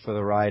take me for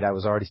the ride, I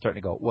was already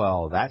starting to go,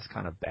 well, that's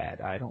kind of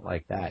bad. I don't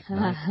like that.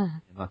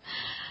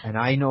 And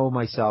I know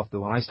myself that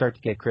when I start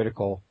to get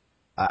critical,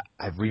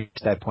 I've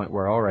reached that point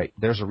where, all right,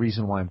 there's a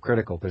reason why I'm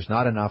critical. There's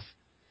not enough,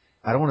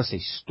 I don't want to say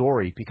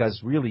story,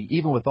 because really,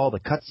 even with all the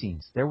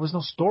cutscenes, there was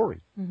no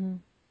story.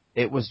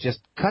 It was just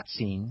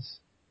cutscenes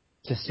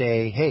to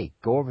say, hey,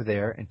 go over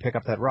there and pick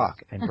up that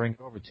rock and bring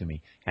it over to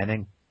me. And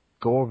then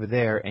go over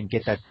there and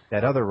get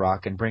that other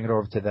rock and bring it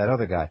over to that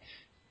other guy.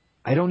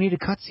 I don't need a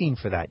cutscene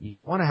for that. You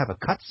want to have a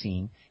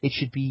cutscene, it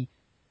should be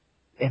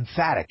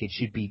emphatic. It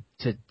should be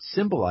to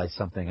symbolize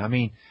something. I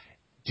mean,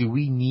 do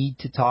we need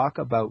to talk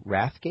about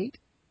Wrathgate?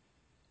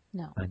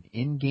 No. An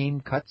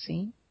in-game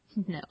cutscene?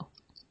 No.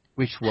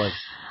 which was,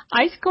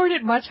 I scored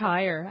it much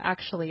higher,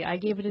 actually. I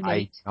gave it an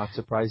 8. I'm not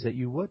surprised that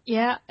you would.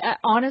 Yeah,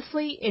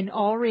 honestly, in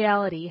all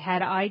reality,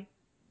 had I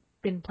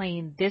been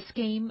playing this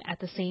game at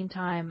the same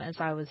time as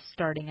I was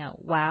starting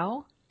out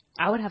WoW,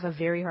 I would have a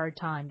very hard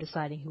time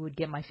deciding who would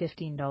get my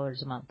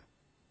 $15 a month.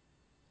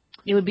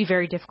 It would be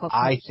very difficult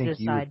for me to think you would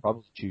decide.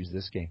 probably choose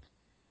this game.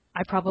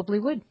 I probably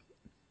would.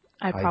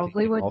 I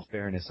probably think, would. in all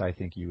fairness, I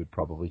think you would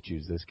probably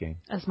choose this game.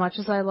 As much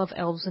as I love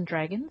Elves and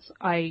Dragons,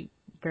 I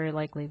very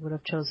likely would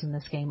have chosen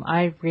this game.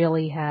 I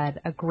really had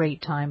a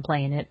great time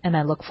playing it, and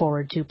I look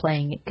forward to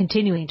playing it,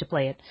 continuing to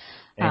play it.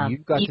 And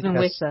even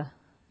with the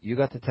you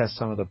got to test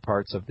some of the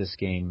parts of this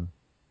game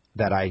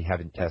that I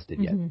haven't tested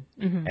yet.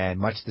 And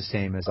much the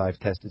same as I've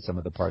tested some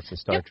of the parts of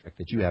Star Trek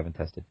that you haven't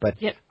tested. But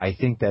I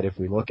think that if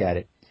we look at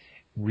it,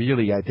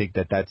 really, I think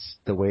that that's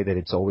the way that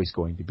it's always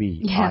going to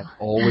be. Yeah. I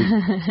always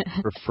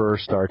prefer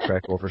Star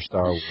Trek over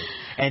Star Wars.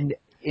 And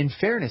in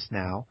fairness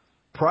now,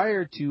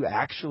 prior to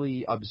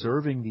actually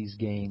observing these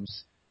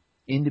games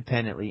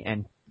independently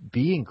and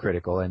being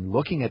critical and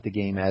looking at the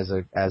game as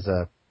a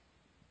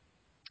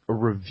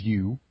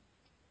review,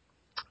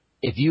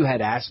 if you had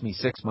asked me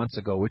 6 months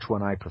ago which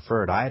one I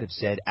preferred, I'd have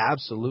said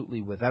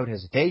absolutely without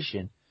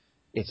hesitation,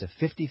 it's a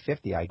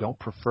 50-50. I don't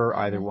prefer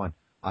either one.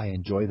 I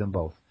enjoy them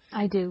both.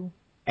 I do.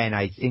 And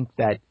I think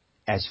that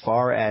as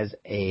far as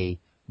a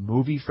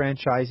movie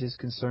franchise is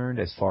concerned,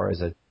 as far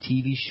as a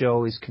TV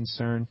show is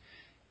concerned,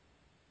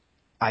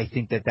 I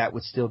think that that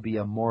would still be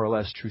a more or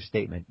less true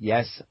statement.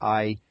 Yes,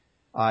 I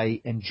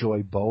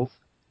enjoy both.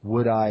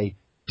 Would I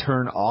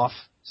turn off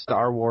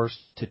Star Wars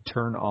to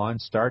turn on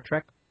Star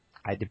Trek?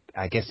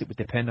 I guess it would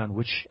depend on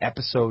which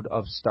episode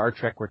of Star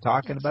Trek we're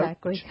talking about,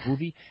 which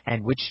movie,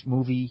 and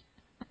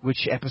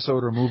which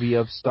episode or movie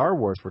of Star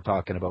Wars we're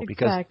talking about,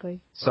 because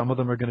some of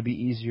them are going to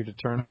be easier to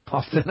turn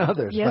off than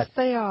others. Yes,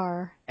 they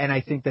are. And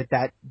I think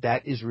that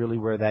is really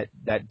where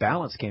that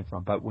balance came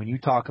from. But when you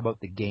talk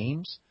about the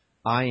games,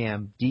 I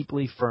am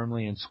deeply,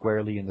 firmly, and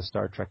squarely in the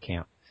Star Trek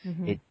camp.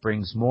 It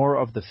brings more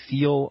of the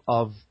feel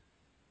of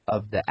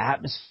the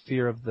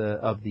atmosphere of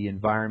the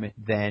environment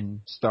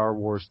than Star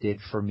Wars did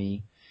for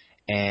me,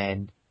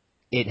 and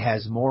it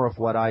has more of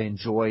what I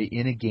enjoy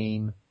in a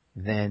game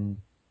than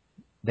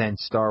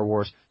Star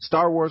Wars.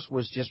 Star Wars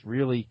was just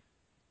really,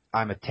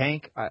 I'm a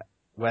tank,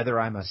 whether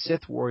I'm a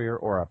Sith warrior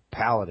or a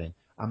paladin,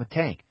 I'm a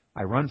tank.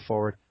 I run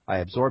forward, I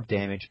absorb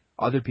damage,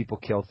 other people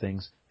kill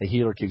things, the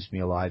healer keeps me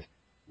alive,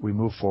 we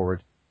move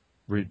forward,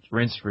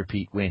 rinse,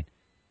 repeat, win.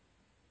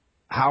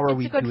 How are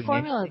we doing? It's a good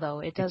formula, though.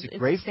 It's a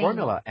great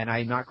formula, and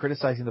I'm not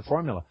criticizing the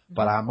formula,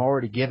 but I'm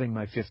already giving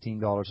my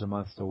 $15 a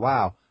month to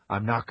WoW.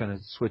 I'm not going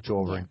to switch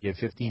over and give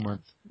 $15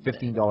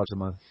 a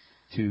month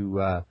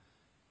to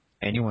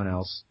anyone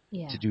else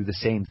to do the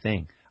same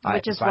thing.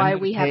 Which is why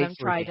we haven't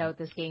tried out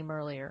this game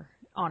earlier,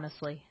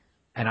 honestly.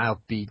 And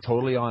I'll be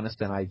totally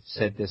honest, and I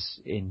said this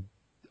in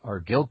our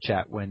guild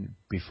chat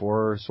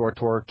before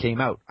SWTOR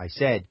came out. I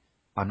said,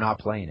 I'm not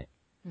playing it.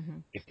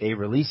 If they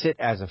release it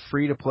as a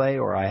free-to-play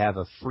or I have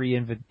a free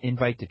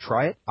invite to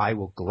try it, I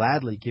will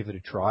gladly give it a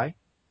try.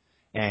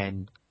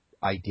 And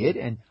I did,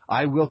 and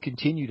I will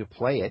continue to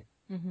play it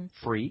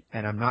free.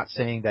 And I'm not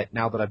saying that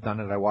now that I've done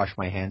it, I wash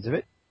my hands of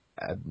it.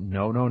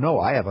 No.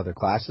 I have other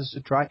classes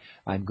to try.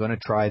 I'm going to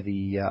try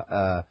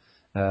the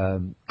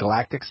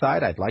Galactic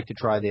side. I'd like to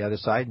try the other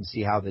side and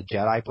see how the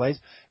Jedi plays.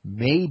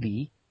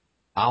 Maybe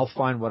I'll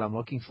find what I'm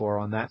looking for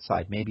on that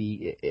side.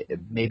 Maybe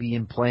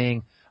in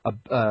playing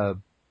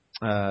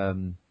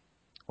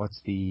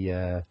what's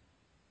the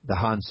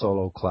Han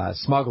Solo class?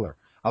 Smuggler.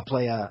 I'll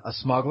play a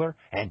smuggler,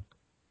 and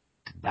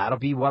that'll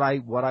be what I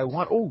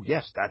want. Oh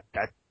yes,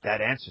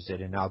 that answers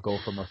it, and I'll go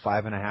from a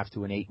 5.5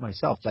 to an 8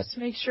 myself. But just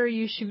make sure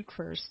you shoot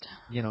first.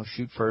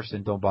 Shoot first,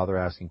 and don't bother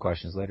asking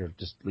questions later.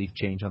 Just leave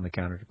change on the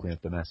counter to clean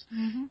up the mess.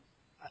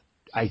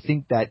 I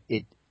think that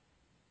it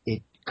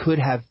could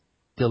have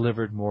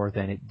delivered more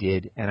than it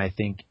did, and I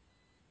think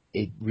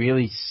it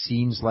really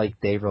seems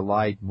like they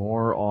relied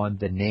more on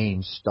the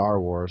name Star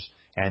Wars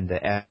and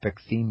the epic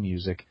theme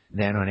music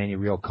than on any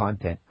real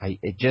content.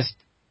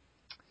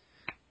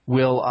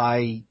 Will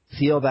I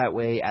feel that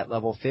way at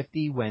level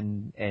 50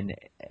 when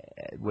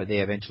they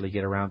eventually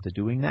get around to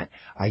doing that?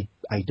 I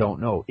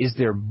don't know. Is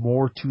there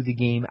more to the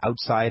game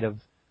outside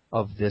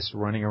of this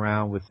running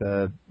around with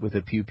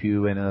a pew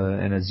pew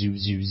and a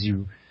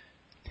zoo?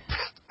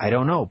 I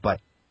don't know, but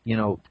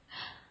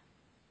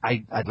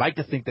I'd like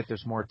to think that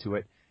there's more to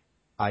it.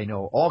 I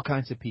know all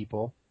kinds of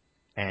people,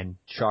 and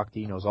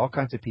Shakti knows all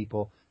kinds of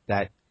people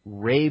that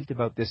raved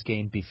about this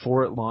game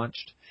before it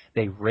launched.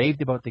 They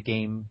raved about the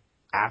game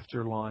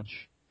after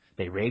launch.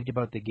 They raved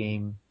about the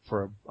game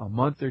for a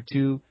month or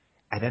two,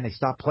 and then they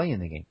stopped playing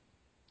the game.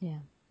 Yeah.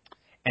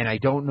 And I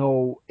don't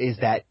know, is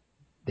that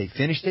they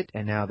finished it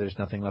and now there's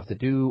nothing left to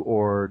do,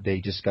 or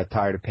they just got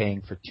tired of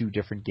paying for two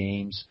different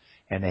games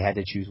and they had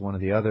to choose one or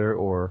the other,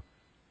 or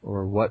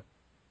what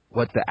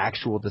the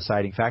actual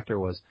deciding factor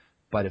was.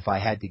 But if I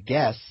had to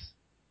guess,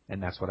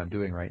 and that's what I'm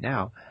doing right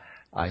now,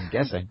 I'm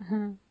guessing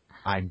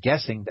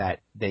that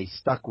they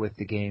stuck with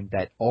the game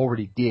that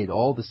already did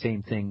all the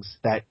same things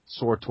that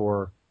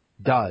SWTOR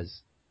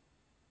does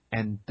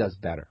and does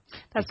better.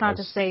 That's not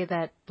to say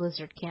that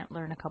Blizzard can't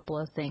learn a couple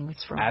of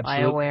things from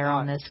Absolutely BioWare not.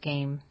 on this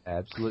game.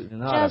 Absolutely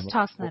not. Just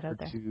tossing that out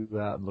there.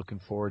 I'm looking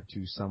forward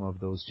to some of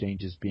those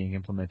changes being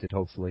implemented.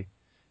 Hopefully,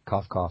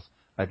 cough cough.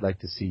 I'd like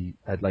to see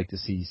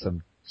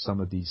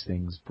some of these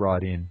things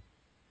brought in.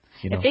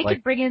 If they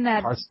could bring in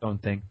that Hearthstone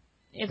thing.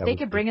 If they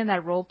could bring in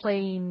that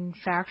role-playing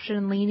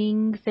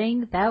faction-leaning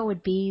thing, that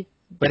would be.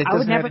 But it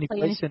doesn't have any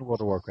place in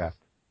World of Warcraft.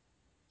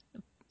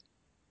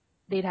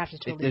 They'd have to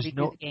totally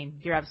redo the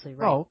game. You're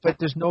absolutely right. No, but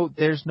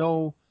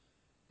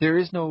there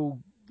is no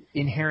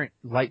inherent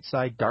light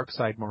side, dark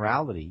side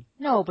morality.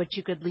 No, but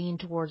you could lean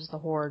towards the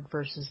Horde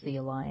versus the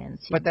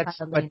Alliance. But that's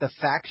the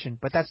faction.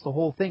 But that's the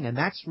whole thing, and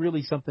that's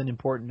really something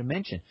important to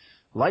mention.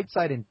 Light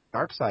side and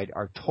dark side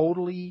are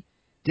totally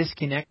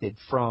disconnected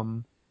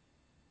from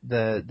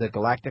the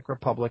Galactic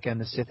Republic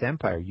and the Sith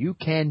Empire. You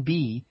can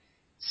be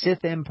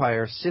Sith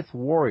Empire, Sith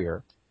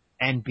warrior,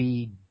 and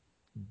be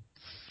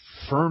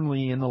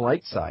firmly in the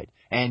light side,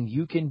 and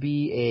you can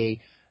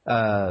be a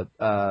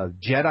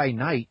Jedi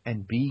Knight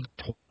and be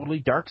totally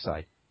dark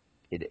side.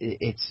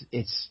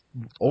 It's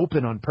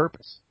open on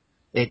purpose.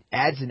 It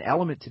adds an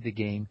element to the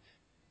game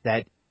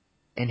that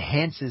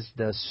enhances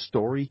the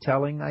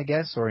storytelling, I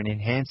guess, or it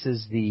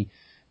enhances the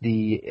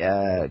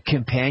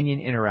companion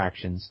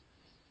interactions.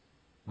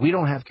 We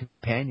don't have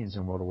companions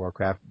in World of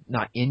Warcraft,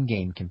 not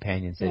in-game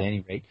companions at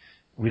any rate.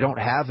 We don't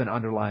have an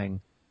underlying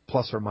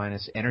plus or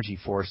minus energy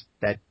force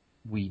that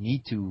we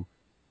need to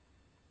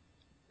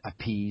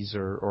appease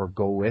or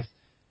go with.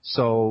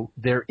 So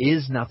there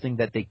is nothing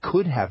that they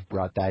could have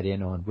brought that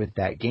in on with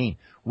that game.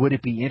 Would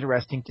it be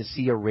interesting to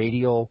see a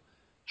radial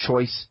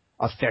choice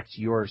affect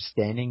your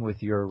standing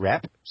with your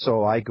rep?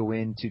 So I go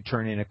in to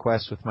turn in a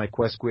quest with my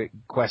quest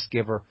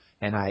giver,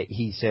 and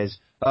he says,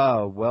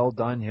 "Oh, well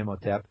done,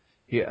 Himotep.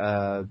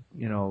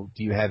 Do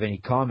you have any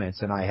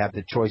comments?" And I have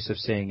the choice of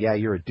saying, "Yeah,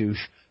 you're a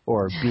douche,"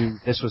 or "B,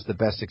 this was the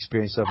best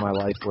experience of my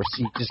life," or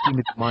 "C, just give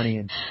me the money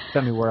and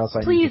tell me where else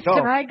I need to go."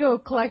 Please, can I go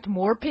collect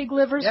more pig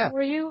livers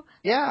for you?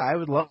 Yeah, I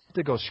would love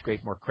to go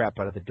scrape more crap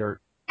out of the dirt.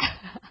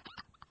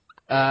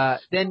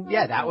 Then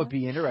that would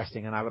be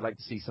interesting, and I would like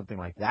to see something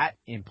like that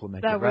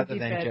implemented rather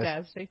than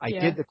fantastic. I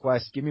did the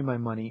quest, give me my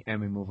money, and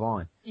we move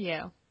on.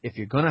 Yeah. If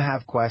you're going to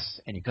have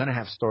quests and you're going to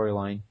have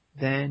storyline,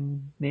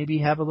 then maybe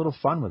have a little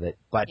fun with it.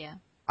 But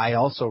I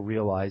also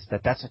realize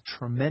that that's a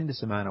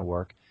tremendous amount of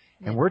work,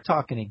 and we're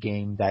talking a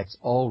game that's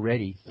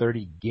already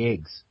 30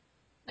 gigs.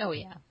 Oh,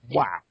 yeah.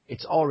 Wow.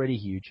 It's already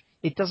huge.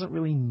 It doesn't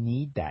really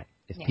need that.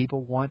 If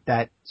people want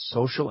that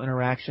social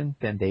interaction,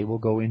 then they will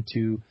go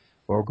into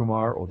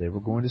Orgrimmar, or they will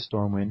go into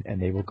Stormwind,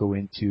 and they will go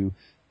into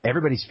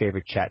everybody's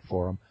favorite chat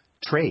forum,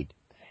 Trade.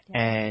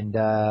 Yeah. And,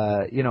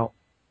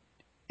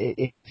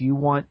 if you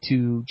want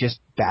to just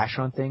bash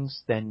on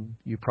things, then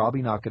you're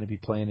probably not going to be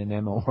playing an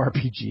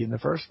MMORPG in the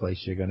first place.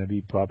 You're going to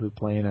be probably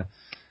playing a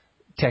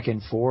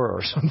Tekken 4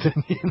 or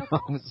something,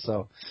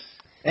 So,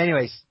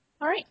 anyways.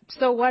 All right.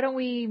 So why don't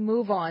we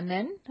move on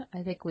then?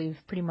 I think we've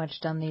pretty much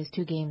done these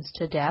two games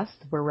to death.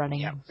 We're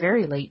running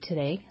very late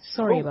today.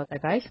 Sorry about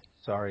that, guys.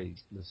 Sorry,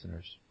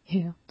 listeners.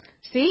 Yeah.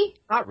 See?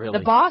 Not really.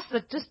 The boss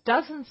that just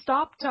doesn't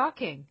stop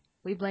talking.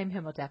 We blame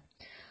Himotep.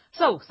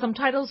 So, some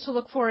titles to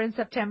look for in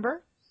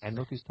September. And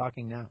look who's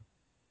talking now.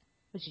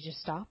 Would you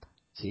just stop?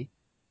 See?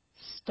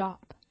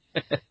 Stop.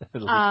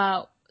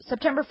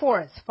 September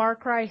 4th, Far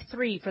Cry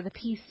 3 for the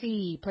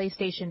PC,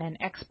 PlayStation, and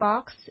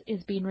Xbox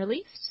is being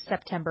released.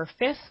 September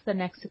 5th, the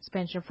next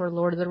expansion for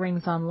Lord of the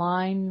Rings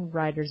Online,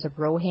 Riders of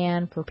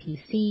Rohan for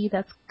PC,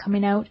 that's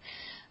coming out.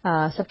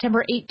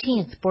 September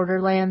 18th,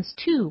 Borderlands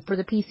 2 for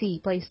the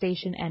PC,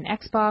 PlayStation, and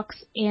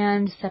Xbox.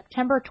 And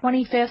September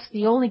 25th,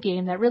 the only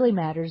game that really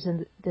matters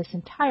in this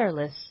entire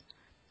list,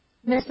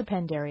 Mists of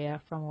Pandaria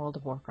from World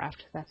of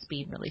Warcraft. That's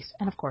being released.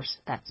 And, of course,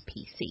 that's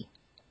PC.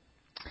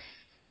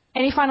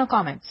 Any final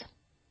comments?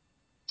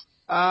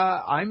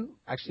 I'm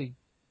actually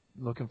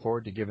looking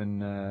forward to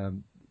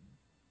giving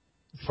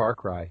Far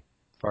Cry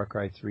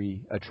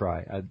 3 a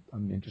try.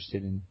 I'm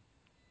interested in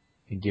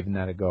giving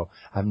that a go.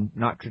 I'm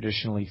not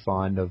traditionally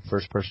fond of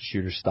first-person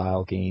shooter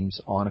style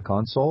games on a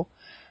console.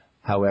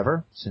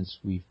 However, since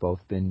we've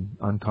both been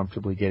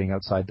uncomfortably getting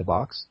outside the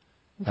box.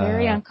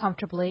 Very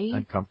uncomfortably.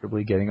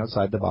 Uncomfortably getting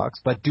outside the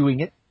box, but doing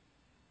it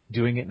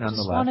nonetheless.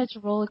 Just wanted to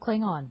roll a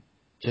Klingon.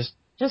 Just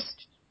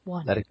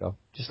one. Let it go.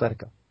 Just let it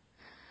go.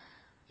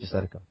 Just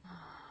let it go.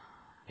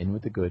 In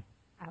with the good.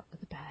 Out with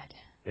the bad.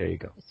 There you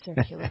go. It's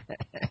circular.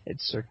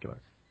 It's circular.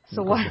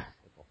 So why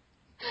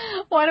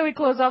don't we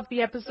close off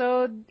the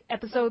episode?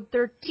 Episode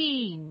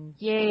 13.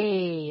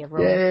 Yay.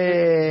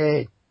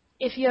 Yay.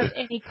 If you have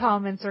any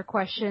comments or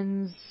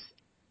questions,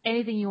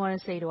 anything you want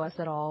to say to us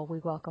at all, we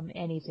welcome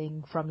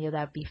anything from you.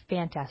 That'd be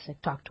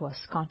fantastic. Talk to us.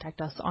 Contact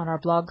us on our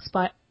blog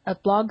site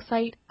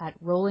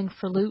at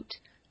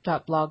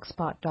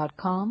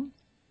rollingforloot.blogspot.com.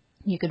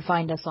 You can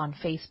find us on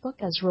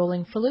Facebook as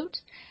Rolling for Loot,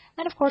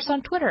 and of course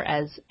on Twitter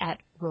as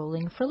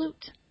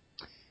 @RollingForLoot.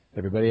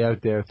 Everybody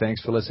out there,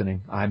 thanks for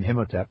listening. I'm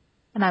Himotep.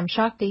 And I'm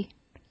Shakti.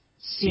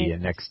 See you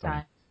next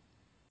time.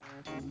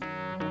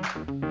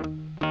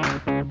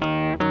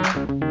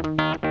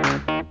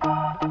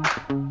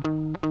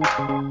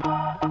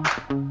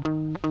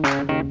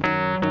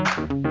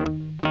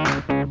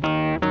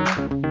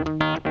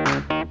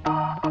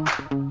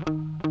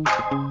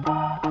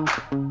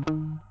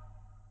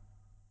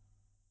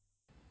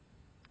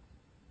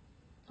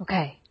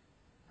 Okay.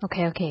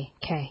 Okay. Okay.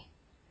 Okay.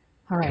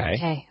 All right.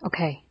 Okay.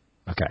 Okay.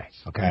 Okay.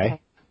 Okay.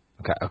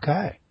 Okay.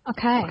 Okay.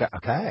 Okay. Okay. Okay.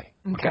 Okay.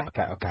 Okay. Okay. Okay.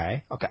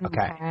 Okay. Okay.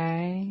 Okay.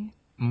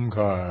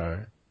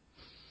 Okay.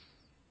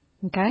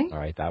 Okay. All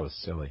right, that was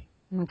silly.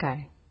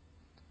 Okay.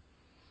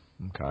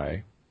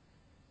 Okay.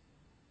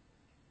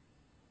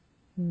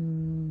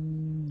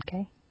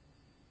 Okay.